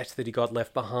upset that he got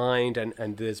left behind,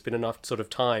 and there's been enough sort of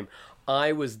time,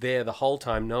 I was there the whole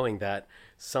time knowing that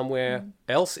somewhere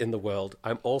else in the world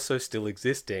I'm also still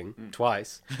existing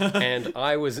twice, and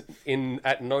I was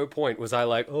at no point was I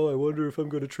like, oh, I wonder if I'm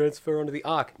going to transfer onto the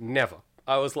Ark. Never.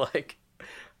 I was like,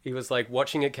 he was like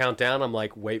watching it count down. I'm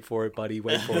like, wait for it, buddy,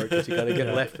 wait for it, because you're going to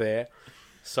get left there.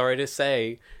 Sorry to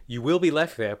say, you will be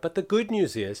left there. But the good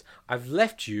news is, I've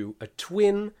left you a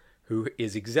twin who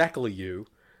is exactly you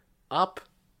up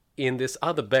in this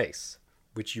other base,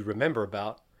 which you remember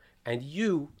about. And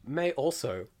you may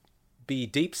also be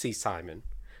Deep Sea Simon.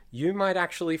 You might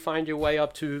actually find your way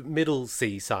up to Middle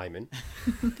Sea Simon.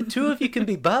 The two of you can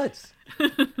be buds.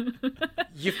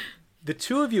 The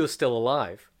two of you are still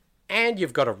alive. And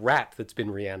you've got a rat that's been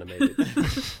reanimated.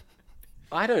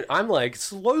 I'm like,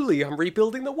 slowly I'm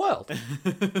rebuilding the world.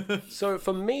 So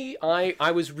for me,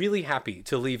 I was really happy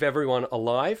to leave everyone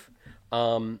alive.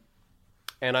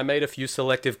 And I made a few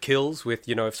selective kills with,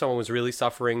 if someone was really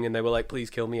suffering and they were like,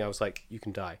 please kill me, I was like, you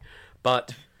can die.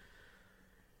 But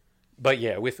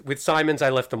yeah, with Simons, I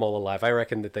left them all alive. I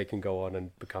reckon that they can go on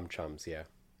and become chums, yeah.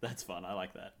 That's fun. I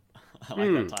like that. I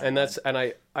like that timeline.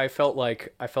 And I felt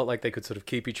like they could sort of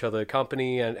keep each other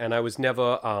company, and I was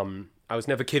never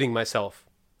kidding myself,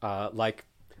 like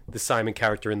the Simon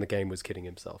character in the game was kidding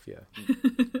himself. Yeah.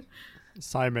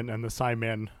 Simon and the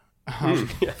Simon.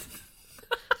 Yeah.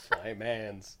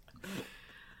 Simons.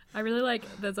 I really like.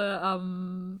 There's a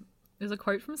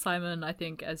quote from Simon, I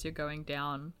think, as you're going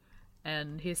down,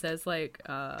 and he says like,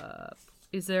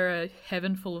 "Is there a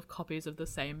heaven full of copies of the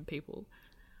same people?"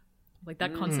 Like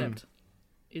that concept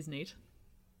is neat.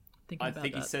 I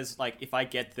think he says, like, if I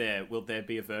get there, will there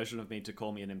be a version of me to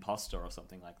call me an imposter or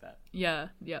something like that? Yeah.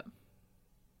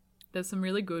 There's some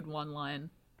really good one-line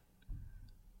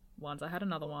ones. I had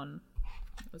another one.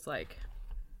 It was like,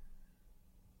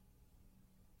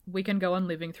 we can go on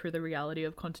living through the reality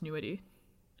of continuity.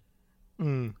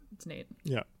 It's neat.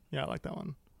 Yeah. Yeah, I like that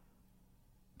one.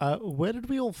 Where did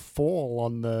we all fall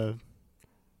on the?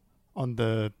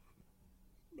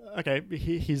 Okay,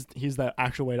 here's the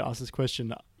actual way to ask this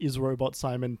question: is Robot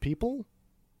Simon people?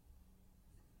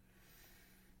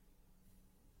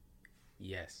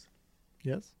 Yes.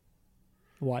 Yes.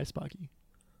 Why, Sparky?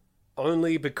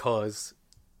 Only because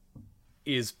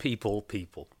is people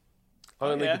people.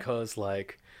 Only yeah. because,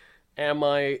 like,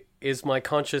 is my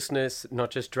consciousness not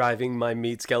just driving my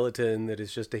meat skeleton that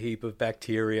is just a heap of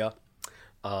bacteria?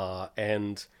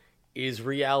 And is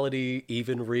reality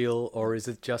even real, or is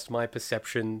it just my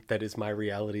perception that is my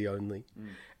reality only?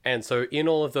 And so in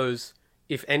all of those,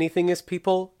 if anything is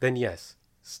people, then yes.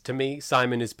 To me,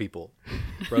 Simon is people.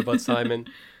 Robot Simon,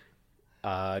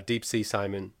 Deep Sea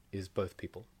Simon is both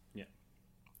people. Yeah,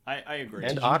 I agree.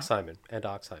 And Arc Simon. And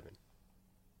Arc Simon.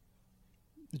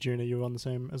 June, are you on the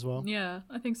same as well? Yeah,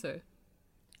 I think so.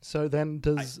 So then,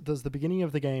 does the beginning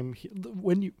of the game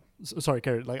when you sorry,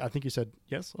 Kerry, like I think you said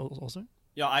yes also.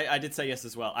 Yeah, I did say yes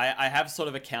as well. I have sort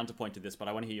of a counterpoint to this, but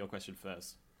I want to hear your question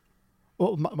first.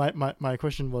 Well, my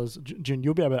question was, June,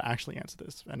 you'll be able to actually answer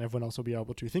this, and everyone else will be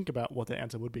able to think about what their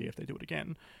answer would be if they do it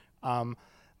again.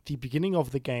 The beginning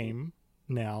of the game,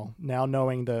 now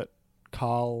knowing that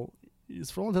Carl is,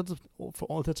 for all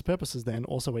intents and purposes, then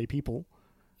also a people,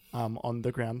 on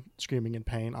the ground, screaming in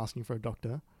pain, asking for a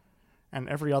doctor, and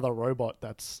every other robot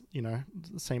that's, the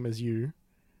same as you,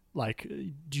 like,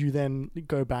 do you then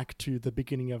go back to the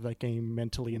beginning of that game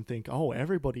mentally and think, oh,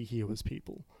 everybody here was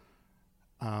people?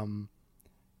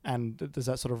 And does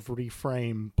that sort of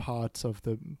reframe parts of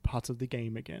the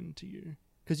game again to you?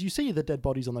 Because you see the dead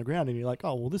bodies on the ground and you're like,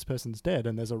 oh, well, this person's dead,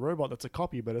 and there's a robot that's a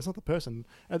copy, but it's not the person.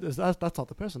 That's not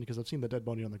the person because I've seen the dead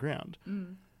body on the ground.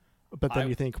 But then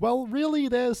you think, well, really,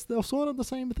 they're sort of the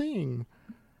same thing.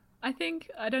 I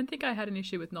don't think I had an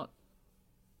issue with not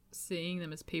seeing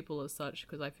them as people as such,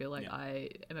 because I feel like I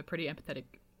am a pretty empathetic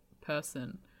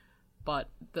person. But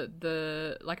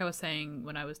the like I was saying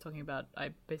when I was talking about,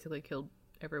 I basically killed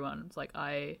everyone. It's like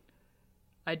I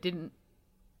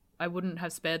wouldn't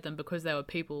have spared them because they were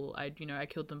people. I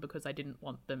killed them because I didn't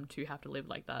want them to have to live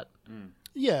like that.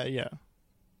 Yeah.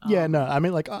 No, I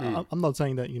mean, like, I'm not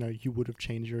saying that you would have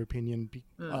changed your opinion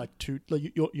to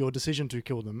like your decision to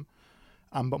kill them,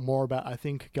 but more about, I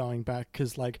think, going back,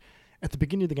 because like at the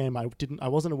beginning of the game, I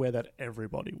wasn't aware that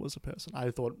everybody was a person. I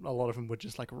thought a lot of them were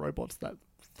just like robots that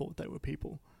thought they were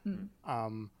people,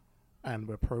 and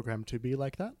were programmed to be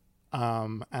like that.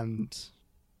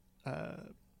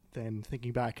 Then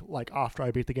thinking back, like after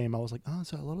I beat the game, I was like, oh,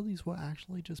 so a lot of these were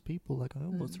actually just people, like I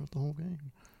was throughout the whole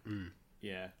game.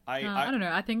 Yeah, I don't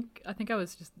know. I think I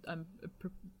was just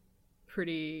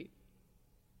pretty.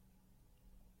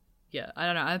 Yeah, I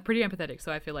don't know. I'm pretty empathetic,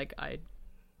 so I feel like I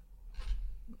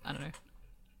don't know.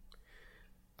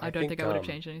 I don't think I would have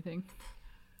changed anything.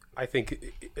 I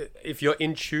think if you're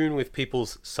in tune with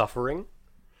people's suffering,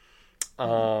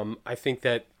 I think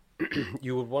that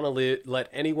you would want to let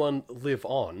anyone live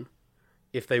on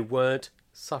if they weren't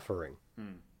suffering.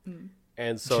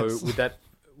 And so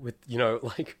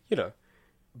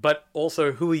but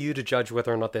also, who are you to judge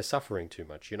whether or not they're suffering too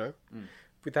much,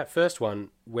 With that first one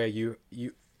where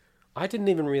I didn't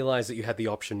even realize that you had the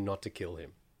option not to kill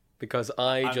him, because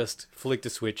I just flicked a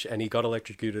switch and he got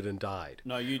electrocuted and died.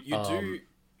 No, you do.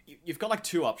 You've got like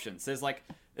two options. There's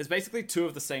basically two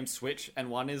of the same switch, and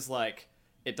one is like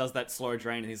it does that slow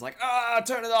drain, and he's like,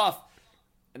 turn it off.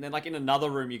 And then like in another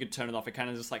room, you could turn it off. It kind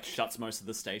of just like shuts most of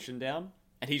the station down,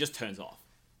 and he just turns off.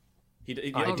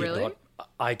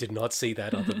 I did not see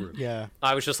that other room. Yeah.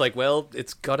 I was just like, well,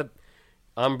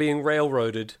 I'm being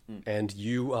railroaded, and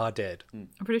you are dead. I'm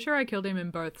pretty sure I killed him in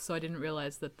both, so I didn't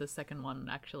realize that the second one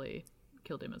actually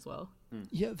killed him as well.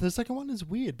 Yeah, the second one is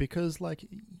weird because like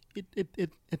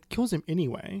it kills him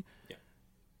anyway. Yeah.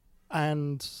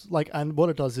 And what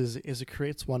it does is it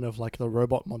creates one of like the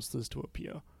robot monsters to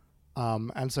appear.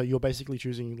 And so you're basically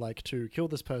choosing like to kill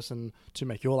this person to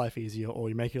make your life easier, or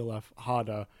you make your life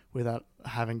harder without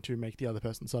having to make the other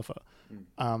person suffer.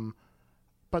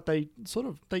 But they sort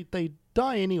of they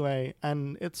die anyway,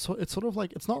 and it's sort of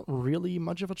like it's not really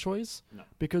much of a choice. No.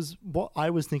 Because what I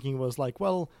was thinking was like,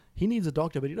 well, he needs a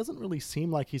doctor, but he doesn't really seem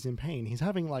like he's in pain. He's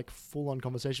having like full on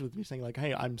conversation with me, saying like,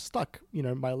 "Hey, I'm stuck.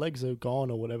 My legs are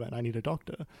gone or whatever, and I need a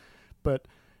doctor." But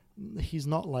he's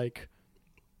not like,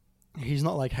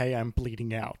 "Hey, I'm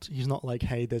bleeding out." He's not like,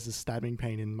 "Hey, there's a stabbing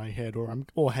pain in my head," or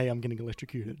 "Hey, I'm getting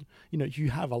electrocuted." You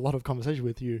have a lot of conversation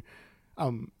with you.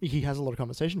 He has a lot of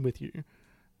conversation with you.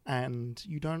 And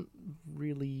you don't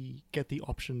really get the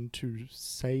option to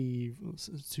save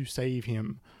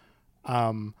him.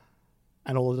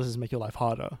 and all it does is make your life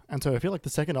harder. And so I feel like the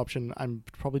second option, I'm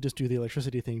probably just do the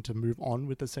electricity thing to move on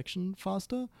with the section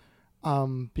faster,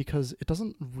 because it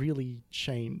doesn't really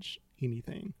change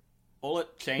anything. All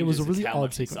it changes was a really is how odd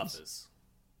much he sequence. suffers.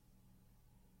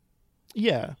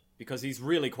 Yeah, Because he's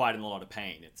really quite in a lot of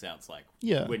pain, it sounds like,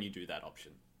 Yeah. when you do that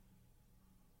option.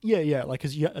 yeah. Like,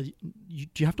 cause do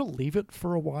you have to leave it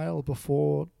for a while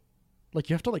before? Like,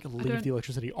 you have to like leave don't- the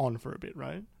electricity on for a bit,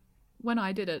 right? When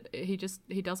I did it,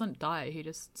 he doesn't die. He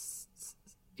just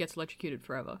gets electrocuted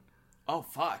forever, Oh,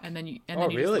 fuck. and then you Oh,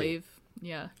 just really? leave.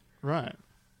 Yeah. Right.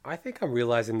 I think I'm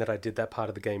realizing that I did that part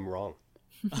of the game wrong.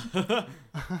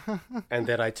 And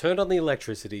that I turned on the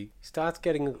electricity, starts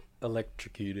getting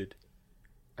electrocuted,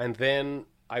 and then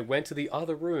I went to the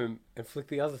other room and flicked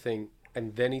the other thing,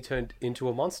 and then he turned into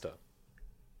a monster.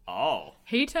 Oh.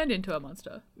 He turned into a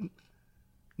monster.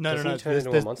 No, Doesn't no, no. he turn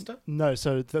into a monster? No,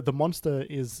 so the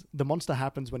monster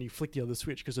happens when you flick the other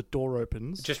switch because a door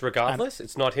opens. Just regardless,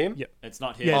 it's not him? Yeah. It's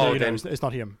not him. Yeah, Oh, no, no, then- it's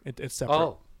not him. It's separate.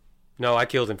 Oh. No, I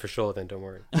killed him for sure then, don't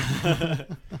worry.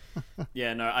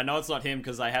 Yeah, no, I know it's not him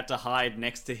because I had to hide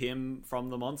next to him from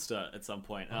the monster at some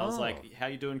point. And I was Oh. like, how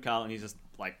you doing, Carl? And he's just,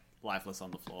 like, lifeless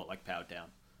on the floor, like, powered down.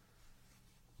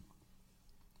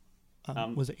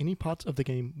 Was there any parts of the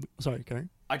game? Sorry, go.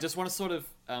 I just want to sort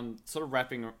of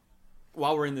wrapping,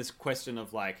 while we're in this question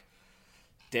of, like,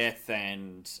 death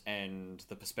and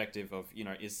the perspective of, you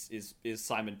know, is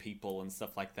Simon people and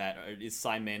stuff like that, or is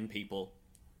Simon people?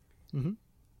 Mm-hmm.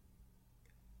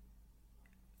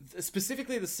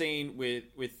 Specifically the scene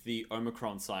with the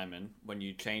Omicron Simon, when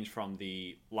you change from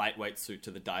the lightweight suit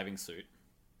to the diving suit.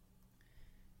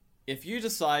 If you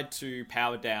decide to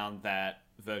power down that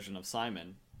version of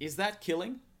Simon, is that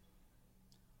killing?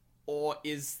 Or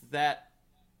is that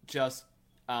just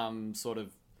sort of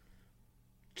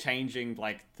changing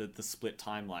like the split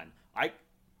timeline? I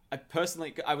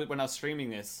personally, when I was streaming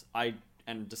this, I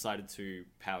decided to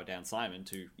power down Simon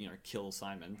to, you know, kill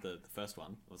Simon, the first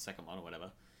one, or the second one, or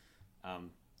whatever.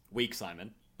 Weak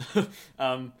Simon.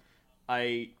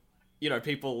 You know,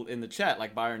 people in the chat,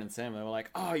 like Byron and Sam, they were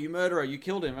like, oh, you murderer, you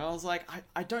killed him. And I was like,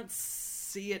 I don't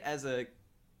see it as a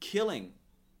killing,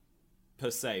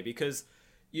 per se, because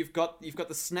you've got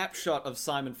the snapshot of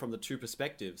Simon from the two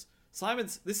perspectives.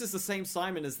 This is the same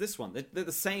Simon as this one. They're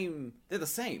the same.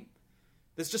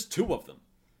 There's just two of them.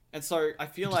 And so I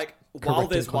feel like while correcting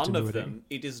there's one of continuity. them,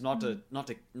 it is not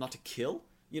a kill.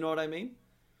 You know what I mean?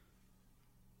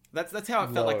 That's how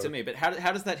it felt like to No. me. But how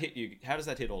does that hit you? How does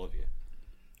that hit all of you?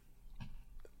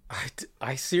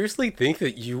 I seriously think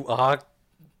that you are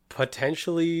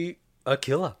potentially a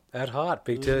killer at heart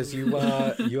because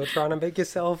you're trying to make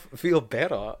yourself feel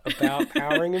better about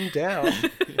powering him down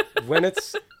when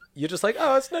you're just like,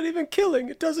 oh, it's not even killing,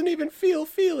 it doesn't even feel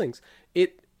feelings.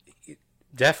 It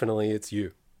definitely, it's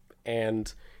you.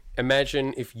 And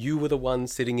imagine if you were the one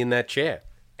sitting in that chair,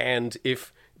 and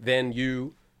if then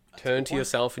you turned to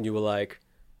yourself and you were like,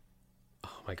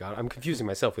 oh my god, I'm confusing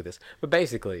myself with this, but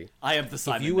basically, I am the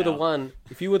Simon. if you were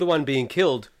the now. one being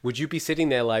killed, would you be sitting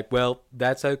there like, well,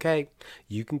 that's okay,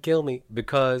 you can kill me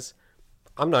because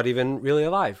I'm not even really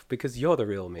alive because you're the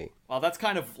real me. Well, that's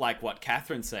kind of like what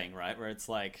Catherine's saying, right? Where it's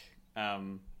like,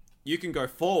 you can go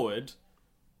forward,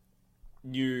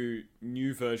 new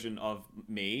version of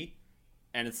me,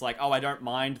 and it's like, oh, I don't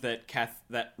mind that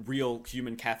that real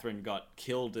human Catherine got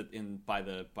killed by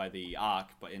the Ark,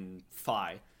 but in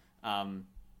Phi,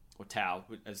 or Tau,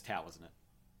 as Tau, wasn't it?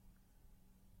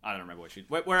 I don't remember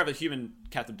wherever human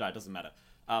Catherine died, doesn't matter.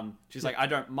 She's like, I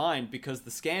don't mind because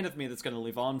the scan of me that's going to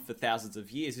live on for thousands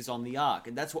of years is on the Ark,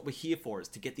 and that's what we're here for, is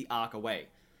to get the Ark away.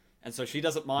 And so she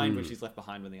doesn't mind when she's left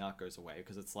behind when the Ark goes away,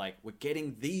 because it's like, we're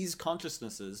getting these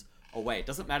consciousnesses away. It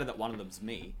doesn't matter that one of them's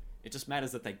me. It just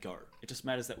matters that they go. It just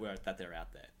matters that they're out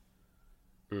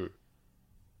there.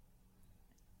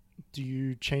 Do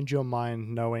you change your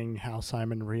mind knowing how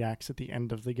Simon reacts at the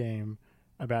end of the game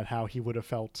about how he would have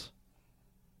felt?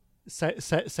 Say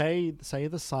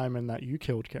the Simon that you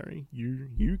killed, Kerry.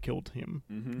 You killed him.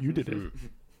 You did it.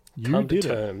 You Come to did it.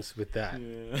 terms with that.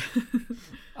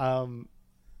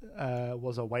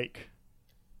 Was awake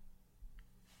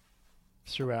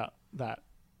throughout that.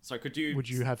 So could you... Would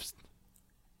you have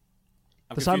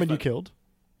I'm the confused Simon by- you killed?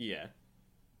 Yeah.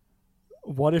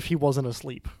 What if he wasn't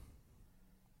asleep?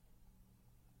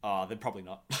 Oh, then probably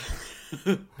not.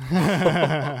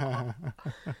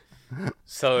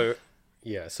 So,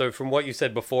 yeah. So from what you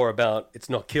said before about it's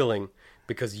not killing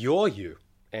because you're you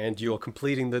and you're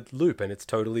completing the loop and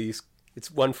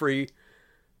it's one free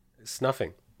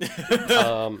snuffing,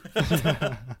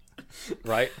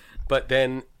 right? But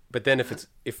then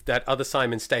if that other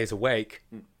Simon stays awake,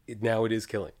 now it is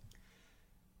killing.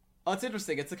 Oh, it's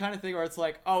interesting. It's the kind of thing where it's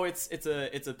like, oh, it's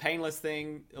a painless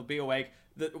thing. It'll be awake.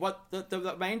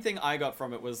 The main thing I got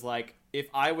from it was like, if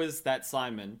I was that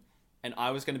Simon, and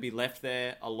I was going to be left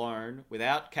there alone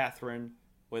without Catherine,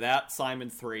 without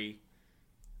Simon 3,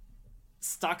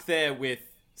 stuck there with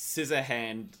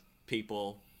Scissorhand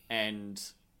people, and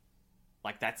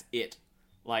like that's it.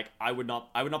 Like I would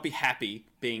not be happy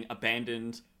being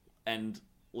abandoned and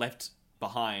left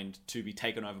behind to be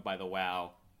taken over by the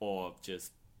WoW or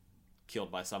just killed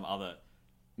by some other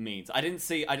means. I didn't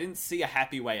see a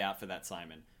happy way out for that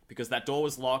Simon, because that door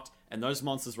was locked and those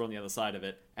monsters were on the other side of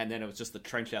it, and then it was just the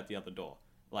trench out the other door.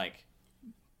 Like,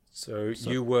 so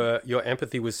your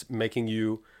empathy was making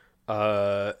you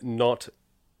not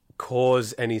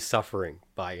cause any suffering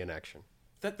by inaction.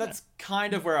 That's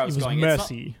kind of where I was It was going.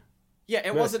 mercy.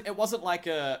 It wasn't like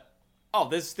a, oh,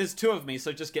 there's two of me,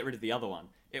 so just get rid of the other one.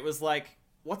 It was like,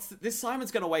 this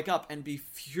Simon's going to wake up and be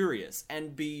furious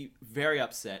and be very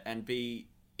upset and be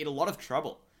in a lot of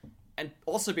trouble, and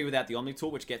also be without the Omni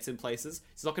tool, which gets in places.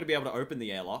 He's not going to be able to open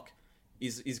the airlock.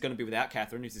 He's going to be without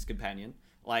Catherine, who's his companion.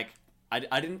 Like, I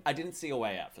didn't see a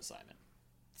way out for Simon.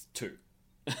 It's 2.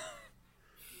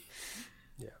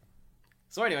 Yeah.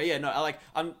 So anyway, yeah, no,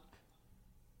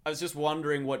 I was just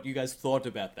wondering what you guys thought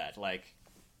about that. Like,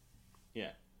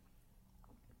 yeah.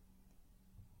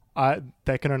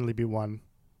 There can only be one.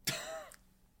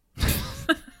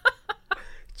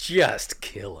 Just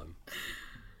kill him.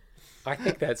 I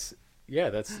think that's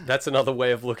another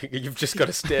way of looking. You've just got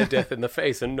to stare death in the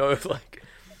face and know, like,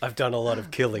 I've done a lot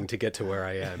of killing to get to where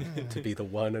I am, to be the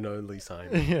one and only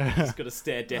Simon. Yeah. Just got to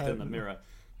stare death in the mirror.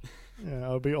 Yeah,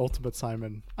 I'll be ultimate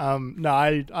Simon. No,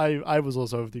 I was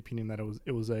also of the opinion that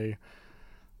it was a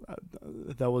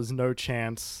there was no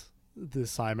chance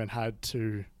this Simon had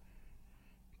to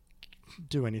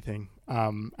do anything.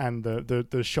 And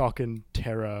the shock and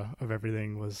terror of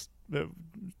everything was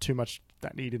too much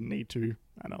that he didn't need to.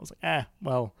 And I was like,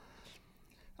 well,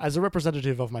 as a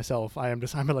representative of myself, I'm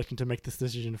electing to make this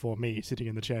decision for me, sitting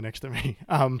in the chair next to me.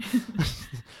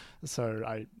 So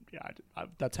I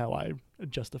that's how I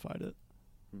justified it.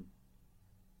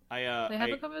 They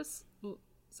have a conversation.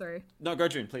 Sorry. No, go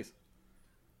June, please.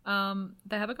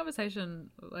 They have a conversation.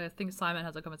 I think Simon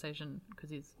has a conversation because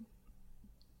he's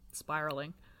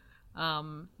spiraling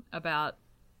about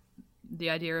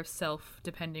the idea of self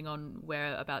depending on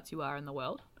whereabouts you are in the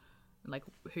world, like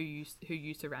who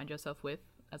you surround yourself with,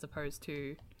 as opposed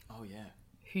to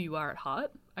who you are at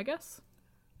heart, I guess.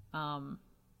 I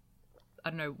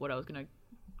don't know what I was gonna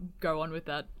go on with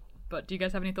that, but do you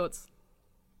guys have any thoughts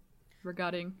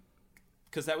regarding?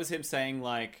 Because that was him saying,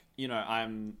 like, you know,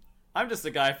 I'm just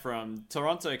a guy from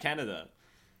Toronto, Canada.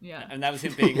 Yeah. And that was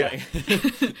him being like...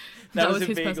 that was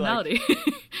his personality.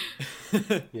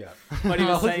 Like, Yeah. But he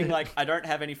was saying, like, I don't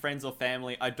have any friends or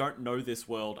family. I don't know this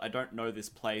world. I don't know this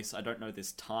place. I don't know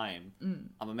this time.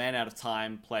 I'm a man out of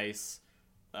time, place,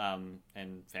 and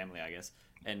family, I guess.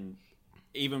 And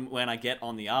even when I get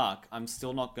on the Ark, I'm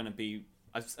still not going to be...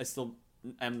 I still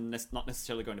am not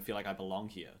necessarily going to feel like I belong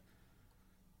here.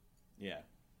 Yeah.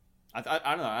 I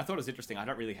don't know. I thought it was interesting. I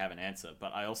don't really have an answer,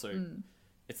 but I also...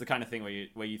 It's the kind of thing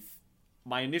where you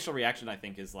my initial reaction, I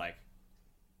think, is like,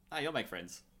 you'll make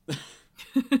friends.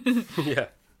 Yeah.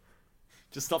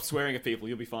 Just stop swearing at people.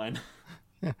 You'll be fine.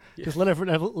 Yeah. Just let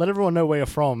everyone know where you're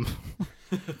from.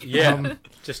 Yeah.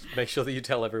 Just make sure that you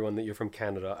tell everyone that you're from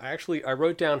Canada. I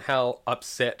wrote down how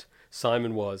upset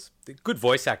Simon was. Good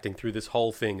voice acting through this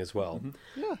whole thing as well.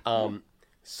 Yeah.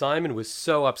 Simon was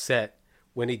so upset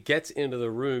when he gets into the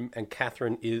room and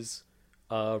Catherine is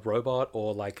a robot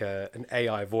or like an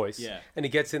AI voice. Yeah. And he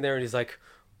gets in there and he's like,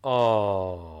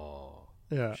 oh,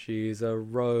 Yeah. she's a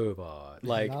robot.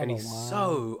 Like, and he's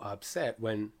so upset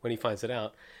when he finds it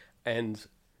out. And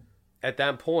at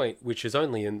that point, which is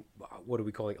only in, what do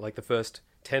we call it? Like the first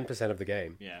 10% of the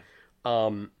game. Yeah.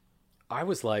 I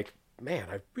was like, man,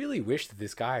 I really wish that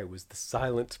this guy was the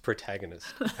silent protagonist,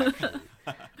 actually.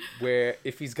 Where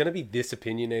if he's going to be this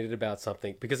opinionated about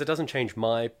something, because it doesn't change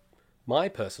my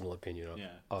personal opinion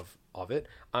of it,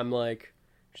 I'm like,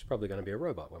 she's probably going to be a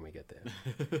robot when we get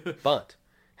there. But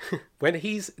when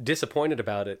he's disappointed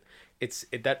about it,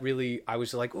 that really, I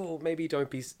was like, oh, maybe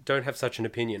don't have such an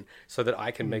opinion, so that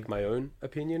I can make my own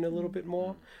opinion a little bit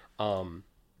more.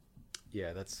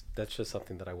 Yeah, that's just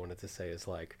something that I wanted to say, is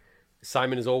like,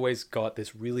 Simon has always got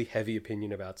this really heavy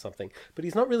opinion about something, but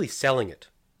he's not really selling it,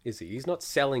 is he? He's not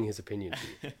selling his opinion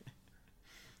to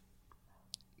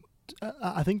you.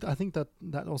 I think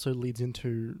that also leads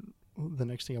into the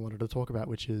next thing I wanted to talk about,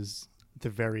 which is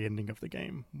the very ending of the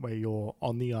game, where you're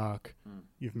on the Ark,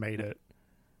 you've made it,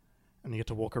 and you get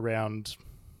to walk around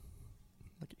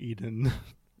like Eden,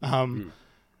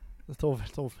 It's all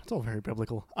very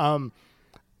biblical. And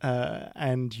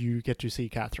you get to see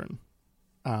Catherine,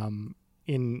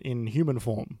 in human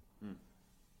form.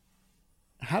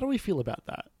 How do we feel about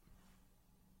that?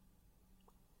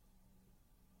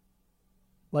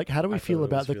 Like, how do we feel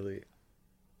about the?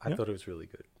 I thought it was really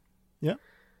good. Yeah.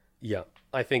 Yeah,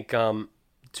 I think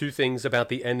two things about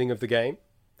the ending of the game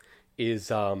is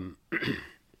so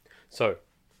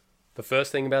the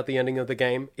first thing about the ending of the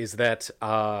game is that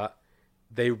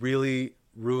they really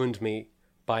ruined me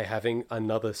by having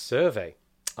another survey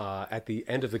at the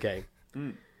end of the game.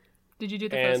 Did you do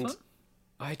the first one?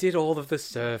 I did all of the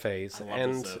surveys, I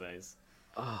love the surveys.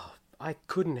 I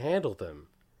couldn't handle them.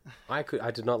 I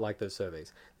did not like those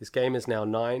surveys. This game is now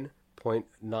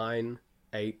 9.989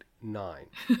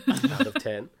 out of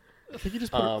 10. I think you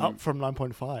just put it up from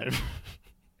 9.5.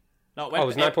 No, it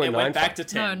was 9.95. It went back to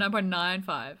 10. No,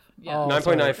 9.95. Yeah. Oh,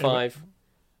 9.95,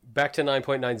 back to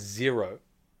 9.90,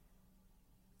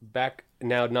 back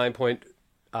now 9.989.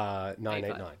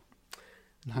 985.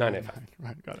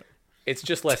 Right, got it. It's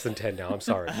just less than 10 now, I'm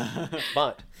sorry.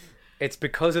 But it's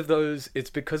because of those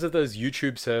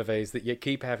YouTube surveys that you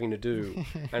keep having to do.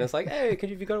 And it's like, hey, have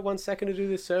you got 1 second to do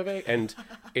this survey? And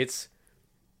it's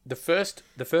the first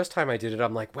time I did it,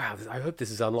 I'm like, wow, I hope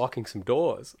this is unlocking some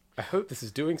doors. I hope this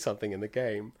is doing something in the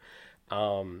game.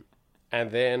 And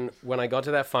then when I got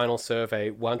to that final survey,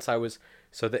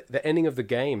 the ending of the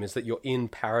game is that you're in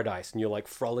paradise and you're like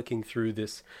frolicking through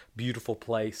this beautiful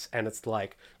place. And it's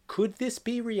like, could this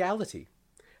be reality?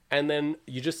 And then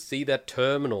you just see that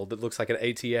terminal that looks like an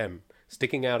ATM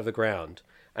sticking out of the ground.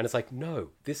 And it's like, no,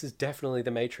 this is definitely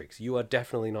the Matrix. You are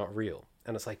definitely not real.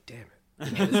 And it's like, damn it.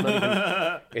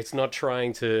 It's not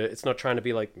trying to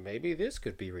be like, maybe this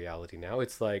could be reality now.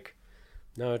 It's like,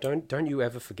 no, don't you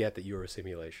ever forget that you're a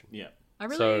simulation. Yeah. I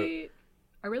really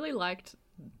liked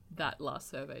that last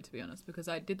survey, to be honest, because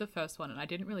I did the first one and I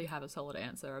didn't really have a solid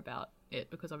answer about it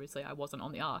because obviously I wasn't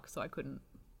on the Ark, so I couldn't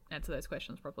answer those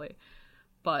questions properly.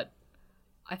 But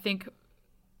I think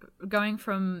going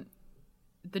from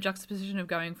the juxtaposition of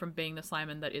going from being the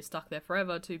Simon that is stuck there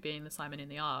forever to being the Simon in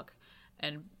the Ark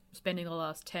and spending the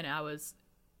last 10 hours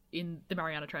in the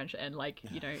Mariana Trench and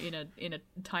in a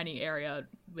tiny area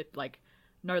with like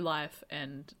no life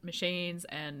and machines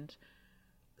and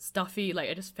stuffy,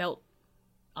 it just felt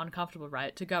uncomfortable,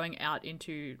 right? To going out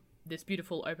into this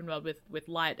beautiful open world with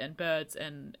light and birds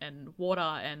and water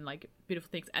and like beautiful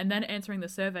things, and then answering the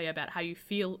survey about how you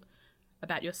feel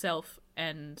about yourself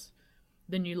and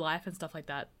the new life and stuff like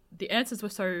that. The answers were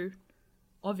so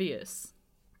obvious,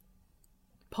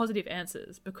 positive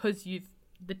answers, because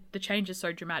the change is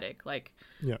so dramatic.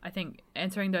 Yeah. I think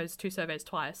answering those two surveys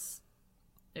twice,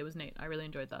 it was neat. I really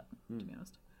enjoyed that, to be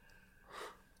honest.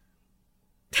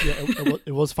 Yeah,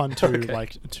 it was fun to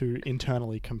to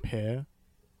internally compare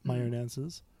my own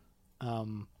answers.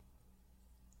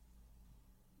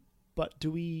 But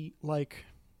do we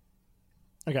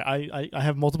okay, I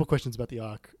have multiple questions about the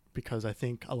Ark because I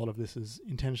think a lot of this is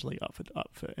intentionally up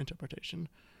for interpretation.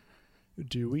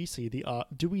 Do we see the Ark?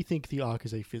 Do we think the Ark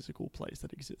is a physical place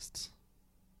that exists?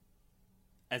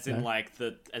 As in,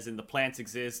 as in the plants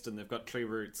exist and they've got tree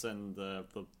roots and the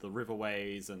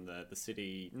riverways and the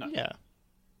city. No. Yeah.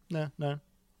 No.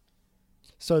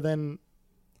 So then,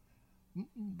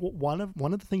 one of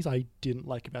the things I didn't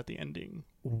like about the ending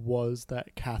was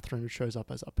that Catherine shows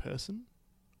up as a person.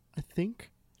 I think.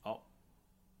 Oh.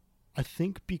 I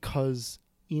think because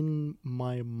in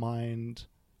my mind,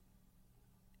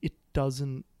 it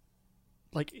doesn't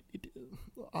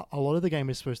a lot of the game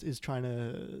is trying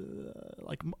to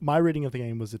my reading of the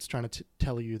game was it's trying to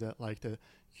tell you that the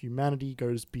humanity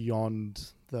goes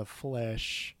beyond the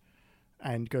flesh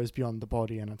and goes beyond the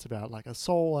body, and it's about a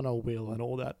soul and a will and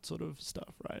all that sort of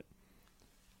stuff, right?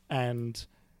 And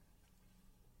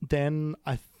then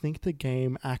I think the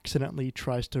game accidentally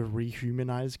tries to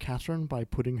rehumanize Catherine by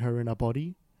putting her in a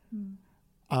body,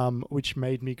 which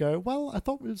made me go, well, I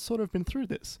thought we've sort of been through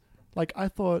this. I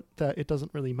thought that it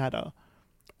doesn't really matter.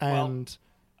 And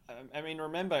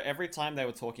remember, every time they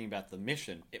were talking about the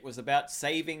mission, it was about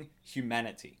saving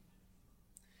humanity.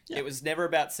 Yeah. It was never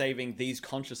about saving these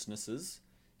consciousnesses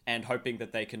and hoping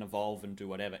that they can evolve and do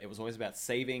whatever. It was always about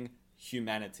saving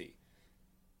humanity.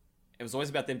 It was always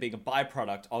about them being a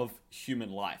byproduct of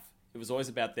human life. It was always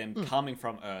about them coming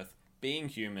from Earth, being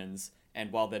humans,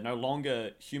 and while they're no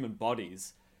longer human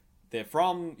bodies, they're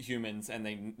from humans, and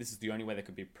this is the only way they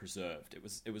could be preserved.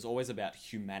 It was always about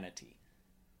humanity.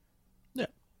 Yeah.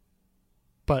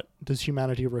 But does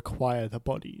humanity require the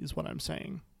body, is what I'm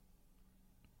saying.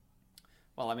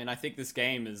 Well, I think this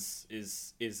game is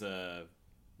a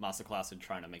masterclass in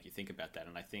trying to make you think about that.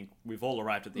 And I think we've all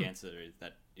arrived at the answer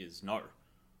that is no.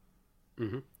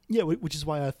 Yeah, which is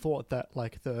why I thought that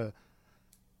like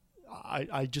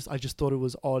I just thought it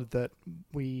was odd that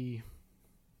we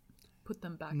Put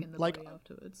them back in the like- body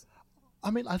afterwards. I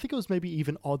mean, I think it was maybe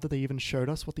even odd that they even showed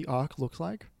us what the Ark looks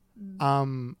like.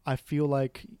 I feel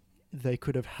like they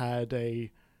could have had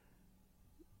I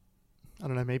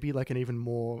don't know, maybe like an even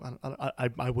more,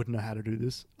 I wouldn't know how to do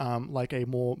this, like a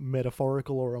more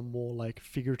metaphorical or a more like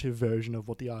figurative version of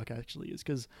what the Ark actually is.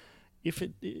 Because if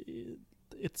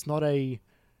it's not a,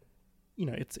 you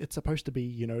know, it's supposed to be,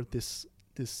 you know, this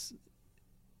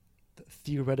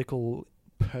theoretical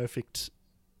perfect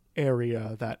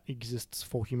area that exists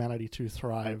for humanity to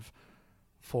thrive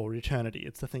for eternity.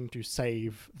 It's the thing to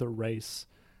save the race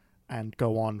and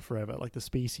go on forever, like the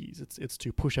species. It's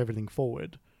to push everything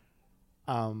forward.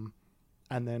 And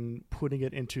then putting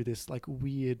it into this like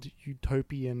weird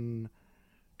utopian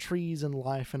trees and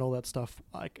life and all that stuff,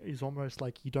 like, is almost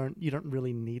like you don't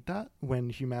really need that when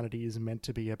humanity is meant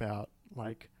to be about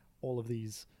like all of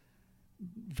these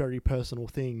very personal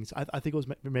things. I think it was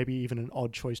maybe even an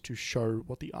odd choice to show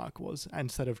what the Ark was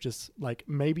instead of just like,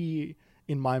 maybe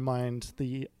in my mind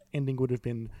the ending would have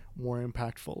been more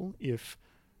impactful if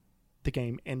the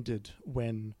game ended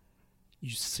when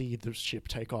you see the ship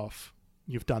take off,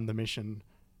 you've done the mission,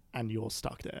 and you're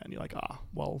stuck there, and you're like,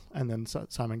 well, and then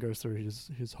Simon goes through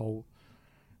his whole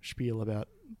spiel about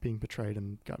being betrayed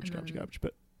and garbage.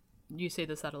 But You see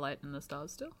the satellite and the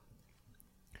stars still?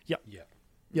 Yeah.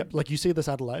 yeah, like you see the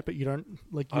satellite, but you don't know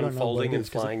what Unfolding it and is,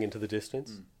 'cause flying into the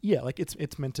distance. yeah, like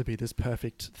it's meant to be this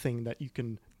perfect thing that you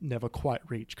can never quite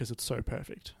reach because it's so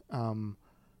perfect.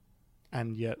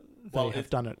 And yet they have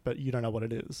done it, but you don't know what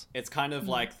it is. It's kind of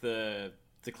like the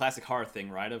classic horror thing,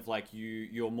 right? Of like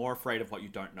you're more afraid of what you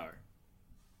don't know,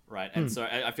 right? And so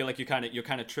I feel like you're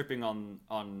kind of tripping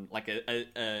on like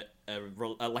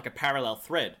a parallel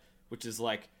thread, which is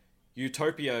like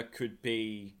utopia could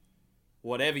be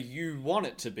whatever you want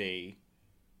it to be,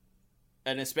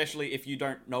 and especially if you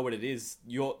don't know what it is,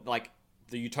 you're like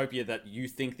the utopia that you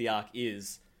think the Ark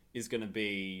is going to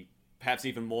be perhaps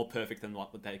even more perfect than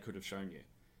what they could have shown you,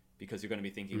 because you're going to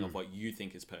be thinking of what you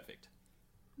think is perfect.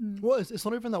 Well, it's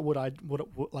not even that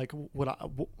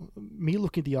me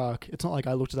looking at the Ark, it's not like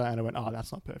I looked at that and I went,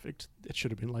 that's not perfect, it should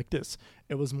have been like this.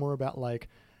 It was more about like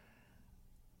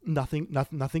nothing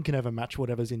can ever match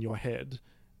whatever's in your head,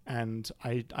 and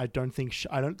I don't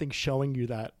think showing you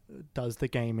that does the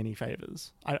game any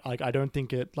favors. I don't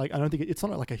think it's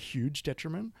not like a huge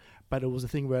detriment, but it was a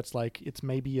thing where it's like it's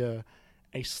maybe a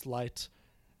slight,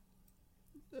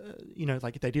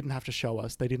 like they didn't have to show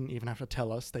us, they didn't even have to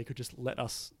tell us, they could just let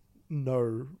us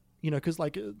know, because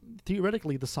like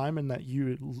theoretically the Simon that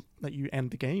you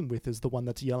end the game with is the one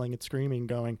that's yelling and screaming,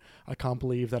 going, I can't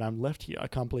believe that I'm left here, I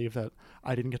can't believe that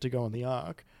I didn't get to go on the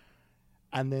Ark.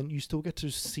 And then you still get to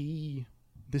see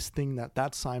this thing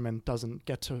that Simon doesn't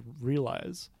get to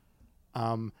realize,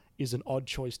 is an odd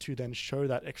choice to then show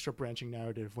that extra branching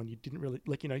narrative when you didn't really,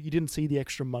 you didn't see the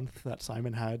extra month that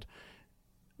Simon had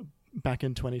back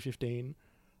in 2015.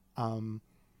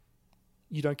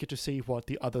 You don't get to see what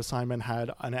the other Simon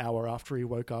had an hour after he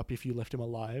woke up if you left him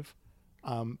alive.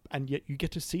 And yet you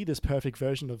get to see this perfect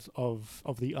version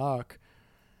of the Ark,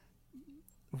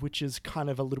 which is kind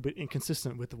of a little bit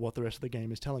inconsistent with what the rest of the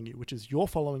game is telling you, which is you're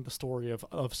following the story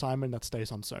of Simon that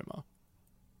stays on Soma.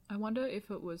 I wonder if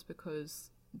it was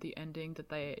because the ending that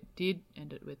they did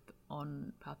end it with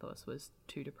on Pathos was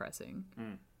too depressing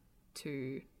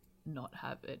to not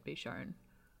have it be shown.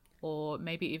 Or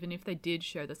maybe even if they did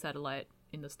show the satellite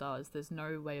in the stars, there's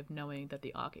no way of knowing that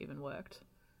the Ark even worked.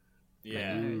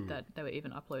 Yeah. That they were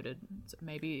even uploaded. So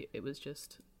maybe it was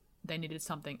just they needed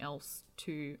something else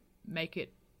to make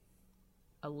it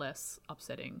a less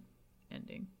upsetting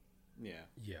ending.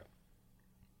 Yeah.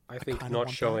 I think not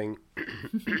showing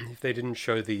if they didn't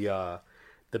show the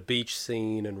beach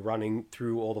scene and running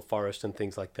through all the forest and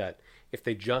things like that, if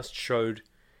they just showed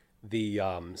the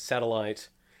satellite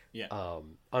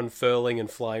unfurling and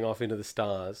flying off into the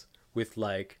stars with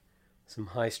like some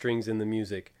high strings in the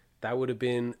music, that would have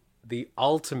been the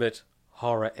ultimate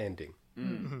horror ending.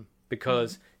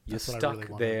 Because you're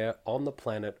stuck there on the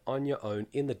planet on your own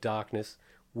in the darkness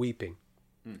weeping.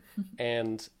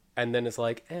 And then it's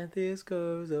like, and this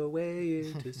goes away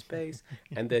into space.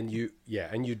 And then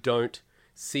you don't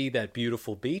see that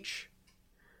beautiful beach.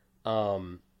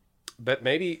 But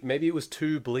maybe it was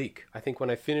too bleak. I think when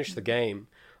I finished the game,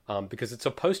 because it's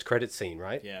a post-credit scene,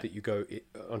 right? Yeah. That you go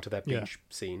onto that beach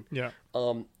scene. Yeah.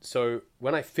 So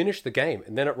when I finished the game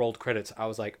and then it rolled credits, I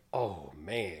was like, oh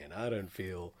man, I don't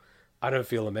feel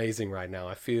amazing right now.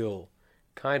 I feel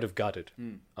kind of gutted.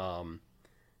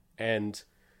 And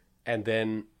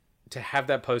then to have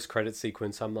that post-credit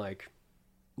sequence, I'm like,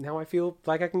 now I feel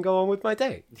like I can go on with my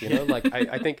day. You know, like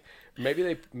I think maybe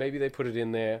they put it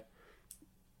in there.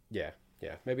 Yeah.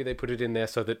 Maybe they put it in there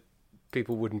so that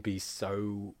people wouldn't be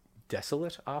so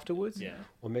desolate afterwards. Yeah.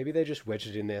 Or maybe they just wedged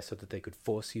it in there so that they could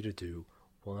force you to do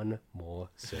one more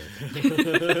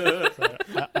survey.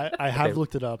 I have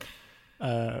looked it up.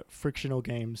 Frictional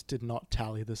Games did not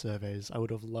tally the surveys. I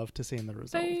would have loved to seen the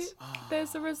results.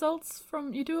 There's the results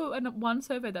from you do one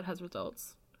survey that has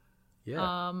results.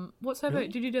 Yeah. What survey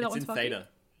did you do that It's one? in Sparky? Theta.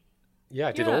 Yeah,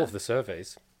 I did all of the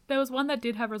surveys. There was one that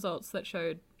did have results that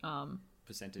showed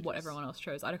Percentages. what everyone else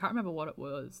chose. I can't remember what it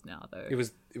was now though. It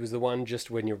was the one just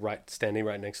when you're standing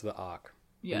right next to the ark.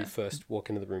 Yeah. When you first walk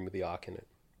into the room with the ark in it.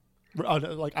 Oh,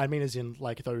 no, like I mean, as in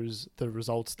like the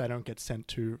results they don't get sent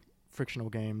to Frictional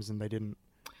Games, and they didn't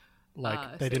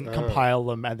they didn't compile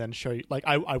them and then show you. Like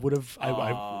I would have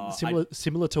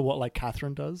similar to what like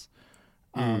Catherine does.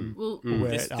 Where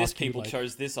This it asks you, people like-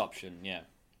 chose this option, yeah.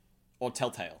 Or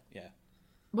Telltale, yeah.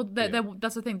 Well,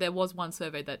 that's the thing. There was one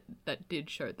survey that did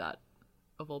show that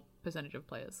of all percentage of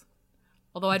players.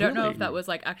 Although I don't know if that was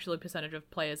like actually percentage of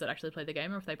players that actually played the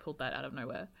game or if they pulled that out of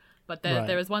nowhere. But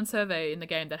there is one survey in the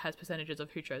game that has percentages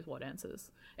of who chose what answers.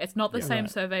 It's not the same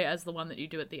survey as the one that you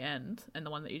do at the end and the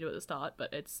one that you do at the start,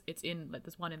 but it's in like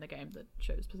there's one in the game that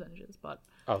shows percentages. But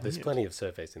there's plenty of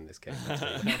surveys in this game.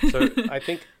 So I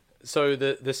think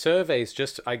the surveys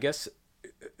just, I guess,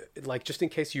 like just in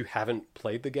case you haven't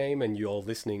played the game and you're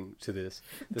listening to this,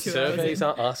 the surveys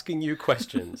are asking you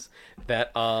questions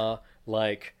that are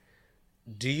like,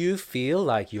 do you feel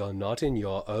like you're not in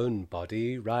your own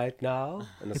body right now?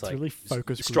 And it's like really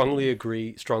focus group. strongly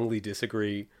agree, strongly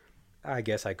disagree. I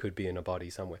guess I could be in a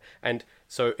body somewhere. And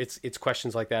so it's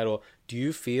questions like that, or do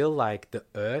you feel like the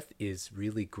earth is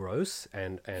really gross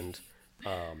and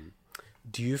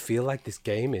do you feel like this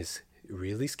game is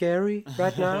really scary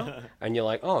right now? And you're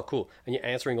like, oh, cool. And you're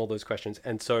answering all those questions.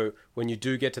 And so when you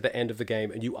do get to the end of the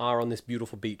game and you are on this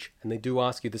beautiful beach and they do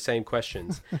ask you the same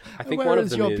questions, I think one of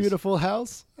them is, your beautiful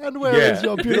house? And where is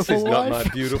your beautiful this is wife? not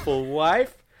my beautiful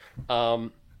wife.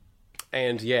 And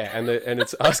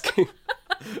it's asking,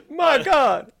 my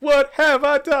God, what have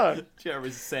I done?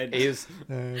 Jeremy said Is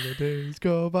And the days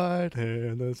go by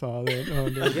and the silent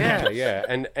under.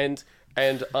 yeah.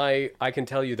 And I can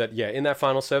tell you that, in that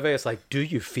final survey, it's like, do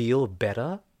you feel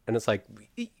better? And it's like,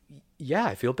 yeah,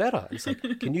 I feel better. And it's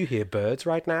like, can you hear birds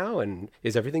right now? And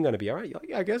is everything going to be all right?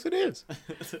 Yeah, I guess it is.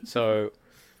 So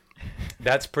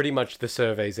that's pretty much the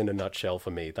surveys in a nutshell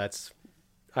for me. I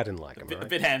didn't like them. a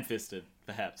bit ham-fisted,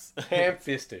 perhaps.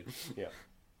 Ham-fisted. Yeah.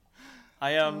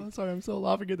 Sorry, I'm still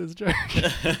laughing at this joke.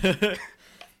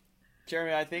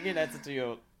 Jeremy, I think in answer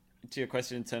to your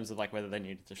question in terms of like whether they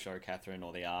needed to show Catherine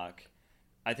or the Ark,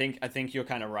 I think you're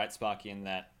kind of right, Sparky, in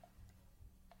that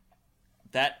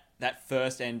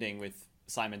first ending with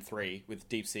Simon 3 with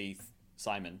Deep Sea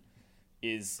Simon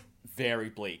is very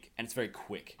bleak and it's very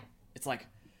quick. It's like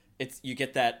you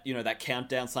get that that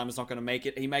countdown. Simon's not going to make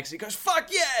it. He makes it. He goes,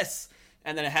 "Fuck yes!"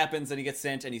 And then it happens, and he gets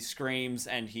sent, and he screams,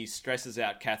 and he stresses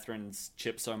out Catherine's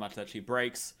chip so much that she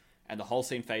breaks, and the whole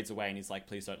scene fades away, and he's like,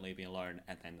 "Please don't leave me alone,"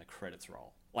 and then the credits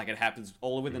roll. Like, it happens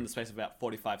all within the space of about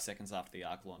 45 seconds after the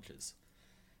Ark launches.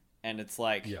 And it's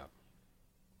like... Yeah.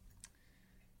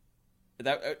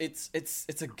 It's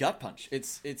a gut punch.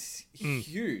 It's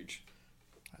huge.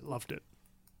 I loved it.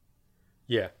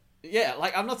 Yeah. Yeah,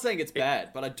 like, I'm not saying it's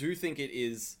bad, but I do think it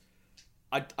is...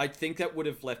 I think that would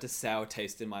have left a sour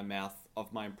taste in my mouth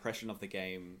of my impression of the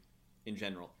game in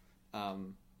general. Not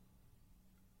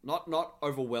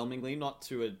overwhelmingly, not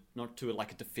to a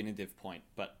like a definitive point,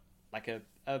 but like a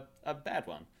bad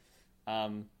one.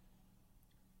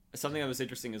 Something that was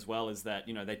interesting as well is that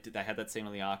they had that scene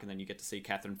on the Ark, and then you get to see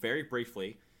Catherine very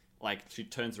briefly, like she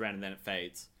turns around and then it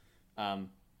fades, and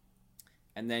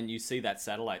then you see that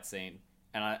satellite scene.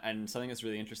 And something that's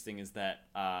really interesting is that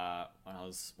when I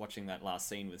was watching that last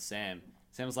scene with Sam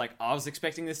was like, I was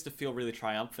expecting this to feel really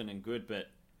triumphant and good, but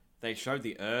they showed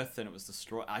the Earth and it was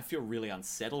destroyed. I feel really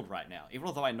unsettled right now. Even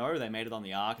although I know they made it on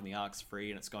the Ark and the Ark's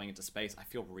free and it's going into space, I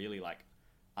feel really like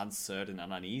uncertain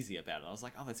and uneasy about it. I was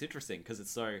like, oh, that's interesting, because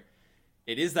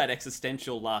it is that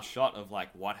existential last shot of like,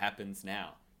 what happens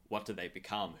now? What do they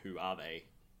become? Who are they?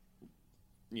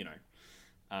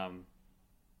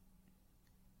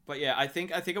 But yeah, I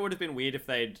think it would have been weird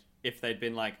if they'd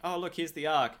been like, oh look, here's the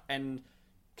Ark, and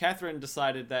Catherine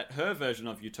decided that her version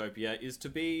of Utopia is to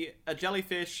be a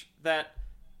jellyfish that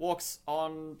walks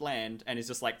on land and is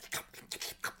just like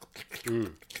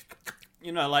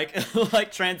you know, like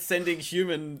like transcending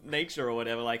human nature or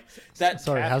whatever. Like that.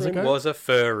 Sorry, how's it Catherine go? was a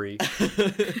furry.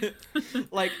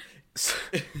 Like,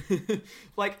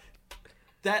 like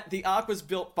that. The Ark was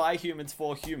built by humans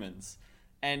for humans,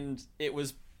 and it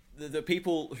was the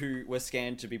people who were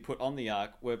scanned to be put on the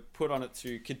Ark were put on it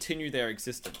to continue their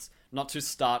existence, not to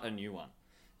start a new one.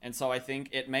 And so I think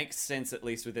it makes sense, at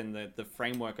least within the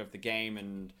framework of the game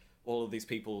and all of these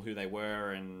people who they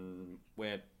were and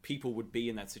where people would be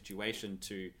in that situation,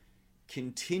 to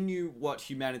continue what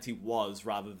humanity was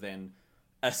rather than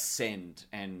ascend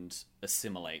and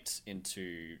assimilate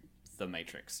into the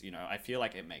Matrix. You know, I feel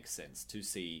like it makes sense to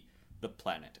see the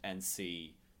planet and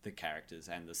see the characters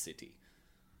and the city.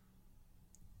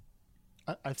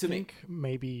 I To me. think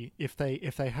maybe if they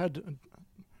had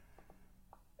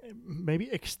maybe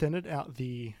extended out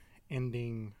the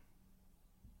ending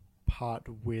part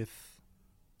with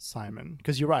Simon,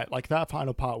 because you're right, like that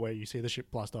final part where you see the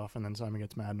ship blast off and then Simon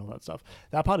gets mad and all that stuff,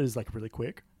 that part is like really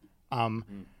quick, and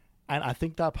I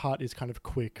think that part is kind of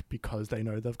quick because they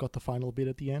know they've got the final bit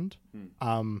at the end,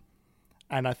 and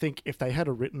I think if they had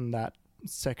written that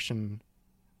section,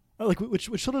 like which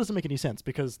sort of doesn't make any sense,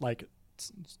 because like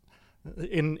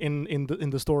in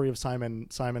the story of Simon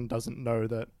doesn't know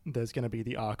that there's going to be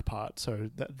the Ark part, so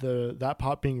that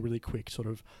part being really quick sort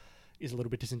of is a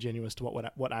little bit disingenuous to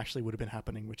what actually would have been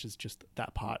happening, which is just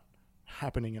that part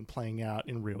happening and playing out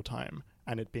in real time,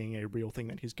 and it being a real thing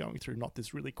that he's going through, not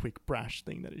this really quick brash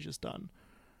thing that he's just done.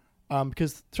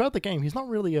 Because throughout the game, he's not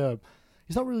really a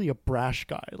brash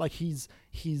guy. Like he's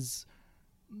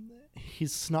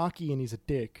snarky and he's a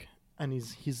dick and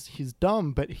he's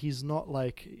dumb, but he's not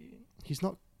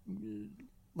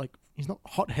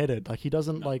hot-headed. Like he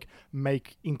doesn't like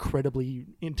make incredibly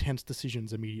intense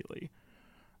decisions immediately.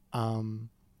 And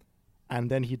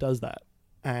then he does that.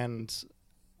 And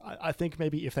I think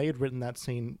maybe if they had written that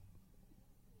scene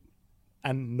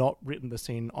and not written the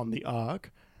scene on the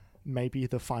Ark, maybe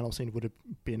the final scene would have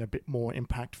been a bit more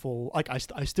impactful. Like I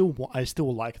still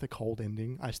like the cold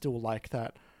ending. I still like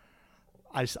that.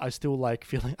 I still like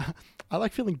feeling. I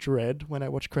like feeling dread when I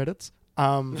watch credits.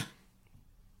 And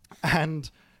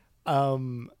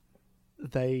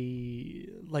they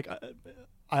like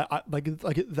I like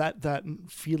that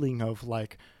feeling of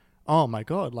like, oh my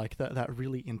god, like that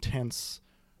really intense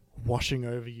washing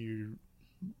over you,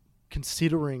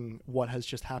 considering what has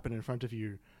just happened in front of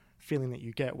you, feeling that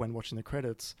you get when watching the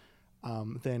credits,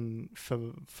 then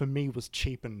for me was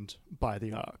cheapened by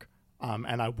the Ark,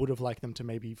 and I would have liked them to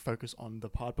maybe focus on the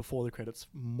part before the credits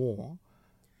more.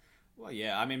 Well,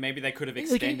 yeah, I mean, maybe they could have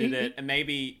extended it, and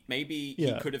maybe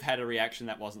he could have had a reaction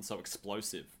that wasn't so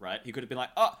explosive, right? He could have been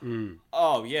like,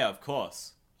 oh yeah, of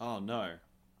course. Oh no,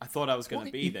 I thought I was going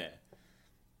to be there.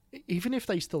 Even if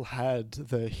they still had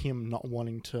him not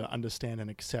wanting to understand and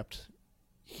accept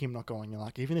him not going,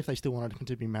 like, even if they still wanted him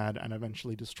to be mad and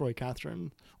eventually destroy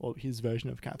Catherine, or his version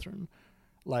of Catherine,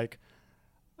 like,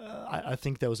 I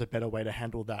think there was a better way to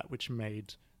handle that, which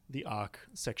made the Ark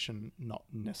section not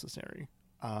necessary.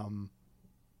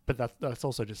 But that's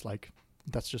also just like,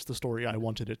 that's just the story I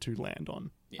wanted it to land on.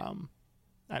 Yeah.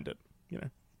 And it,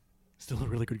 still a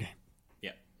really good game.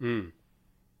 Yeah.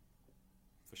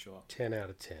 For sure. 10 out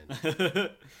of 10.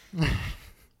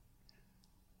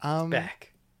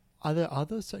 Back. Are there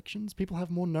other sections? People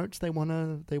have more notes they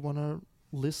wanna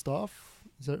list off?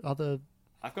 Is there other?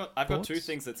 I've got two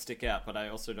things that stick out, but I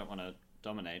also don't want to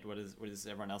dominate. What is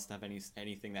everyone else have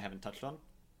anything they haven't touched on?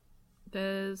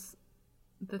 There's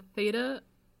the theater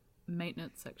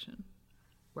maintenance section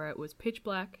where it was pitch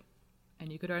black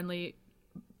and you could only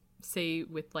see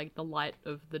with like the light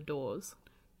of the doors.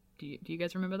 Do you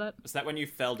guys remember that? Is that when you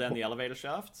fell down the elevator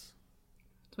shafts?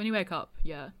 It's when you wake up,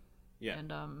 yeah. Yeah.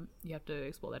 And you have to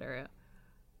explore that area.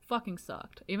 Fucking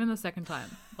sucked. Even the second time.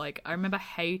 Like, I remember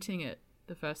hating it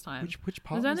the first time. Which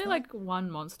part? There's only was that? like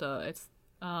one monster. It's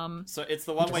So it's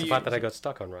the one That's where the part that I got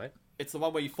stuck on, right? It's the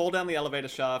one where you fall down the elevator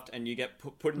shaft and you get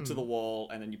put into the wall,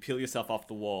 and then you peel yourself off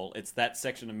the wall. It's that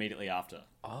section immediately after.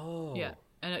 Oh. yeah.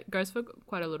 And it goes for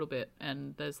quite a little bit,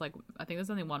 and there's like, I think there's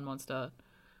only one monster,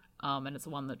 and it's the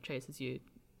one that chases you.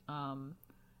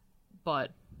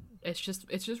 But it's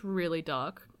just really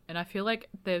dark, and I feel like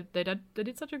they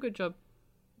did such a good job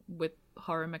with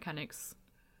horror mechanics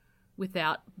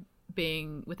without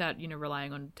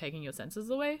relying on taking your senses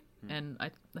away. And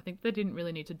I think they didn't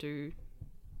really need to do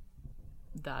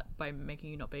that by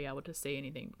making you not be able to see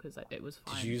anything, because it was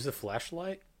fine. Did you use a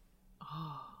flashlight?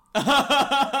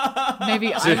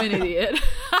 Maybe I'm an idiot.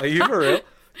 Are you for real?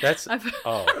 That's... Never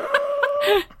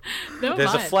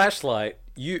There's mind. a flashlight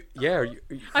I've you're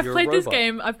a played this robot.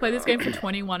 game. I've played this game for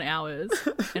 21 hours,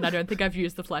 and I don't think I've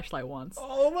used the flashlight once.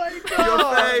 Oh my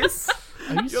god! Your face.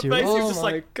 Are you Your serious? face Oh is just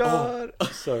my like god!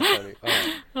 So funny.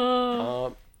 All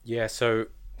right. Yeah. So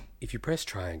if you press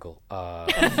triangle, a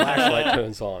flashlight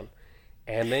turns on,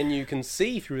 and then you can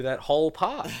see through that whole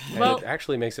part. And Well, it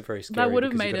actually makes it very scary. would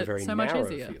have because made you've got a it very so much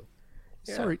narrow easier. field.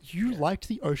 Yeah. Sorry, you liked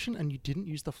the ocean and you didn't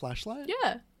use the flashlight?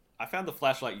 Yeah. I found the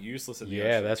flashlight useless in the Yeah,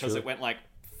 ocean that's because really- it went like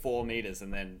 4 meters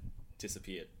and then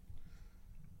disappeared.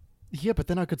 Yeah, but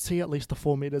then I could see at least the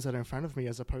 4 meters that are in front of me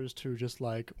as opposed to just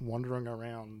like wandering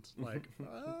around like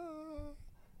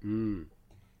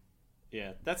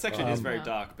Yeah, that section is very Yeah.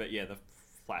 dark, but yeah, the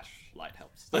flashlight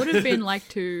helps. I would have been like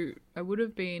to. I would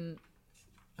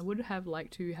have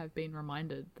liked to have been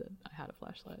reminded that I had a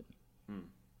flashlight.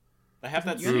 They have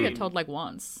that You only scene. get told like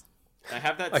once. They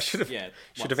have that. I should have Yeah,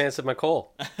 should have once. answered my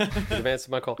call. Should have answered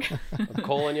my call. I'm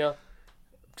calling you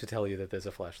to tell you that there's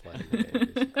a flashlight in the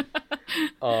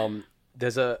game.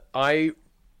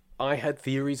 I had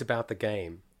theories about the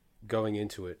game going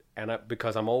into it, and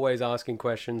because I'm always asking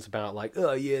questions about like,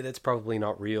 oh yeah, that's probably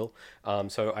not real.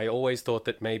 So I always thought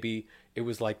that maybe it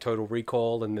was like Total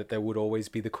Recall, and that there would always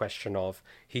be the question of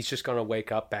he's just gonna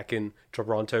wake up back in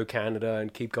Toronto, Canada,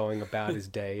 and keep going about his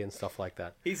day and stuff like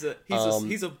that. He's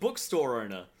a bookstore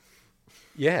owner.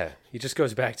 Yeah, he just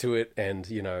goes back to it and,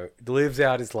 lives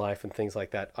out his life and things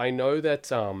like that. I know that,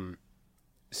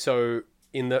 so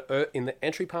in the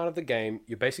entry part of the game,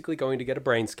 you're basically going to get a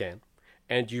brain scan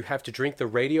and you have to drink the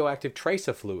radioactive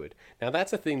tracer fluid. Now,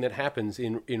 that's a thing that happens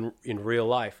in real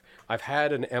life. I've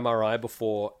had an MRI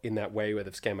before in that way where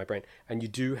they've scanned my brain, and you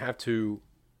do have to,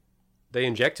 they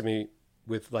injected me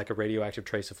with like a radioactive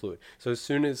tracer fluid. So as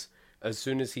soon as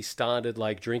he started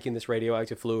like drinking this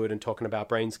radioactive fluid and talking about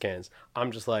brain scans,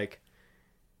 I'm just like,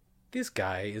 this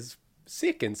guy is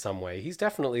sick in some way. He's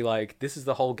definitely like, this is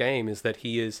the whole game, is that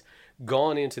he has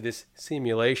gone into this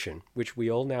simulation, which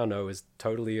we all now know is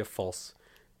totally a false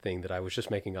thing that I was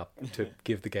just making up to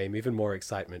give the game even more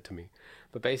excitement to me.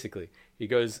 But basically, he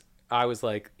goes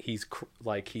into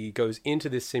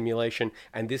this simulation,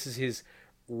 and this is his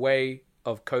way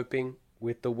of coping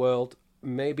with the world.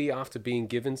 Maybe after being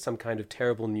given some kind of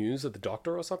terrible news of the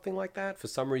doctor or something like that. For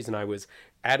some reason, I was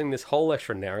adding this whole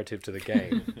extra narrative to the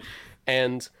game.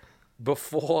 And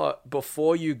before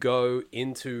you go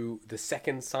into the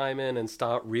second Simon and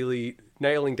start really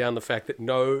nailing down the fact that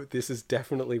no, this is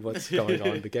definitely what's going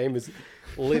on. The game is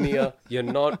linear. You're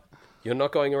not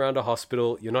going around a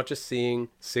hospital. You're not just seeing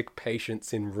sick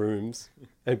patients in rooms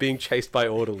and being chased by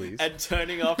orderlies. And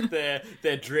turning off their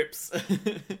drips.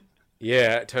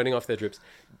 Yeah, turning off their drips.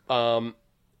 Quite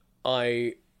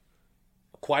a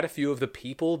few of the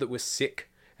people that were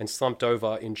sick and slumped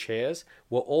over in chairs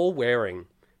were all wearing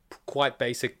quite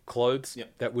basic clothes.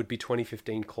 Yep. That would be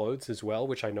 2015 clothes as well,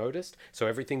 which I noticed. So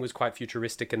everything was quite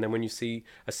futuristic. And then when you see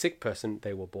a sick person,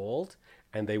 they were bald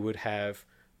and they would have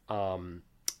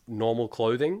normal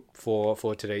clothing for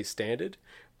today's standard.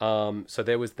 So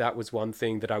that was one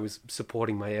thing that I was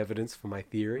supporting my evidence for my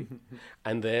theory.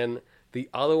 And then the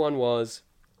other one was,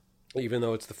 even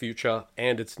though it's the future,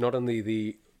 and it's not only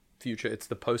the future, it's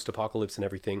the post-apocalypse and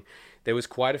everything, there was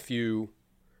quite a few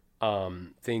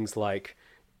things like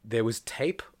there was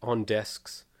tape on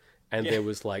desks, and there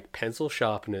was like pencil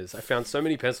sharpeners. I found so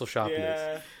many pencil sharpeners.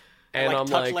 Yeah. And like I'm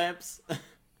touch like, lamps.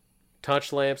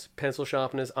 touch lamps, pencil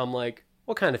sharpeners. I'm like,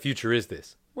 what kind of future is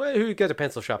this? Well, who gets a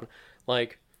pencil sharpener?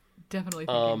 Like, Definitely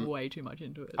thinking way too much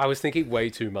into it. I was thinking way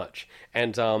too much.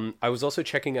 And I was also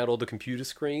checking out all the computer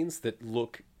screens that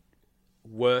look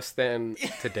worse than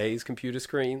today's computer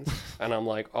screens. And I'm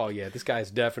like, oh yeah, this guy's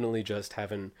definitely just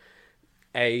having...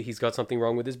 A, he's got something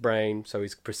wrong with his brain, so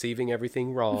he's perceiving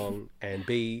everything wrong. And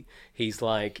B, he's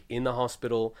like in the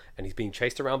hospital and he's being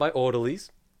chased around by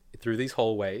orderlies through these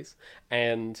hallways.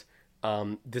 And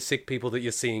the sick people that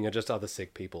you're seeing are just other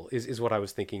sick people, is what I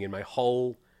was thinking in my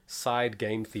whole side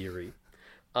game theory.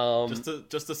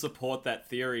 Just to support that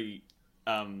theory,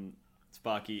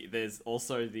 Sparky, there's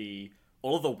also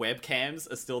all of the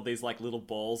webcams are still these like little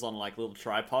balls on like little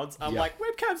tripods. I'm like,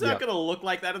 webcams aren't going to look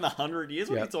like that in 100 years.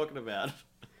 What are you talking about?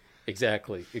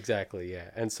 Exactly,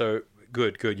 yeah. And so,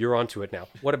 good, you're onto it now.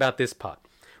 What about this part?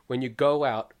 When you go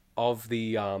out of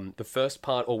the first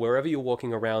part, or wherever you're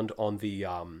walking around on the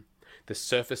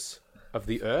surface of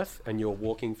the Earth, and you're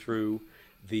walking through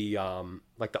the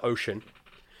like the ocean,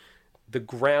 the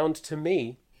ground to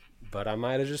me, but I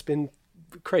might have just been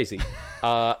crazy.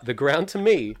 The ground to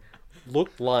me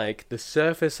looked like the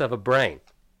surface of a brain.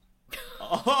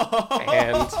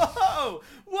 And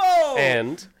whoa!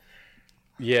 and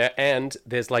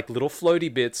there's like little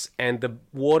floaty bits, and the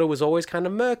water was always kind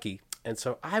of murky. And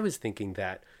so I was thinking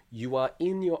that you are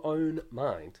in your own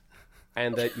mind,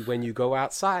 and that when you go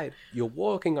outside, you're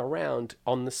walking around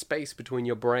on the space between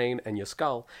your brain and your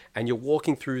skull, and you're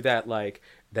walking through that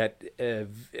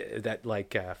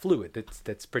fluid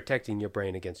that's protecting your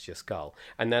brain against your skull,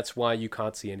 and that's why you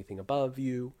can't see anything above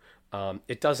you.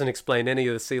 It doesn't explain any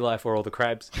of the sea life or all the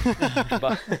crabs,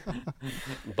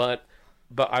 but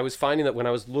I was finding that when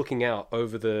I was looking out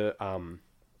over the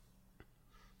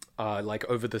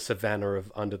over the savannah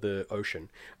of under the ocean,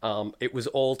 it was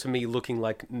all to me looking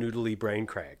like noodly brain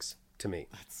crags to me.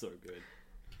 That's so good.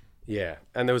 Yeah,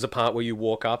 and there was a part where you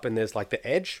walk up and there's like the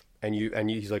edge, and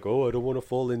he's like, "Oh, I don't want to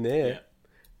fall in there," Yeah.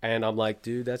 and I'm like,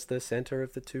 "Dude, that's the center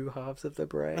of the two halves of the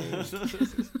brain."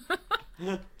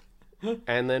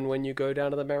 And then when you go down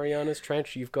to the Marianas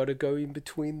Trench, you've got to go in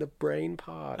between the brain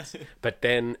parts. But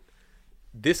then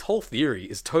this whole theory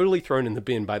is totally thrown in the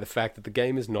bin by the fact that the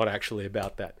game is not actually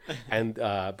about that. And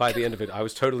by the end of it, I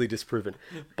was totally disproven.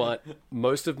 But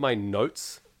most of my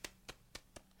notes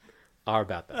are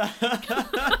about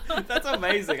that. That's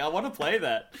amazing. I want to play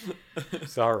that.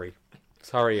 Sorry,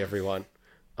 everyone.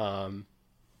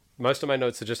 Most of my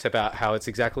notes are just about how it's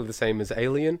exactly the same as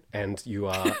Alien, and you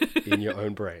are in your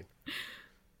own brain.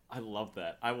 I love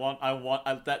that. I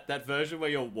want that version where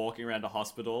you're walking around a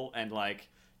hospital and like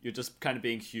you're just kind of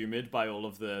being humored by all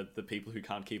of the people who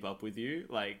can't keep up with you.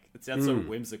 Like, it sounds so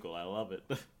whimsical. I love it.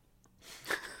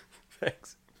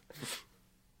 Thanks.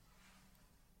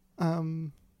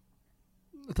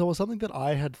 There was something that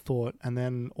I had thought and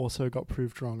then also got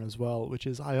proved wrong as well, which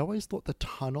is I always thought the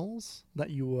tunnels that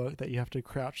you have to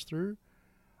crouch through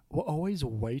were always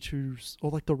way too, or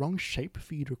like the wrong shape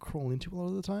for you to crawl into a lot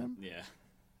of the time. Yeah.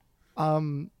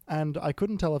 And I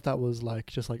couldn't tell if that was like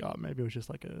just like, oh, maybe it was just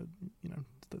like a, you know,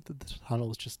 the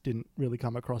tunnels just didn't really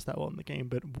come across that well in the game.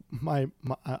 But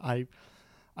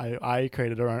I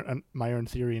created my own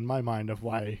theory in my mind of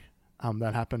why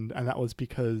that happened, and that was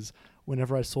because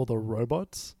whenever I saw the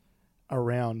robots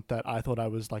around that I thought I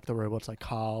was like the robots like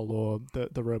Carl or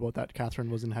the robot that Catherine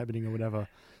was inhabiting or whatever,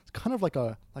 it's kind of like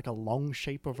a long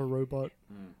shape of a robot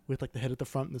with like the head at the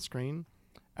front and the screen.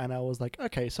 And I was like,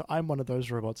 okay, so I'm one of those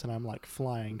robots and I'm like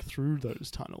flying through those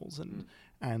tunnels,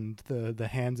 and the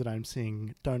hands that I'm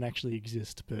seeing don't actually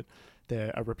exist, but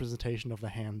they're a representation of the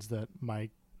hands that my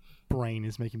brain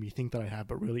is making me think that I have,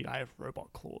 but really I have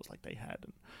robot claws like they had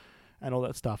and all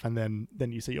that stuff. And then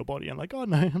you see your body and like, oh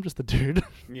no, I'm just a dude.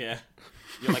 Yeah.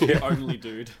 You're like the only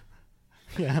dude.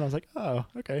 Yeah, and I was like, oh,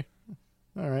 okay.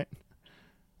 All right.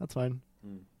 That's fine.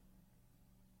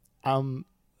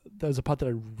 There's a part that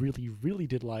I really, really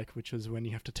did like, which is when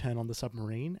you have to turn on the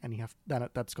submarine and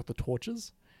that's got the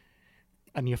torches,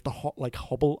 and you have to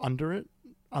hobble under it,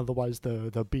 otherwise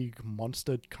the big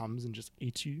monster comes and just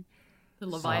eats you. The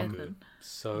Leviathan.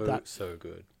 So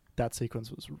good. That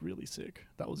sequence was really sick.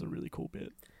 That was a really cool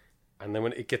bit. And then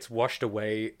when it gets washed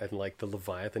away and like the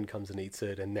Leviathan comes and eats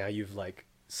it, and now you've like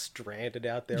stranded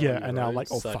out there. Yeah, on your and now I'm own, like,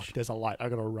 oh fuck, there's a light. I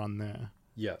gotta run there.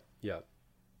 Yeah.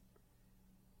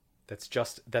 That's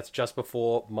just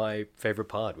before my favorite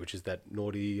part, which is that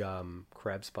naughty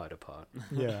crab spider part.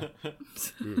 Yeah.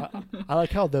 I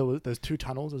like how there's two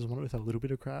tunnels. There's one with a little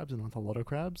bit of crabs and one with a lot of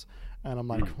crabs. And I'm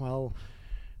like, well,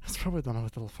 it's probably the one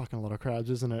with a fucking lot of crabs,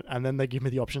 isn't it? And then they give me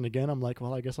the option again. I'm like,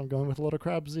 well, I guess I'm going with a lot of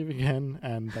crabs again.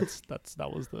 And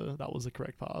that was the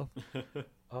correct path.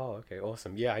 Oh, okay,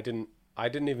 awesome. Yeah, I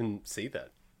didn't even see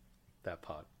that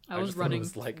part. I was running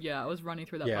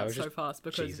through that part so fast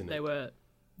because there were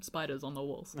spiders on the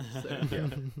walls. So. Yeah.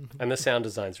 And the sound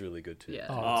design's really good too.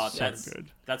 Yeah. That's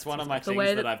good. That's one of my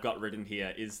things that I've got written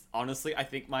here is, honestly, I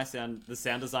think the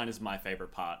sound design is my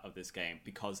favorite part of this game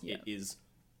because it is,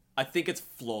 I think it's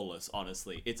flawless,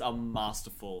 honestly. It's a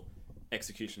masterful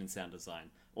execution in sound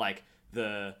design. Like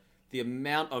the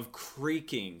amount of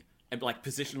creaking, and like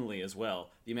positionally as well,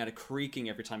 the amount of creaking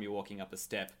every time you're walking up a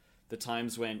step, the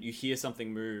times when you hear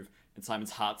something move and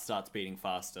Simon's heart starts beating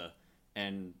faster,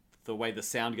 and the way the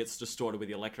sound gets distorted with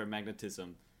the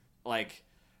electromagnetism, like,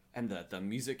 and the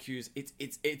music cues,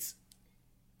 it's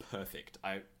perfect.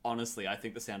 I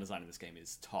think the sound design in this game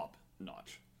is top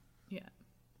notch. Yeah.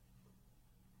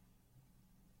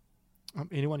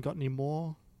 Anyone got any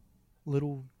more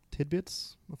little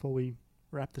tidbits before we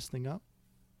wrap this thing up?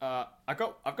 I've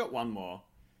got one more.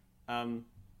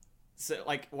 So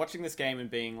like watching this game and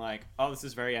being like, oh, this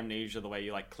is very Amnesia, the way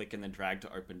you like click and then drag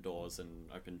to open doors and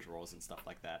open drawers and stuff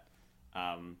like that.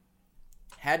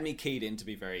 Had me keyed in to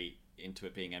be very into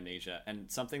it being Amnesia. And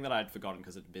something that I'd forgotten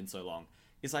because it had been so long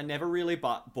is I never really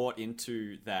bought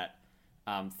into that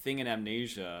thing in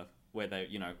Amnesia where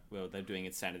they're doing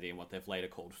Insanity and what they've later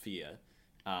called Fear,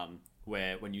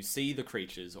 where when you see the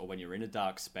creatures or when you're in a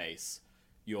dark space,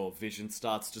 your vision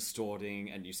starts distorting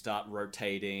and you start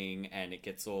rotating and it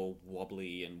gets all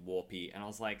wobbly and warpy. And I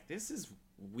was like, this is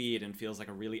weird and feels like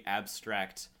a really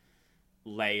abstract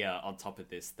layer on top of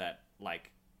this that,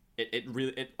 like,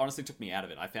 it honestly took me out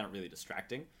of it. I found it really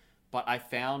distracting. But I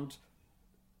found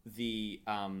the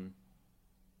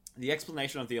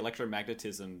explanation of the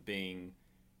electromagnetism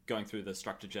going through the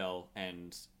structure gel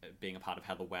and being a part of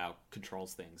how the WoW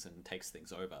controls things and takes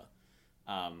things over,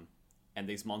 and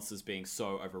these monsters being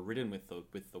so overridden with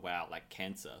the WoW, like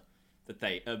cancer, that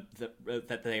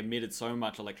they emitted so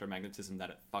much electromagnetism that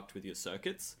it fucked with your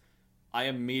circuits. I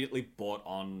immediately bought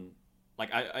on, like,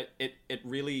 it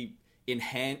really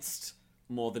enhanced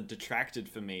more than detracted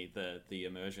for me the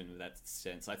immersion in that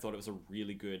sense. I thought it was a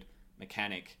really good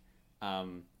mechanic.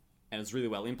 And it was really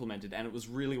well implemented, and it was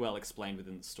really well explained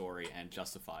within the story and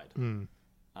justified.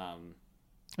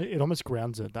 It almost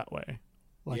grounds it that way.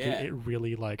 Like, Yeah. it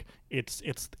really, like, it's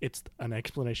an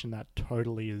explanation that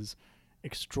totally is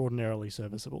extraordinarily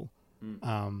serviceable,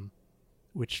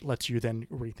 which lets you then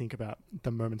rethink about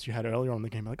the moments you had earlier on in the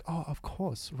game. Like, oh, of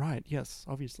course, right, yes,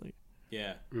 obviously.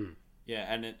 Yeah,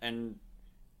 yeah, and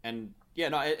yeah,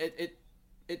 no,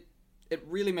 it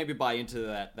really made me buy into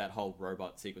that whole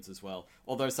robot sequence as well.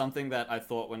 Although something that I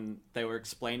thought when they were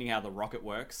explaining how the rocket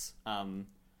works,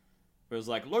 it was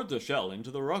like, load the shell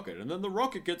into the rocket, and then the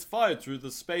rocket gets fired through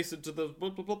the space into the blah,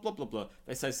 blah, blah, blah, blah, blah.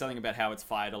 They say something about how it's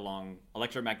fired along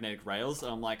electromagnetic rails, and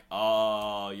I'm like,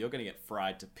 oh, you're gonna get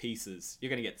fried to pieces. You're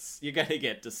gonna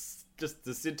get just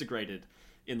disintegrated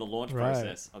in the launch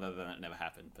process. Although that never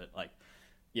happened, but like,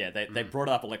 yeah, they brought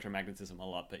up electromagnetism a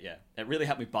lot, but yeah, it really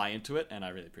helped me buy into it, and I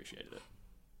really appreciated it.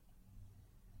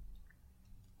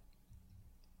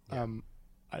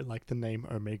 I like the name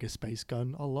Omega Space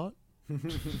Gun a lot. I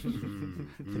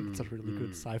think it's a really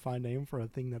good sci-fi name for a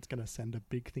thing that's going to send a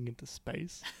big thing into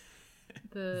space.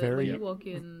 When you walk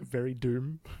in, Very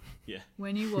Doom. Yeah.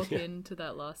 when you walk into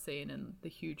that last scene and the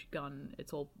huge gun,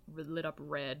 it's all lit up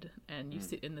red, and you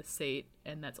sit in the seat,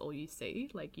 and that's all you see.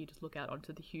 Like, you just look out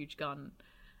onto the huge gun,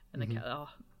 and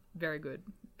very good,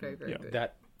 very good.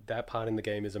 That part in the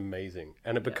game is amazing,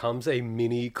 and it becomes a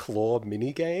mini claw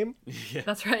mini game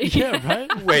That's right. Yeah,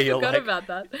 right? where you're Forgot like, about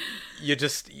that. you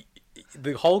just,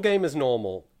 the whole game is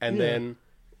normal, and then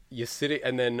you're sitting,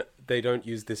 and then they don't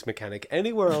use this mechanic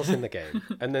anywhere else in the game,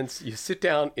 and then you sit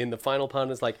down in the final part,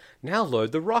 and it's like, now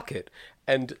load the rocket,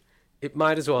 and it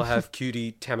might as well have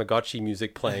cutie Tamagotchi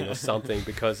music playing or something,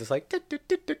 because it's like,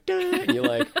 and you're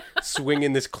like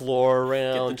swinging this claw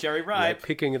around, Get the cherry you're, ripe. like,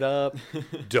 picking it up.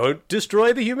 Don't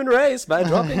destroy the human race by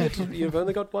dropping it. You've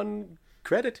only got one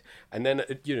credit, and then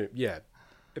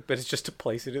but it's just to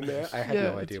place it in there. I had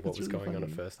no idea what was really going on at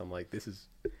funny. first. I'm like, this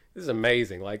is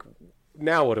amazing. Like,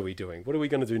 now what are we doing? What are we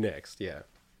going to do next? Yeah.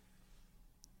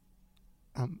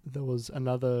 There was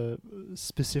another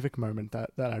specific moment that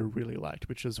I really liked,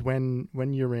 which is when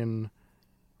you're in,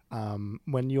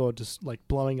 when you're just like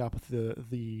blowing up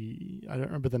the I don't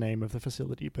remember the name of the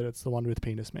facility, but it's the one with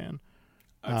Penis Man.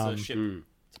 Oh, it's a ship.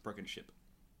 It's a broken ship.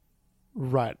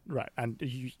 Right, and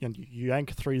you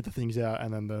yank three of the things out,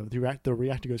 and then the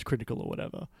reactor goes critical or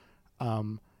whatever,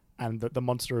 and the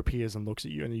monster appears and looks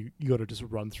at you, and you got to just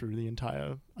run through the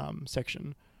entire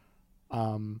section.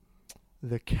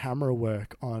 The camera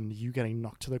work on you getting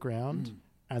knocked to the ground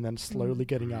and then slowly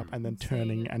getting up and then turning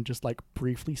Seeing it. and just like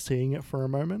briefly seeing it for a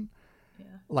moment, Yeah.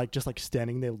 like just like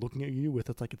standing there looking at you with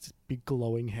its big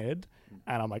glowing head,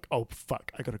 and I'm like, oh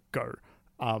fuck, I gotta go.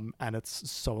 And it's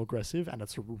so aggressive and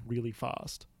it's really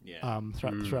fast. Yeah.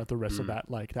 Throughout the rest of that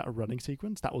running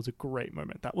sequence, that was a great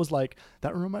moment. That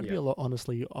reminded me a lot,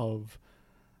 honestly, of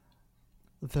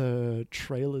the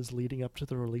trailers leading up to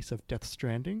the release of Death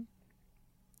Stranding.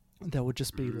 There would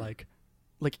just be like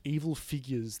evil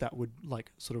figures that would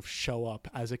like sort of show up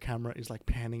as a camera is like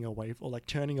panning away or like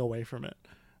turning away from it.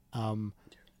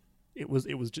 It was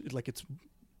just, like, it's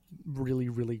really,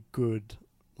 really good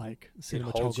like It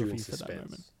holds you in cinematography for that moment.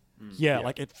 suspense. Yeah,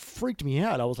 like it freaked me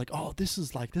out. I was like, oh, this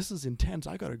is intense.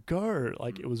 I gotta go.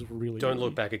 Like, it was really. Don't really,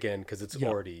 look back again, because it's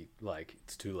already like,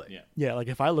 it's too late. Yeah. Yeah, like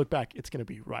if I look back, it's gonna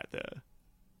be right there.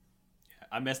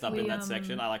 I messed up in We, that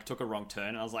section. I like took a wrong turn,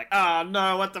 and I was like, "Oh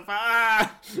no, what the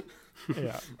fuck?"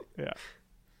 Yeah.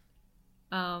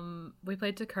 We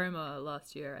played Tacoma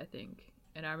last year, I think,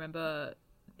 and I remember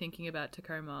thinking about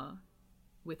Tacoma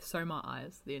with Soma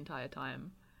eyes the entire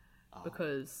time,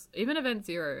 because even Event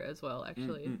Zero as well,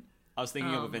 actually. I was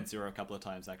thinking of Event Zero a couple of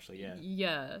times, actually. Yeah.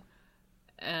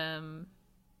 Yeah.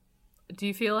 Do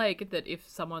you feel like that if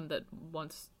someone that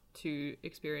wants to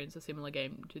experience a similar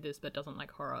game to this but doesn't like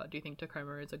horror, do you think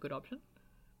Tacoma is a good option?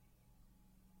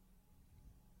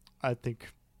 I think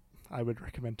I would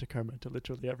recommend Tacoma to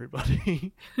literally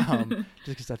everybody, just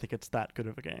because I think it's that good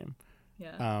of a game.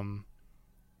 Yeah.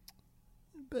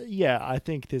 But yeah, I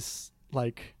think this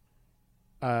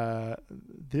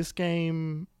this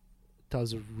game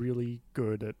does really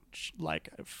good at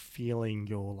feeling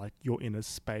your inner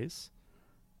space,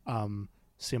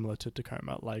 similar to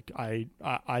Tacoma. Like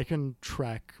I can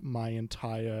track my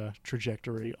entire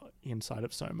trajectory inside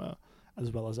of Soma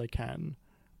as well as I can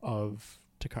of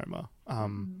Tacoma.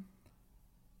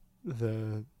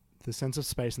 The sense of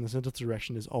space and the sense of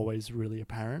direction is always really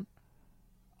apparent.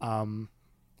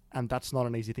 And that's not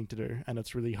an easy thing to do, and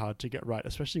it's really hard to get right,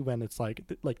 especially when it's like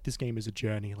this game is a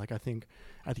journey. Like I think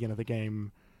at the end of the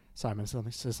game, Simon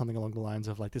says something along the lines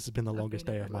of like, "This has been the longest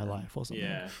day of my life," or something.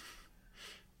 Yeah.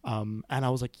 And I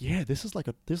was like, yeah, this is like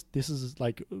this is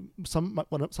like some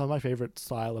of my favorite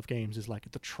style of games is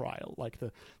like the trial, like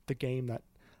the game that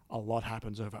a lot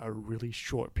happens over a really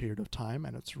short period of time,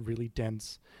 and it's really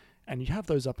dense, and you have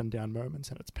those up and down moments,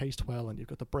 and it's paced well, and you've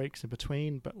got the breaks in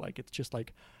between, but like it's just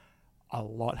like a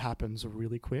lot happens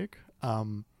really quick.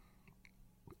 And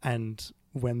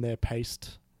when they're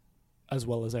paced as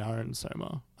well as they are in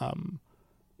Soma,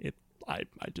 I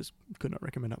just could not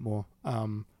recommend it more.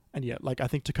 And yeah, like I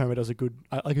think Tacoma does a good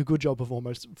job of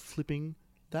almost flipping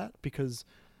that, because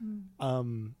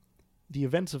the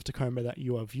events of Tacoma that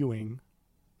you are viewing,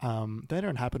 they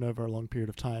don't happen over a long period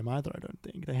of time either. I don't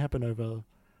think they happen over.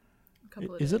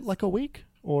 Is it like a week,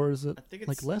 or is it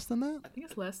like less than that? I think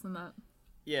it's less than that.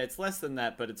 Yeah, it's less than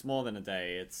that, but it's more than a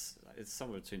day. It's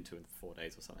somewhere between 2 and 4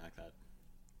 days or something like that.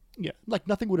 Yeah, like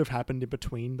nothing would have happened in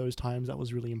between those times that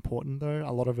was really important, though.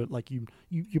 A lot of it, like you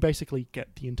basically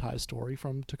get the entire story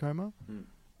from Tacoma.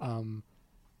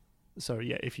 So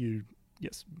yeah,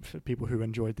 for people who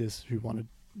enjoyed this, who wanted,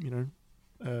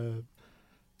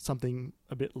 something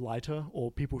a bit lighter,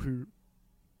 or people who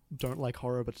don't like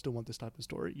horror but still want this type of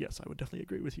story, yes, I would definitely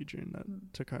agree with you, June, that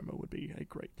Tacoma would be a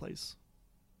great place.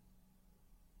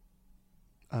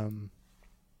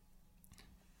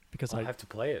 Because I'll have to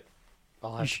play it.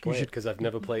 I'll have to play it because I've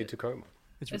never played Tacoma.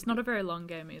 It's not a very long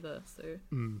game either, so...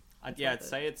 I'd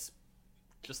say it's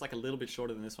just like a little bit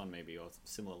shorter than this one, maybe, or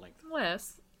similar length.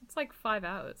 Less. It's like 5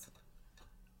 hours.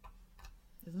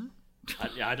 Isn't it?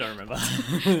 I don't remember.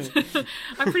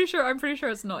 I'm pretty sure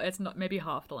it's not. It's not, maybe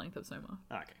half the length of Soma.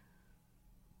 Okay.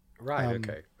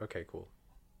 Right. Okay. Cool.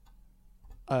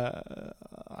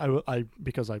 I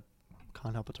because I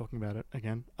can't help but talking about it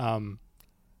again. There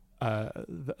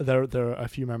are a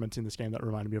few moments in this game that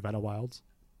reminded me of Outer Wilds.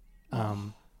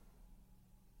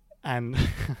 And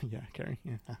yeah, Kerry,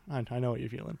 yeah, I know what you're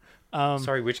feeling.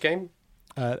 Sorry, which game?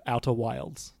 Outer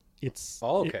Wilds. It's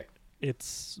okay.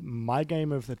 It's my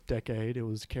game of the decade. It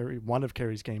was one of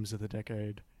Kerry's games of the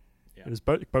decade. Yeah. It was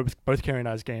both Kerry and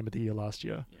I's game of the year last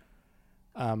year. Yeah.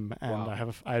 And wow.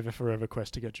 I have a forever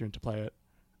quest to get June to play it.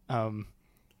 Played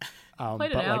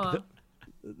an hour.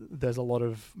 There's a lot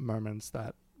of moments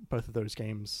that both of those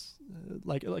games,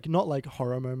 like not like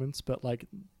horror moments, but like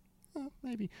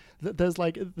maybe there's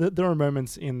like there are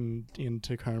moments in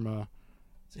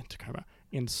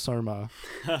Soma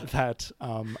that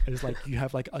is like you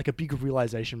have like a big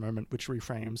realization moment which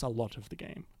reframes a lot of the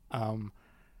game,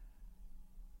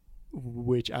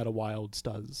 which Outer Wilds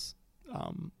does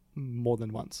more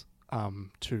than once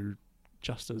to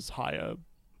just as higher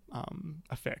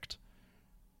effect,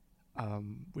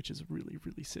 which is really,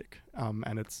 really sick.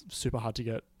 And it's super hard to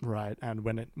get right, and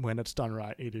when it's done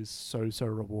right, it is so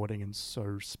rewarding and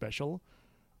so special.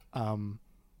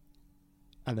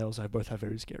 And they also both have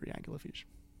very scary anglerfish.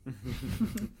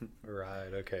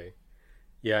 Right. Okay.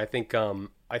 Yeah, I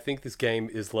think this game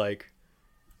is like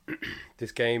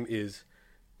this game is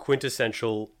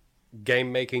quintessential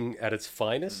game making at its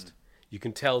finest. You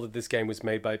can tell that this game was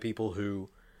made by people who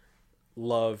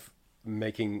love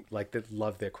making, like, that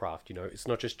love their craft. You know, it's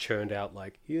not just churned out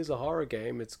like, here's a horror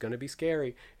game, it's gonna be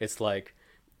scary. It's like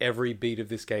every beat of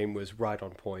this game was right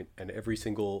on point, and every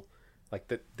single, like,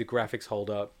 the graphics hold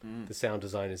up, the sound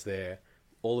design is there,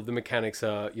 all of the mechanics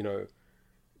are, you know,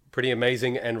 pretty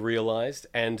amazing and realized,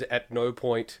 and at no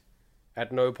point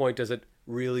does it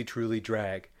really truly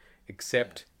drag,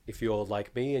 except if you're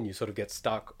like me and you sort of get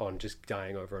stuck on just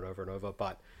dying over and over and over.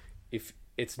 But if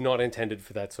it's not intended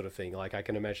for that sort of thing, like, I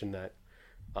can imagine that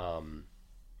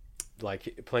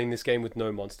like playing this game with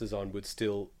no monsters on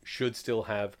should still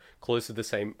have close to the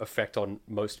same effect on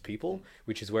most people,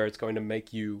 which is where it's going to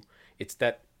make you, it's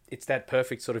that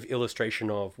perfect sort of illustration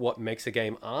of what makes a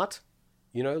game art,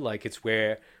 you know, like it's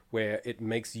where it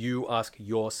makes you ask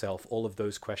yourself all of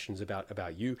those questions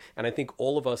about you. And I think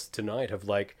all of us tonight have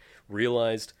like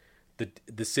realized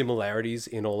the similarities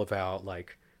in all of our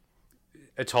like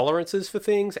tolerances for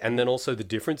things, and then also the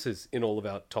differences in all of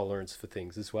our tolerance for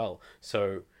things as well.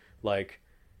 So, like,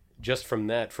 just from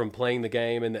that, from playing the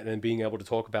game and being able to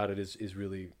talk about it is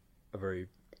really a very,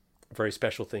 very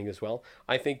special thing as well.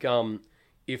 I think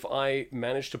if I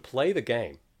manage to play the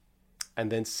game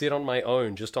and then sit on my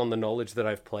own, just on the knowledge that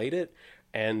I've played it,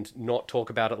 and not talk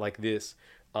about it like this,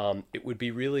 it would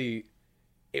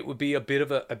be a bit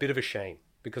of a shame.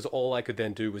 Because all I could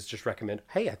then do was just recommend,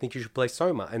 hey, I think you should play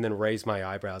Soma, and then raise my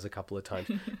eyebrows a couple of times.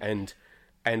 and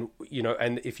you know,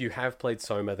 and if you have played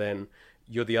Soma, then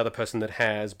you're the other person that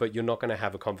has, but you're not going to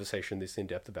have a conversation this in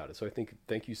depth about it. So I think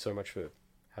thank you so much for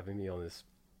having me on this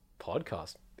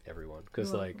podcast, everyone. Because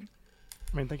You're like, welcome.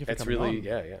 I mean, thank you for it's coming really on.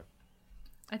 yeah.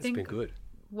 I It's think been good.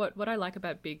 what I like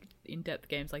about big in-depth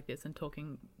games like this and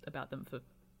talking about them for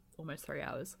almost 3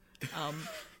 hours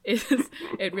is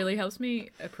it really helps me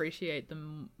appreciate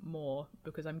them more,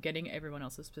 because I'm getting everyone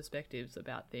else's perspectives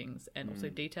about things, and also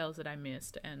details that I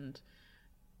missed, and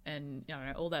you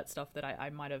know, all that stuff that I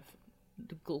might have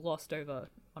glossed over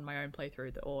on my own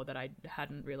playthrough, or that I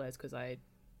hadn't realized because I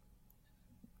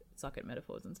suck at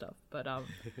metaphors and stuff. But I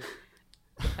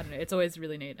don't know, it's always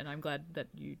really neat, and I'm glad that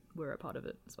you were a part of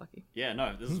it, Sparky. Yeah,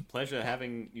 no, this is a pleasure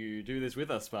having you do this with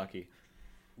us, Sparky.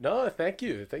 No, thank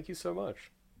you so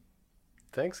much.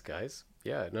 Thanks, guys.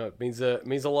 Yeah, no, it means a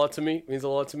lot to me.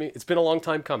 It's been a long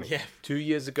time coming. Yeah. 2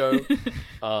 years ago,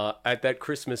 at that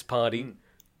Christmas party,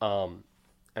 and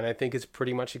I think it's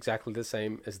pretty much exactly the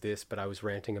same as this, but I was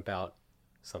ranting about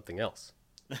something else.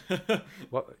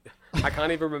 What? I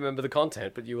can't even remember the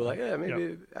content, but you were like, yeah,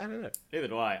 maybe I don't know. Neither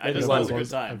do I. I Neither just do I. thought it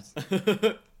was a good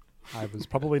time. I was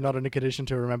probably not in a condition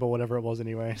to remember whatever it was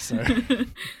anyway. So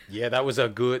Yeah, that was a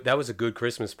good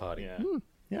Christmas party. Yeah.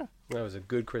 yeah, That was a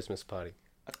good Christmas party.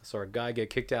 I saw a guy get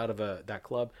kicked out of that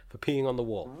club for peeing on the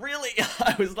wall. Really?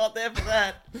 I was not there for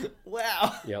that.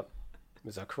 Wow. Yep. It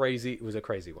was a crazy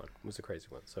one.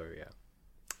 So yeah.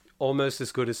 Almost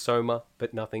as good as Soma,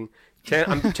 but nothing.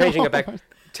 I'm changing it back.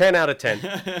 10 out of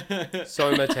 10.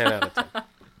 Soma, 10 out of 10.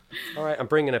 All right, I'm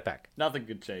bringing it back. Nothing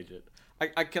could change it.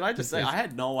 Can I just say, I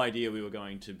had no idea we were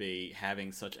going to be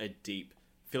having such a deep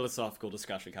philosophical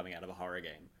discussion coming out of a horror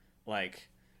game. Like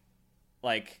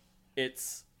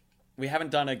it's... We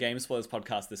haven't done a Game Spoilers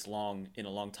podcast this long in a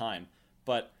long time,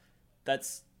 but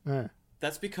that's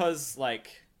because,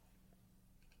 like,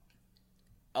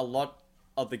 a lot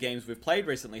of the games we've played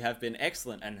recently have been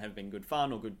excellent and have been good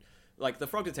fun or good... Like the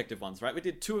Frog Detective ones, right? We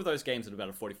did 2 of those games in about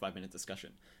a 45-minute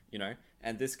discussion, you know?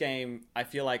 And this game, I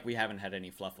feel like we haven't had any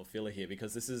fluff or filler here,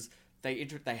 because this is... They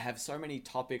have so many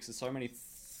topics and so many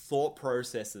thought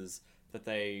processes that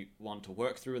they want to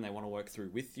work through, and they want to work through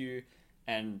with you.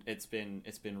 And it's been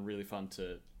really fun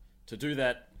to do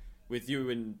that with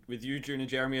you, June and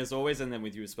Jeremy, as always, and then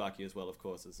with you, Sparky, as well, of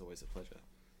course. It's always a pleasure.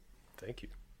 Thank you.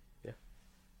 Yeah.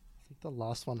 I think the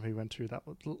last one we went through,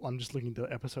 I'm just looking at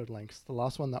the episode lengths. The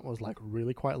last one that was like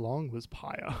really quite long was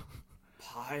Pyre.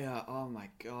 Pyre, oh my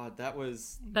god, that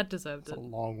deserved It's it. a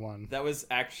long one. that was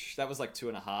like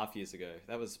 2.5 years ago.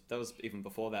 That was even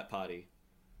before that party.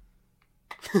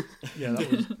 Yeah,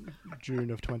 that was June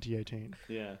of 2018.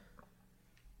 Yeah.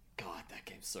 God, that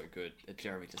game's so good.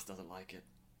 Jeremy just doesn't like it.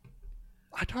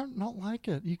 I don't not like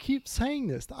it. You keep saying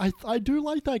this. I do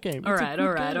like that game. All It's a right.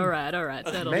 good game.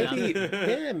 Settle Maybe,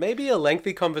 down. maybe a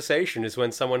lengthy conversation is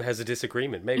when someone has a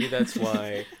disagreement. Maybe that's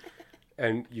why,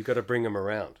 and you got to bring them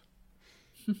around.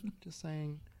 Just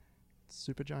saying,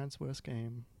 Supergiant's worst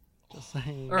game. Just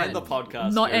saying. All right. And the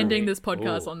podcast. Not Jeremy. ending this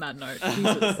podcast Ooh. on that note.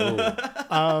 Jesus.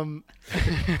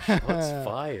 Shots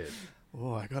fired.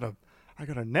 Oh, I got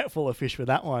a net full of fish for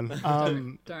that one.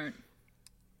 Don't.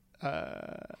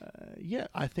 Yeah,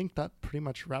 I think that pretty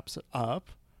much wraps it up.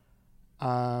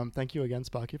 Thank you again,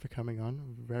 Sparky, for coming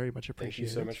on. Very much Thank appreciate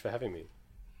you so much for having me.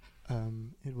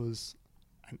 It was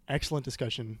an excellent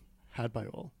discussion had by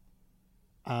all.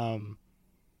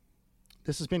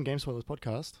 This has been Game Spoilers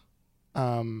Podcast.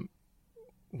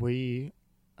 We,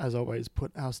 as always,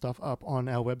 put our stuff up on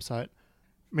our website,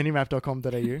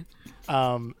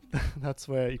 minimap.com.au. That's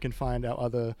where you can find our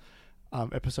other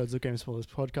episodes of Game Spoilers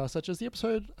Podcast, such as the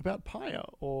episode about Pyre,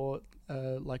 or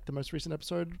like the most recent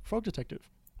episode, Frog Detective.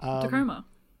 Tacoma.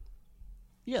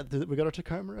 Yeah, we got a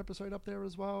Tacoma episode up there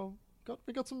as well.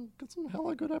 We got some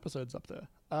hella good episodes up there.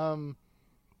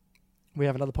 We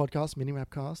have another podcast,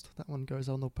 Minimapcast. That one goes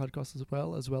on the podcast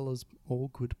as well as all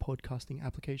good podcasting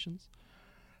applications.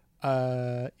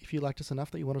 If you liked us enough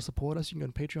that you want to support us, you can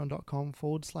go to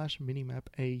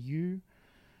patreon.com/minimapau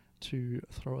to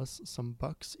throw us some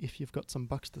bucks if you've got some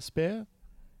bucks to spare.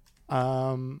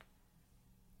 June,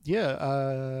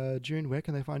 where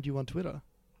can they find you on Twitter?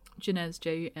 Junez,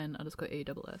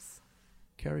 JUN_ESS.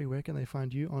 Kerry, where can they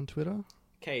find you on Twitter?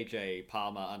 KJ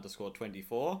Palmer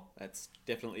 _24. That's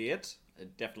definitely it. I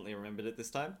definitely remembered it this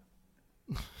time.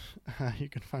 You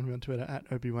can find me on Twitter at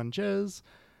Obi1Jez.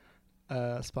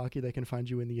 Sparky, they can find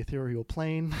you in the ethereal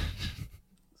plane.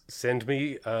 Send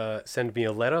me a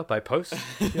letter by post.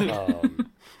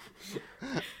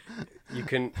 You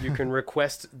can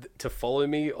request to follow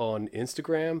me on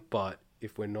Instagram, but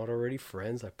if we're not already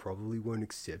friends, I probably won't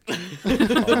accept you.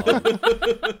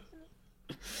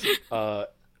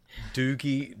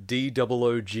 Doogie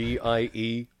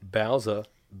DOOGIE Bowser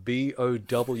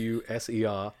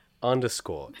BOWSER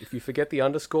 _ If you forget the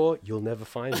underscore, you'll never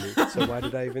find me. So why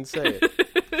did I even say it?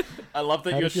 I love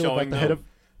that How do you're you feel about showing the head them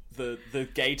the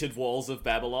gated walls of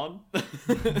Babylon.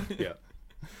 Yeah.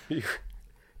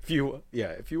 If you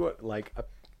were like,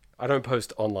 I don't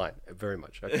post online very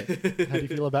much. Okay. How do you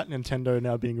feel about Nintendo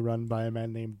now being run by a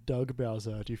man named Doug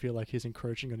Bowser? Do you feel like he's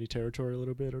encroaching on your territory a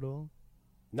little bit at all?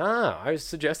 Nah, I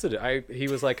suggested it. He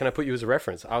was like, "Can I put you as a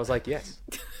reference?" I was like, "Yes."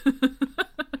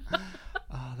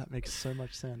 Ah, that makes so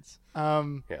much sense. Yeah.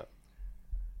 Cool.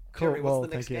 Kerry, what's Well, the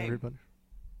next thank you, game? everybody.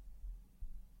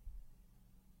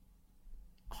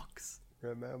 Ox.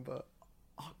 Remember.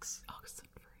 Ox.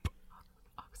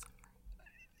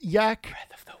 Yak.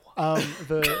 Breath of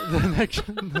the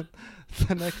Wild.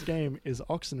 The next game is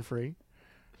Oxenfree,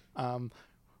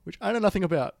 which I know nothing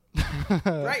about.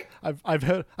 Great. I've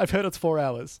heard it's 4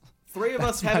 hours. Three of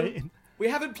us That's haven't. my- We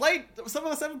haven't played. Some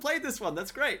of us haven't played this one.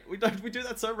 That's great. We do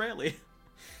that so rarely.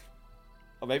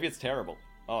 Or maybe it's terrible.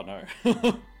 Oh no.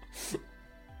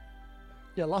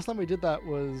 Yeah, last time we did that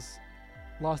was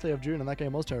last day of June, and that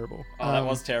game was terrible. Oh, that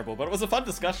was terrible, but it was a fun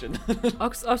discussion.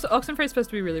 Oxenfree is supposed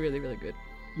to be really, really, really good.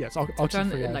 Yes, It's only,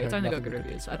 Oxenfree. I've like, it's heard only got nothing good but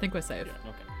reviews. things I think we're safe.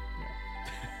 Okay.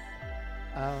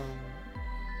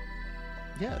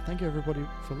 Yeah, thank you everybody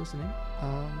for listening,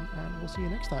 and we'll see you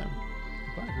next time.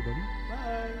 Bye, everybody.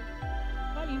 Bye.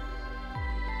 Bye.